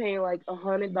 you'll be paying like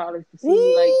 $100 to see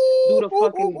me like do the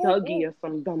fucking Dougie or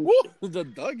some dumb shit. The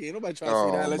Dougie. Ain't nobody trying to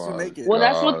see that unless you my make it. Well,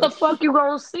 that's what the gosh. fuck you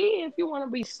gonna see if you want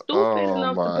to be stupid Oh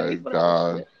enough to my pay for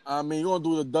God. that shit. I mean, you gonna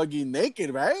do the Dougie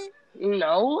naked, right?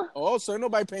 No. Oh, so ain't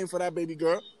nobody paying for that, baby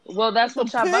girl. Well, that's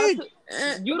what The y'all about pig.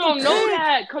 to. You The don't know pig.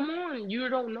 that. Come on, you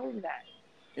don't know that.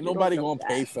 Ain't You nobody don't know gonna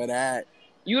pay that. for that.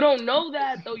 You don't know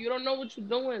that though. You don't know what you're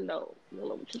doing though. You don't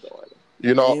know what you're doing.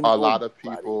 You know, Ain't a lot of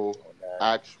nobody people doing that.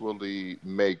 actually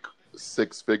make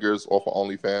 6 figures off of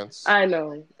OnlyFans. I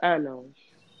know.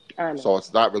 So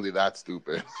it's not really that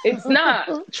stupid. It's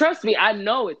not. Trust me, I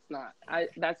know it's not.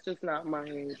 That's just not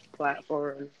my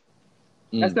platform.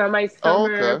 That's not my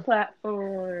summer okay.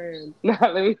 platform. Nah,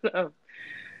 let me know.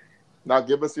 Now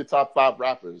give us your top 5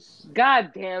 rappers.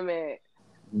 God damn it.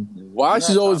 Why You're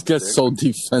she not always get toxic. so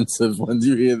defensive when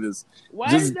you hear this? Why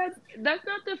Just- is that? That's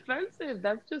not defensive.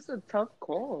 That's just a tough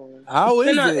call. How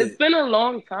is It's it? been a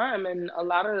long time, and a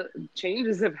lot of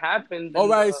changes have happened. All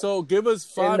in right, the- so give us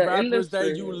 5 the rappers that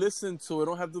industry. you listen to. It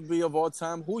don't have to be of all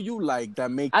time. Who you like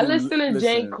that make I you listen to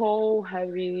J. listen? Cole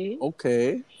heavy.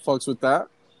 Okay, fucks with that.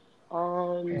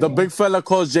 Um, The big fella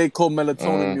calls J. Cole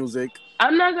melatonin Mm. music.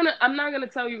 I'm not gonna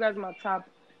tell you guys my top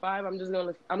 5. I'm just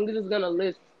gonna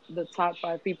list the top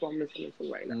 5 people I'm listening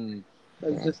to right now. Mm.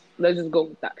 Let's just go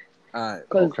with that. All right.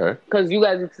 Okay. Cause you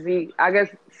guys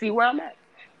see where I'm at.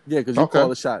 Yeah, because you Okay. call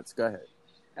the shots. Go ahead.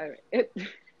 All right.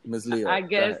 Ms. Leo. I go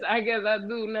guess ahead. I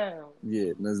do now.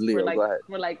 Yeah, Ms. Leo, go ahead.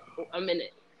 For like a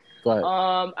minute. Go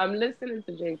ahead. I'm listening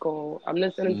to J. Cole. I'm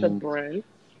listening to Brent.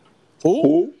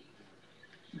 Who?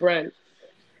 Brent.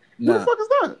 Who the Nah. fuck is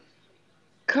that?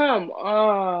 Come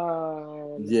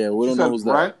on. Yeah, we She don't know said who's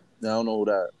Brent? that. I don't know who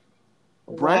that.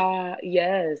 Brent? Wow.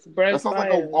 Yes, Brent. That sounds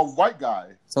like Fires. a white guy.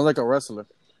 Sounds like a wrestler.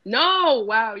 No,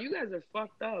 wow, you guys are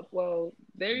fucked up. Well,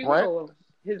 there you Brent? go.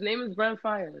 His name is Brent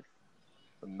Fires.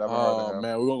 Never heard of Oh him.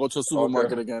 man, we're gonna go to a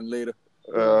supermarket again later.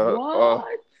 What?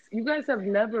 You guys have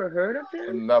never heard of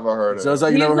him? Never heard of Just him.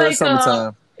 like you He's never heard like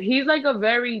Summertime. He's like a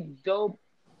very dope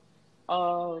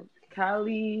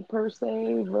Cali per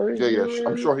se version. Yeah,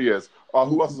 I'm sure he is.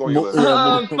 Who else is on your list?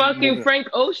 Yeah. Fucking Frank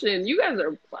Ocean. You guys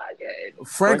are plugging. Frank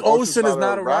Frank Ocean's Ocean is not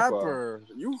not a a rapper.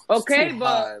 rapper. You Okay, too but-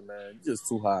 high, man. You're just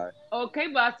too high. Okay,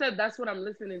 but I said that's what I'm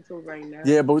listening to right now.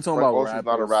 Yeah, but we're talking Frank about Ocean's rappers.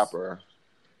 not a rapper.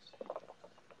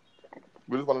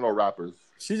 We just want to know rappers.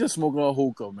 She just smoking a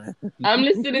hookah, man. I'm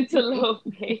listening to Lil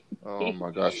Baby. Oh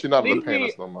my gosh, she's not even Leave paying me-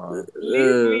 us no mind.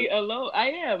 Leave me alone. I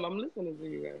am. I'm listening to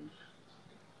you guys.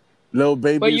 Lil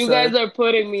Baby. But you said? guys are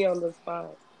putting me on the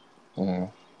spot.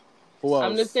 Mm. Who else?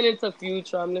 I'm listening to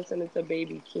Future. I'm listening to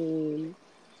Baby Keem.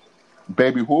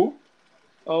 Baby, who?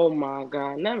 Oh my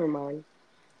God. Never mind.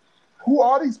 Who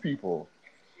are these people?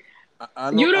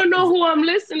 I You don't know who I'm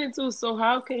listening to, so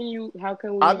how can we?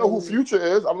 I know who Future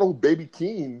is. I don't know who Baby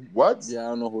Keem. What? Yeah, I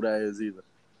don't know who that is either.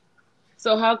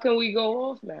 So how can we go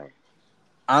off now?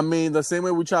 I mean, the same way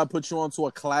we try to put you onto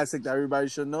a classic that everybody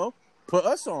should know, put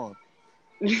us on.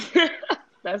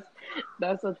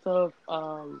 that's a tough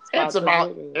spot to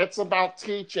put me. It's about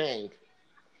teaching.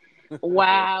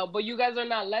 Wow, but you guys are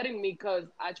not letting me because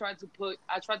I tried to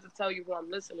tell you who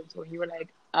I'm listening to, and you were like,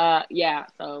 yeah.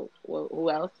 So who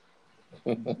else?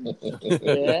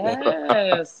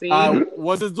 Yeah, see.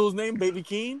 What's this dude's name? Baby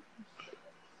Keem?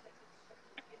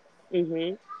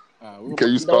 Mhm. Can you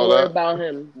Don't spell worry that? about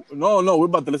him. No, we're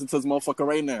about to listen to this motherfucker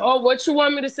right now. Oh, what you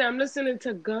want me to say? I'm listening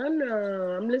to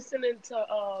Gunna. I'm listening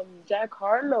to Jack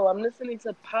Harlow. I'm listening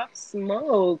to Pop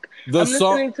Smoke. I'm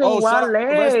listening to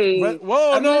Wale.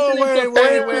 Whoa, I'm no, listening to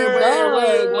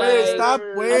wait. Stop,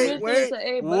 I'm wait. listening to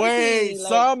A-Bucky. Wait, Like,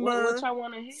 Summer. what y'all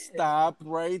want to hear? Stop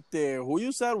right there. Who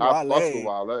you said? I fucks with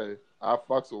Wale. Wale. I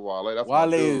fucks with Wale. That's my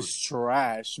Wale dude. is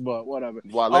trash, but whatever.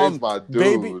 Wale's my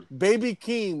dude. Baby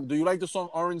Keem, do you like the song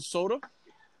Orange Soda?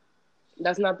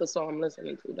 That's not the song I'm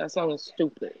listening to. That song is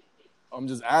stupid. I'm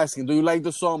just asking. Do you like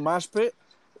the song Mosh Pit?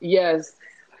 Yes.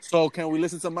 So can we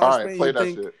listen to All Mosh right, Pit? play You that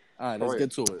think? shit. All right, Go let's ahead.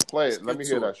 get to it. Play Let's it. Let get me to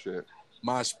hear it. that shit.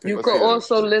 Mosh Pit. You Let's could hear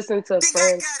also this shit. listen to Think I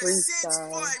French got a sense for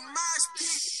freestyle. it, mosh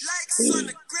pit. Likes on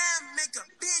the gram, make a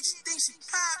bitch think she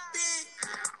poppin'.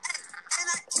 And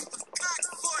I keep a cock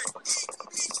for a dick,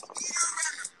 bitch. Eat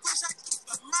around the bush, I keep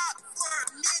a mop for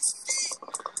a misfit.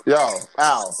 Yo,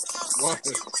 Al, What?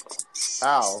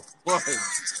 Al, What?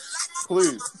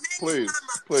 please, please,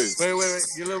 please. Wait.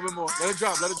 Get a little bit more. Let it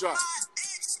drop.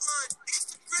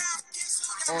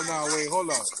 Oh, no, wait. Hold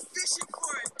on.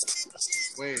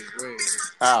 Wait.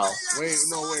 Al. Wait.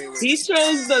 He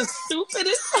chose the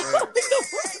stupidest song in the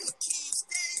world.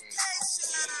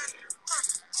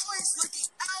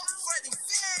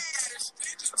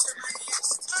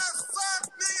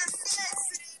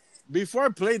 Before I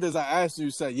played this, I asked you.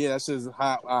 You said, "Yeah, that shit's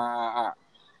hot."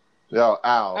 Yo,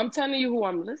 Al. I'm telling you who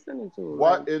I'm listening to.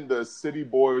 What in the City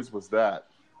Boys was that?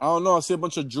 I don't know. I see a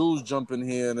bunch of Jews jumping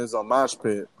here, and there's a mosh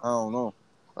pit. I don't know.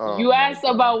 Oh, You my asked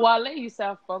God. about Wale. You said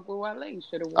I fuck with Wale. You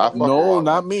should have I won. fuck with No, Wale.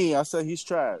 not me. I said he's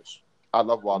trash I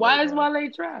love Wale. Why is man. Wale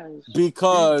trash?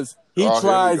 because he Oh, here we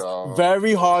tries go.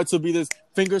 very hard to be this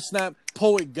finger snap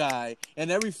poet guy,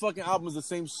 and every fucking album is the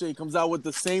same shit. He comes out with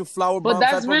the same flower But bomb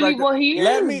that's type of really record. what he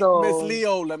Let is, me, though. Miss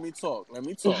Leo, let me talk.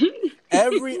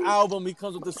 Every album he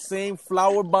comes with the same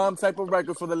flower bomb type of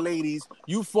record for the ladies.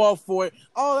 You fall for it.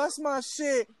 Oh, that's my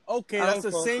shit. Okay, I that's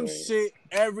don't the fall same for it. shit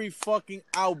every fucking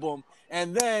album.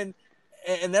 And then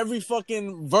in every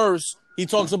fucking verse, he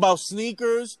talks about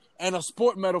sneakers and a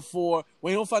sport metaphor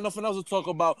when he don't find nothing else to talk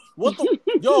about. What the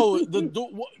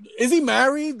is he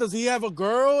married? Does he have a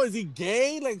girl? Is he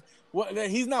gay? Like what?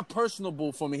 He's not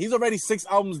personable for me. He's already 6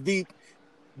 albums deep.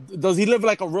 Does he live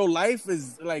like a real life?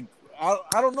 Is like I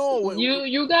don't know.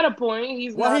 You got a point.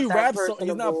 He's Well, not he that raps. personable.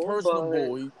 He's not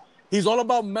personable. But He's all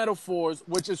about metaphors,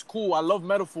 which is cool. I love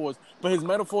metaphors, but his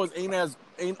metaphors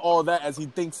ain't all that as he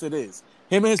thinks it is.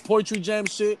 Him and his poetry jam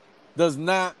shit does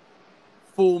not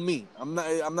fool me. I'm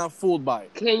not fooled by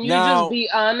it. can you Now, just be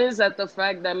honest at the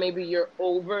fact that maybe you're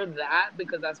over that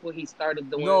because that's what he started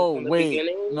doing no from the wait,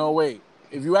 beginning? no wait.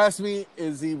 If you ask me,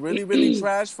 is he really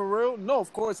trash for real? No,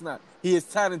 of course not. He is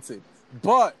talented,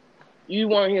 but You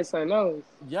want to hear something else?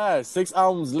 yeah, 6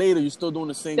 albums later, you're still doing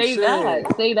the same Say shit.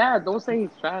 that. Say that. Don't say he's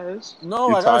trash. No,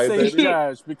 You I gotta tired, say he's baby?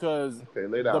 trash because Okay,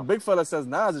 lay the down. big fella says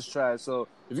Nas is trash. So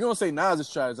if you're gonna say Nas is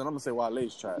trash, then I'm gonna say Wale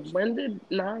is trash. When did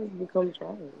Nas become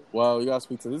trash? Well, you gotta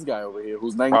speak to this guy over here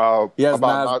who's he has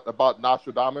Nas. About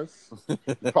Nostradamus.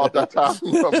 About that time.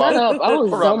 Shut up. I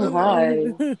was around dumb that high.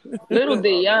 time. Little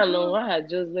did y'all know I had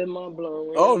just lit my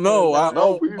blunt. Oh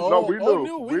no, We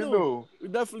knew. we knew. We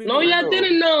definitely No, knew. y'all knew.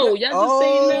 didn't know. Y'all just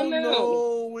saying that now.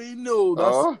 No, we knew. That's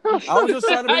Oh. I was just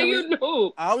trying to How be. you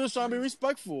know? I was just trying to be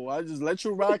respectful. I just let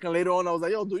you rock, and later on, I was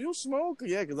like, "Yo, do you smoke?"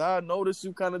 Yeah, because I noticed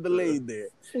you kind of delayed there.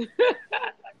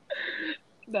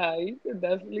 Nah, you could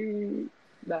definitely.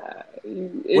 Nah,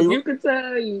 if Well, you could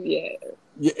tell, yeah.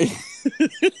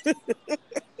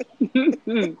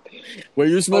 Were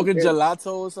you smoking Okay.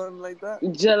 gelato or something like that?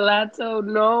 Gelato?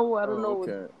 No, I don't know.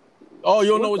 Okay. Oh, you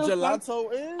don't know what What the fuck?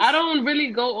 gelato is? I don't really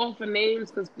go off of names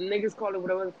because niggas call it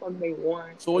whatever the fuck they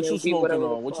want. So what and you it'll be smoking whatever the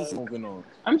on? What you fuck. smoking on?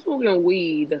 I'm smoking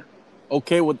weed.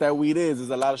 Okay, what that weed is? There's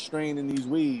a lot of strain in these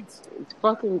weeds. It's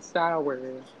fucking sour.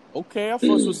 Okay, I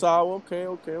fuss with sour. Okay. I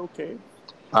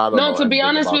don't know No, to be anything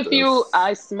honest about with this. you,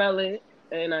 I smell it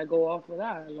and I go off of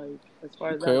that. Like as far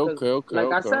as that, 'cause Okay.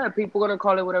 like I said, people gonna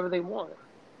call it whatever they want.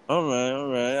 All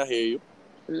right. I hear you.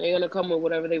 And they're gonna come with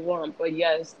whatever they want. But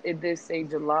yes, it did say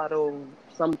gelato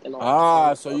something on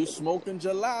Ah, it. so you smoking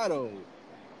gelato?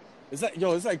 It's like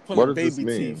it's like What pulling does this baby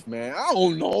mean? teeth, man. I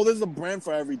don't know. There's a brand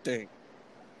for everything.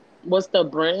 What's the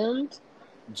brand?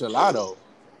 Gelato.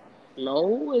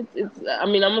 No, it's. I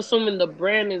mean, I'm assuming the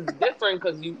brand is different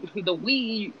because the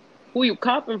weed, who you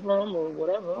copping from or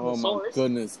whatever. Oh the my source.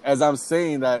 goodness! As I'm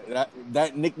saying that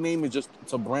nickname is just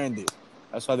to brand it.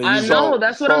 That's why they I use know. it.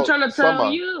 That's what I'm trying to tell Summer,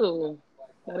 you.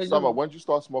 That it Summer, just- when did you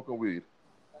start smoking weed?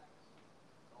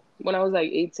 when I was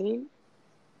like 18.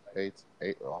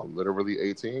 Literally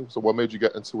 18. So what made you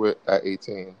get into it at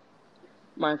 18?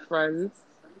 My friends,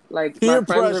 like Peer my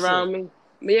friends pressure. around me.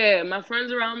 Yeah, my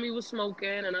friends around me was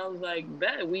smoking, and I was like,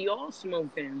 "Bet we all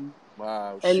smoking."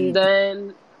 Wow. And sheep.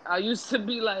 then I used to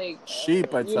be like,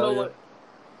 Sheep, I you tell know you. what?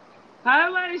 How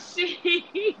am I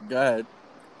sheep? Go ahead.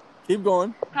 Keep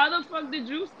going. How the fuck did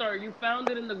you start? You found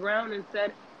it in the ground and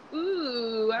said,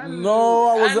 ooh, No,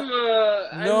 I was I'm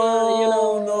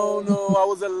I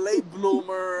was a late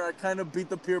bloomer. I kind of beat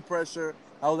the peer pressure.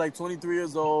 I was like 23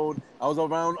 years old. I was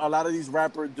around a lot of these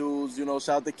rapper dudes, shout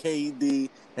out to KD.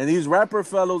 And these rapper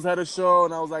fellows had a show,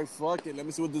 and I was like, fuck it, let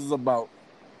me see what this is about.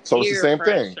 So it's the peer same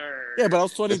thing. pressure. Yeah, but I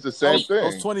was 20. It's the same I was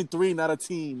thing. 23, not a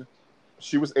teen.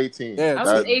 She was 18. Yeah, I was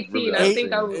That 18. really I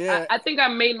think happened. Yeah. I think I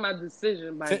made my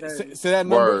decision by Say, then. say that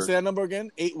number. Word. Say that number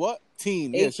again. 8 what?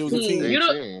 Teen. Yeah, she was a 18. teen. You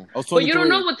don't, 18. I was 23. but you don't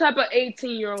know what type of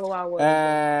 18-year-old I was.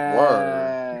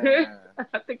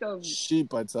 I think I was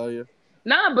Sheep, I tell you.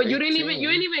 Nah, but you 18. didn't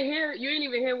even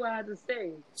hear what I had to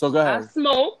say. So go I ahead.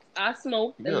 smoked, Yeah,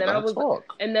 and then talk.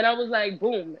 I was like,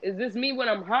 boom, is this me when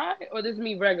I'm high or this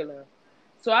me regular?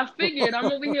 So I figured I'm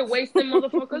over here wasting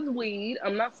motherfuckers' weed.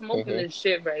 I'm not smoking this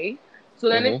shit, right? So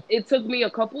then it took me a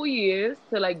couple years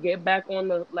to like get back on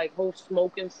the like whole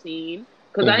smoking scene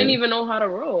because I didn't even know how to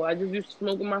roll. I just used to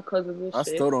smoke with my cousins and I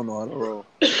shit. still don't know how to roll.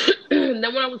 And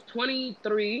then when I was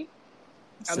 23,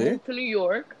 I moved to New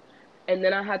York, and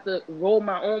then I had to roll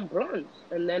my own blunts,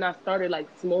 and then I started like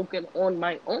smoking on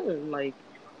my own, like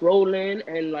rolling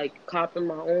and like copping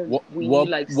my own weed,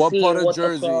 like what seeing part of what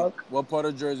Jersey? the fuck. What part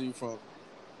of Jersey you from?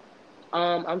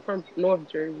 I'm from North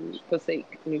Jersey,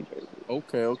 Passaic, New Jersey.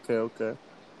 Okay.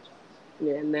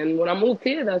 Yeah, and then when I moved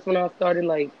here, that's when I started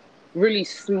like really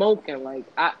smoking. Like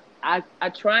I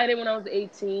tried it when I was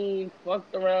 18,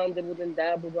 fucked around, dibbled and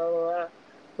dabbled, blah blah blah.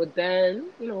 But then,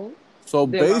 So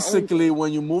did my own basically, thing.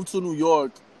 when you moved to New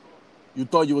York, you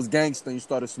thought you was gangster and you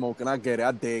started smoking. I get it.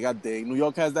 I dig. New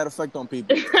York has that effect on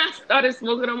people. I started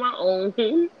smoking on my own.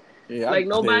 Yeah, like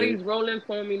nobody's rolling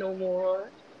for me no more.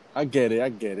 I get it.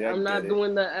 I'm not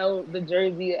doing the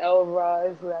Jersey L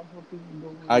rise. That's what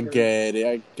people do. I get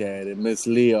it. Miss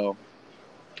Leo.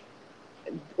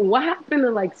 What happened to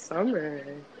like summer?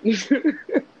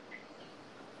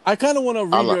 I kind of want to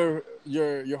read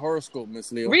your horoscope,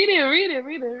 Miss Leo. Read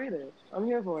it. I'm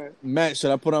here for it. Matt,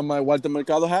 should I put on my Walter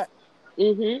Mercado hat?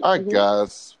 I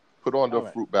guess. Put on the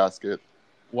fruit basket.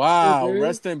 Wow.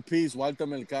 Rest in peace, Walter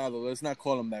Mercado. Let's not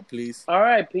call him that, please.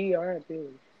 R.I.P.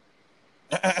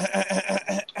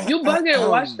 You bugging.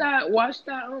 Watch that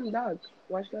doc.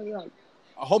 Watch that doc.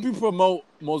 I hope you promote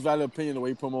Most Valuable Opinion the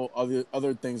way you promote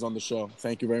other things on the show.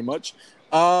 Thank you very much.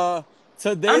 I'm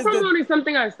promoting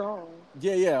something I saw.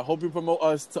 Yeah. I hope you promote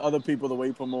us to other people the way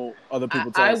you promote other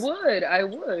people to I us. I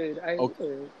would.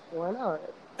 Why not?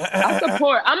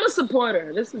 I'm a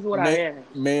supporter. This is what I am.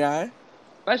 May I?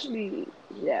 Especially,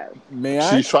 yeah. May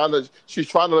I? She's trying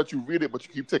to let you read it, but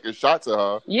you keep taking shots at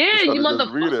her. Yeah, you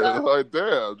just read it. motherfucker. Like,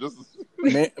 damn. Just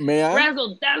May I?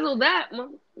 Razzle dazzle that.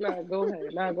 Nah, go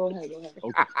ahead.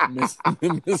 Okay,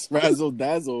 Miss Razzle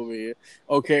Dazzle over here.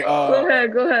 Okay,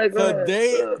 go ahead.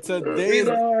 Today.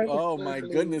 Oh my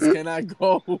goodness, can I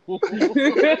go?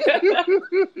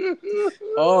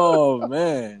 Oh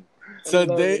man.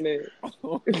 Today.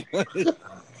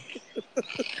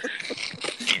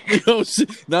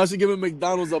 Now she giving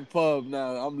McDonald's a pub.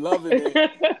 Now I'm loving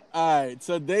it. All right,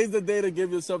 today's the day to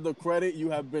give yourself the credit you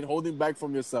have been holding back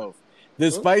from yourself.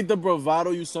 Despite the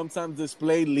bravado you sometimes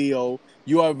display, Leo,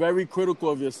 you are very critical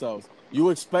of yourself. You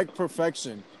expect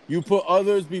perfection. You put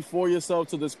others before yourself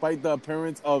despite the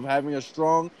appearance of having a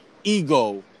strong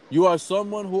ego. You are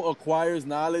someone who acquires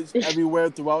knowledge everywhere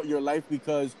throughout your life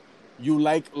because you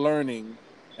like learning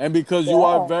and because you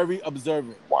are very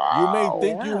observant. Wow.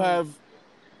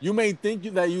 You may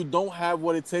think that you don't have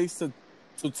what it takes to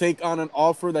take on an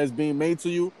offer that's being made to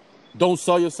you. Don't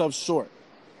sell yourself short.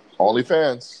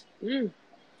 OnlyFans.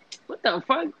 What the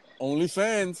fuck?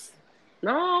 OnlyFans.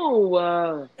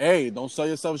 No. Hey, don't sell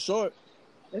yourself short.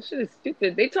 That shit is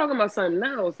stupid. They talking about something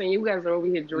now, saying you guys are over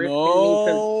here drifting.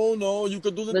 No, you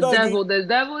could do the Dougie. The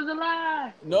devil is a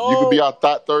lie. No. You could be our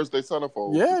Thought Thursday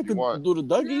centerfold. Yeah, you could do the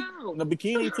Dougie. No. The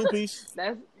bikini, 2-piece.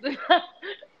 That's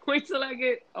wait till I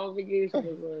get on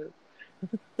vacation.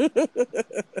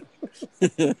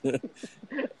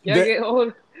 Get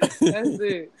old. That's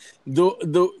it.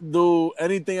 Do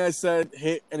anything I said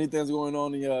hit anything that's going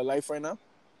on in your life right now?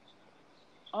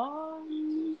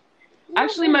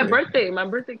 Actually, my birthday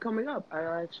coming up.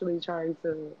 I'm actually trying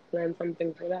to plan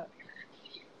something for that.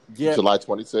 Yeah. July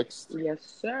 26th. Yes,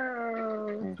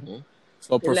 sir. Mm-hmm.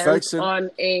 So perfection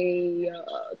on a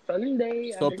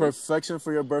Sunday. So perfection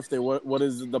for your birthday. What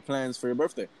is the plans for your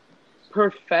birthday?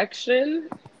 Perfection.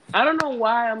 I don't know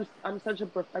why I'm such a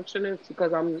perfectionist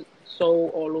because I'm so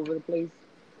all over the place.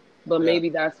 But maybe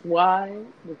that's why,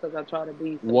 because I try to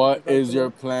be. What is your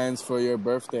plans for your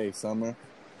birthday, Summer?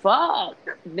 Fuck.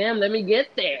 Damn, let me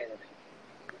get there.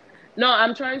 No,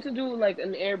 I'm trying to do like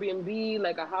an Airbnb,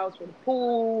 like a house with a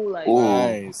pool. Like,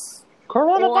 nice.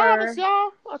 Coronavirus, Or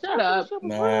y'all. shut up. Shit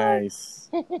was real. Nice.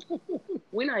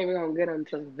 We're not even gonna get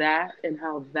into that and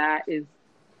how that is.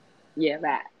 Yeah,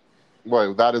 that.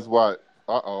 Wait, that is what?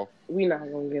 Uh-oh. We're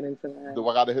not gonna get into that. Do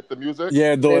I gotta hit the music?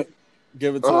 Yeah, do There's, it.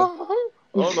 Give it to him.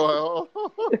 Oh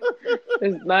no.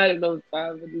 there's not enough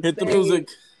time to be Hit the saying- music.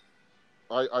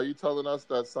 Are you telling us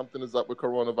that something is up with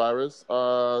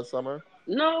coronavirus, Summer?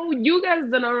 No, you guys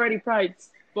done already probably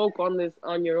spoke on this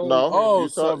on your own. No. Oh, You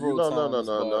tell, several no, times,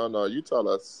 but- no. You tell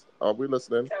us. Are we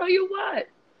listening? Tell you what.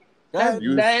 Go ahead.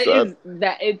 You That said- is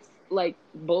that it's like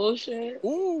bullshit.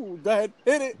 Ooh, go ahead.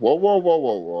 Hit it.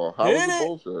 Whoa. How is Hit it it.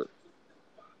 bullshit?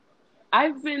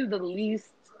 I've been the least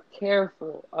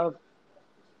careful of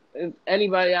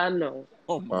anybody I know,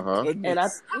 Oh my Uh-huh.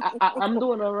 goodness. and I'm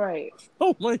doing all right.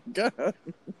 Oh my god.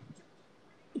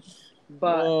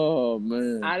 But Oh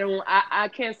man. I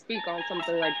can't speak on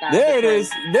something like that. There it because-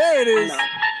 is. There it is. No.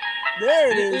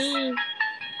 There it is. Mm-mm.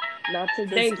 Not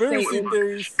today, Conspiracy Satan.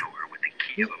 theories.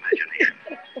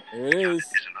 There it is.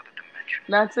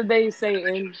 Not today,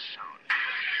 Satan.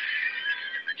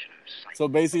 So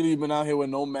basically, you've been out here with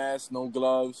no mask, no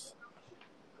gloves.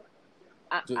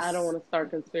 I Just- don't want to start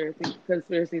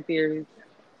conspiracy theories.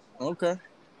 Okay.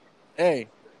 Hey,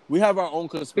 we have our own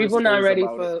conspiracy People not theories ready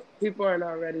about it. for. People are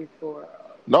not ready for.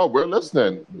 No, we're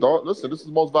listening. Don't listen. This is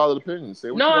the most valid opinion. Say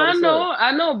what No, you gotta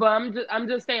I know, but I'm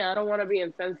just saying I don't want to be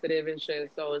insensitive and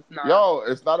shit. So it's not. say. Yo,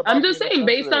 it's not about. I'm just being saying,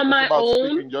 based insensitive. on my it's about own-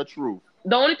 speaking your truth.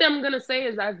 The only thing I'm gonna say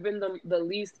is I've been the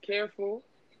least careful,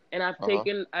 and I've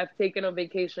taken a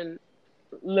vacation,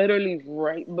 literally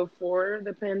right before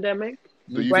the pandemic,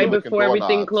 Do you right be licking before everything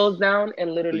doorknobs? closed down, and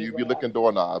Do literally. you be right licking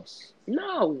doorknobs?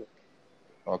 No.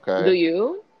 Okay. Do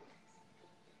you?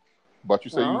 But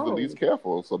you say you're the Oh. least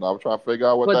careful, so now I'm trying to figure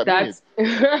out what But that means.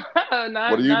 that's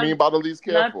not. What do you not, mean by the least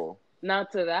careful?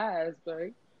 Not to that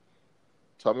aspect.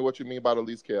 Tell me what you mean by the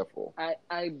least careful.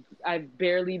 I've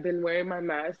barely been wearing my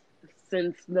mask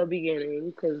since the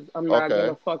beginning because I'm not Okay.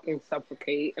 gonna fucking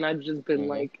suffocate, and I've just been Mhm.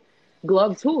 like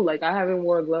gloves too. Like I haven't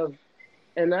worn gloves,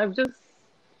 and I've just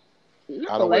I no.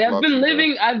 don't Like wear I've gloves been either.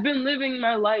 living. I've been living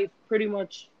my life pretty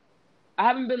much. I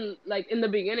haven't been like in the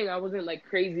beginning. I wasn't like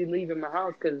crazy leaving my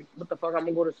house because what the fuck I'm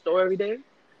gonna go to the store every day,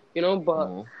 you know.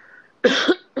 But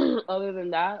Mhm. other than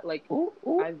that, like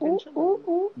I've been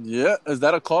chilling. Yeah. Is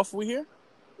that a cough we hear?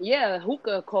 Yeah,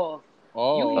 hookah cough.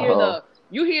 Oh.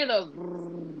 You hear the.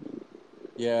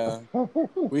 Yeah.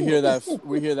 We hear that.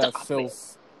 We hear that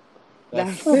filth. That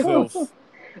That filth.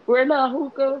 We're not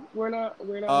hookah. We're not.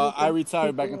 Hookah. I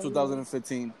retired back in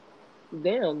 2015.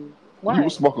 Damn. Why? You were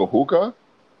smoking hookah?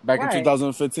 Back Why? in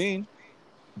 2015.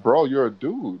 Bro, you're a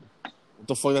dude. What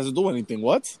the fuck does it do anything?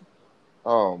 What?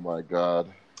 Oh my god.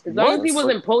 As long as What? he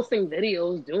wasn't posting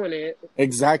videos doing it.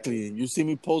 Exactly. You see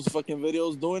me post fucking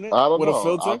videos doing it I don't with know. a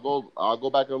filter. I'll go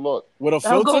back and look. With a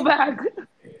I'll filter. go back.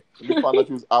 Let me find out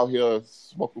you was out here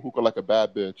smoking hookah like a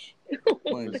bad bitch.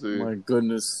 My, Let's see. my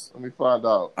goodness. Let me find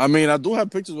out. I mean, I do have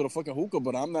pictures with a fucking hookah,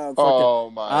 but I'm not fucking. Oh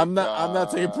my I'm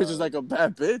not taking God. pictures like a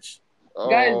bad bitch. Oh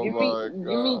Guys, my give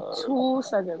me God. 2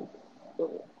 seconds.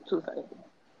 2 seconds.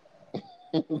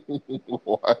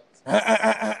 What?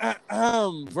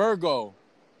 Virgo.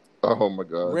 Oh my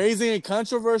God. Raising a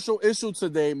controversial issue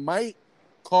today might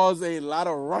cause a lot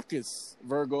of ruckus,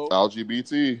 Virgo.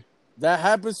 LGBT. That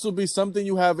happens to be something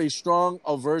you have a strong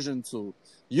aversion to.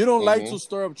 You don't like to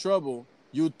stir up trouble.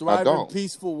 You thrive in don't.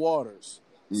 peaceful waters.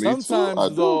 Me too, I Sometimes,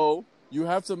 do. though, you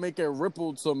have to make a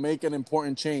ripple to make an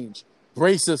important change.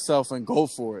 Brace yourself and go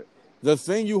for it. The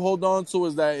thing you hold on to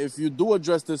is that if you do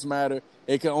address this matter,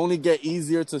 it can only get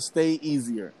easier to stay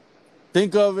easier.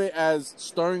 Think of it as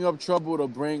stirring up trouble to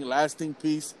bring lasting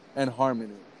peace and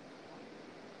harmony.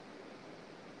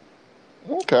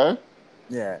 Okay.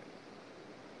 Yeah.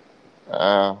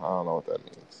 I don't know what that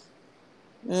means.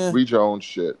 Eh. Read your own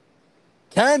shit.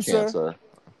 Cancer.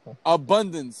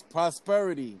 Abundance,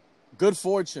 prosperity, good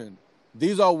fortune.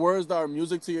 These are words that are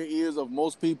music to your ears of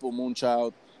most people,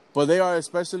 Moonchild, but they are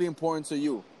especially important to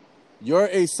you. You're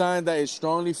a sign that is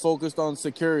strongly focused on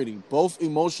security, both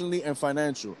emotionally and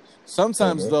financial.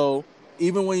 Sometimes, though,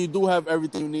 even when you do have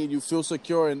everything you need, you feel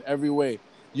secure in every way.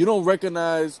 You don't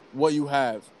recognize what you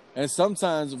have. And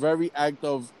sometimes, very act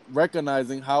of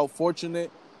recognizing how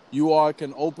fortunate you are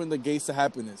can open the gates to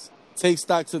happiness. Take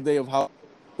stock today of how...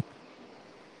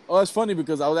 Oh, it's funny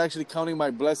because I was actually counting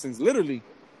my blessings literally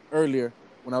earlier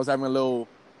when I was having a little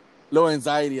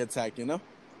anxiety attack, you know?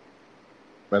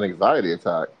 An anxiety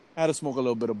attack. I had to smoke a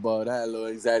little bit of bud. I had a little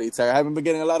anxiety attack. I haven't been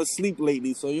getting a lot of sleep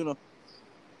lately, so, you know.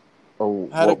 Oh,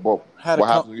 what had a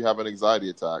happens when you have an anxiety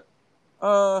attack?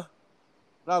 A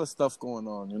lot of stuff going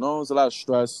on, you know? There's a lot of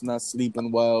stress, not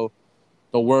sleeping well.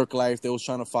 the work life. They was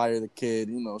trying to fire the kid,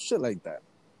 shit like that.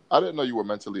 I didn't know you were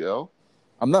mentally ill.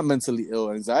 I'm not mentally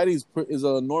ill. Anxiety is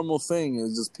a normal thing.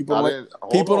 It's just people I don't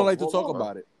didn't- hold like on, to hold talk on.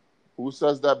 about it. Who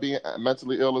says that being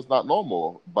mentally ill is not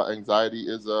normal? But anxiety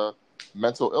is a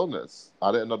mental illness.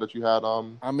 I didn't know that you had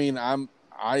I mean,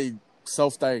 I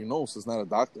self-diagnosed. It's not a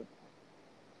doctor.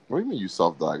 What do you mean you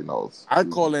self-diagnosed? I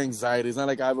call it anxiety. It's not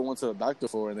like I ever went to the doctor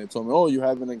for it and they told me, "Oh, you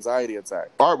have an anxiety attack."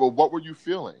 All right, well, what were you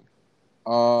feeling?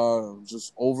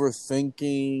 Just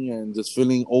overthinking and just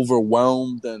feeling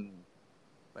overwhelmed and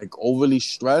like overly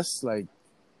stressed. Like,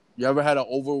 you ever had an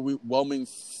overwhelming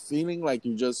feeling like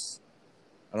you just,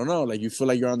 I don't know, like you feel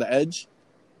like you're on the edge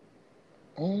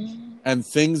and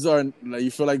things are like,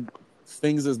 you feel like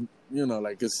things is,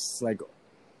 like it's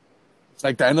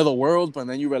like the end of the world, but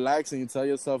then you relax and you tell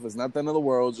yourself it's not the end of the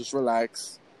world, just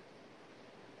relax.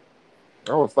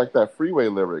 Oh, it's like that Freeway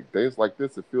lyric. Days like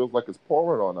this, it feels like it's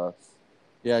pouring on us.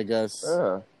 Yeah, I guess.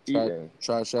 Yeah, eating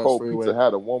Trash ass cold Freeway. pizza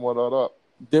had to warm it up.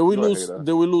 Did we You're a lose? hater.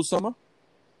 Did we lose Summer?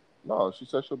 No, she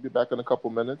said she'll be back in a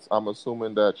couple minutes. I'm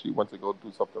assuming that she went to go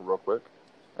do something real quick,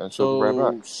 and she'll be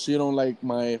right back. She don't like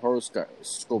my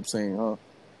horoscope saying, huh?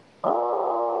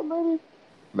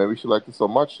 Maybe she liked it so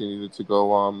much she needed to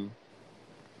go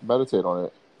meditate on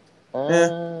it.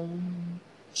 And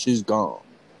she's gone.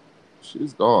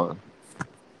 She's gone.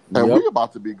 And Yep. we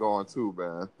about to be gone too,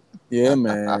 man. Yeah,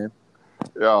 man.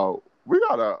 Yo, we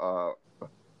gotta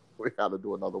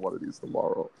do another one of these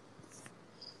tomorrow.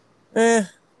 I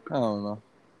don't know.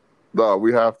 No,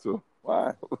 we have to.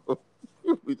 Why?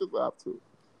 We just have to.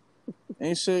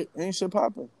 Ain't shit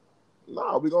popping.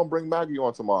 Nah, we gonna bring Maggie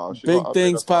on tomorrow. She Big gonna update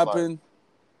things us on life. popping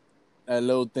and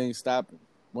little things stopping.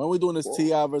 When are we doing this Whoa.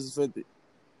 T.I. versus 50?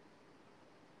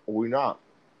 We not.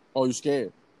 Oh, you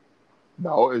scared?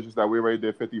 No, it's just that we already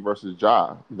did 50 versus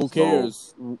Ja. Who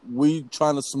cares? We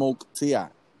trying to smoke T.I.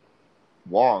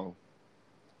 Wong.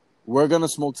 We're gonna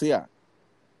smoke T.I.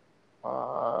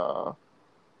 Nah.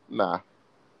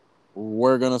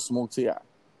 We're gonna smoke T.I.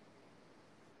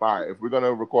 All right, if we're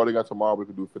gonna record again tomorrow, we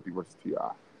could do 50 versus Ti.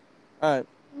 All right.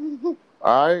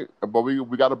 All right, but we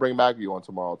got to bring Maggie on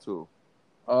tomorrow too.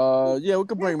 Yeah, we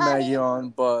could bring Maggie on,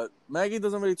 but Maggie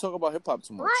doesn't really talk about hip hop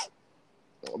too much.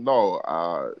 No,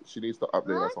 she needs to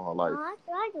update us on her life.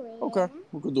 Okay,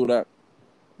 we could do that.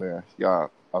 Yeah, she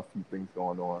got a few things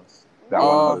going on that I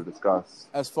want her to discuss.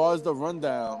 As far as the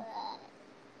rundown,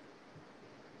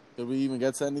 did we even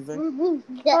get to anything?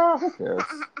 Yes.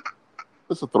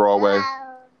 It's a throwaway.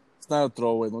 It's not a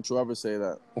throwaway. Don't you ever say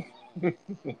that.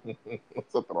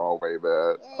 It's a throwaway,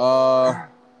 man.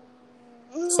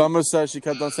 Summer said she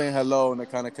kept on saying hello, and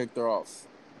it kind of kicked her off.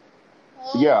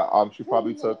 Yeah, she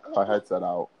probably took her headset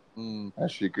out, and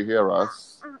she could hear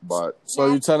us. But so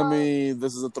you telling me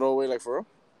this is a throwaway, like for real?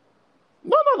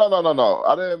 No.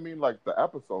 I didn't mean like the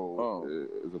episode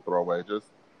is a throwaway. Just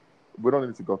we don't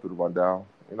need to go through the rundown.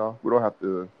 We don't have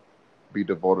to be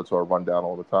devoted to a rundown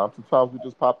all the time. Sometimes we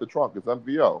just pop the trunk. It's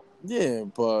MVO. Yeah,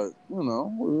 but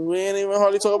we ain't even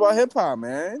hardly talk about hip hop,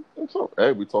 man.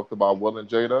 Hey, we talked about Will and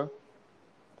Jada.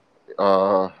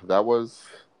 That was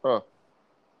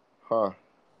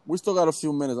We still got a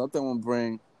few minutes. I think we'll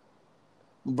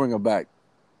bring her back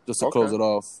just to close it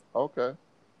off. Okay.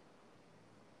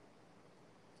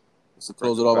 Just to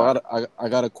close it off, I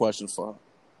got a question for her.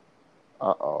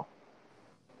 Uh-oh.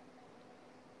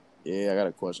 Yeah, I got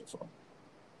a question for her.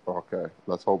 Okay.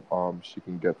 Let's hope she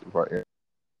can get through her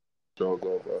show's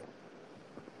over.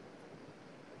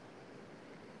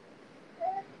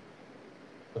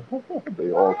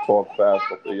 They all talk fast,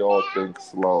 but they all think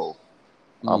slow.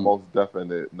 I most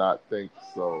definitely not think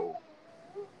so.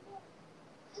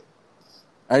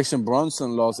 Action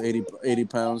Bronson lost 80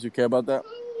 pounds. You care about that?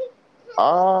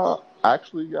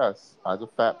 Actually, yes. As a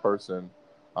fat person,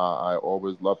 I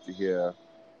always love to hear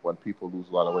when people lose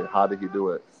a lot of weight. How did he do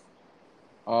it?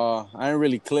 I didn't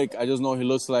really click. I just know he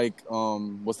looks like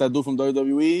what's that dude from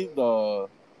WWE?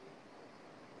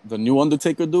 The new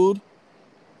Undertaker dude.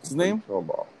 What's his name?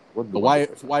 What the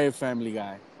Wyatt family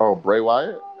guy. Oh, Bray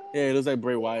Wyatt? Yeah, he looks like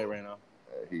Bray Wyatt right now.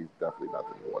 Yeah, he's definitely not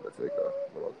the new Undertaker.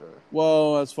 But okay.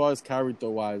 Well, as far as character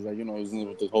wise, like he's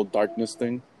with the whole darkness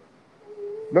thing.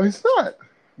 No, he's not.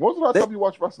 When was the last time you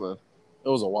watched wrestling? It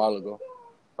was a while ago.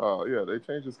 Oh, yeah, they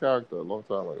changed his character a long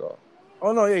time ago.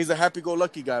 Oh, no, yeah, he's a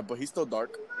happy-go-lucky guy, but he's still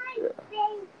dark.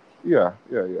 Yeah.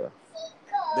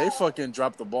 They fucking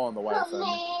dropped the ball on the Wyatt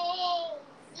family.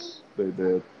 They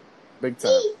did. Big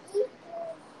time.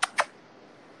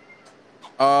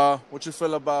 What you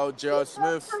feel about J.R.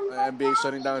 Smith and NBA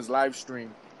shutting down his live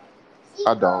stream?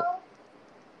 I don't.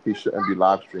 He shouldn't be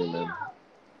live streaming.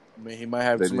 I mean, he might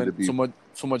have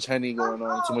too much Henny going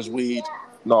on, too much weed.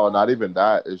 No, not even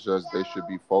that. It's just they should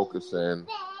be focusing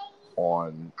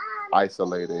on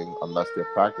isolating unless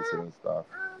they're practicing and stuff.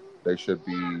 They should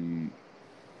be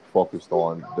focused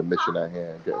on the mission at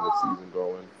hand, getting the season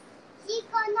going.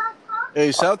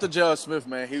 Hey, shout out to J.R. Smith,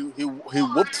 man. He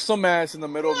whooped some ass in the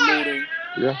middle of looting,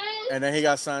 Yeah, and then he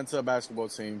got signed to a basketball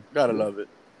team. Gotta love it.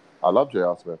 I love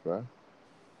J.R. Smith, man.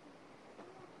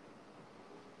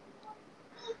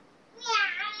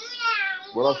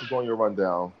 What else is on your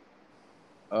rundown?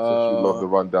 Since you love the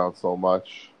rundown so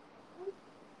much.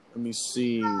 Let me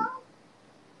see.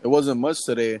 It wasn't much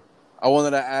today. I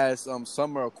wanted to ask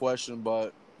Summer a question,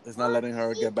 but it's not letting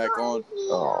her get back on.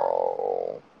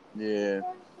 Oh. Yeah.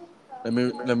 Let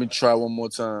me try one more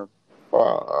time.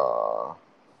 Poor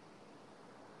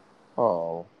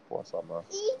Summer.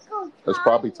 It's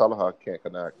probably telling her I can't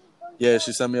connect. Yeah,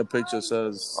 she sent me a picture.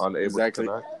 Says Unable exactly.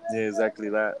 to connect. Yeah, exactly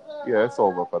that. Yeah, it's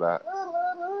over for that.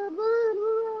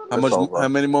 How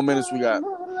many more minutes we got?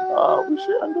 We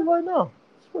should end it right now.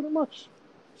 It's pretty much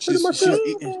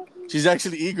it. She's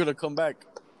actually eager to come back.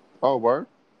 Oh, word?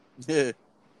 Yeah.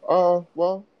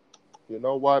 Well, you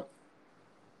know what?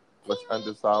 Let's end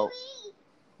this out.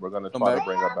 We're gonna try to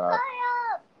bring her back.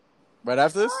 Right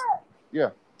after this?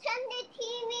 Yeah. Turn the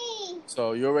TV.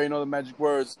 So you already know the magic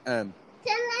words. M.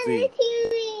 Turn on the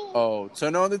TV. Oh,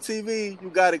 turn on the TV. You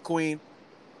got it, Queen.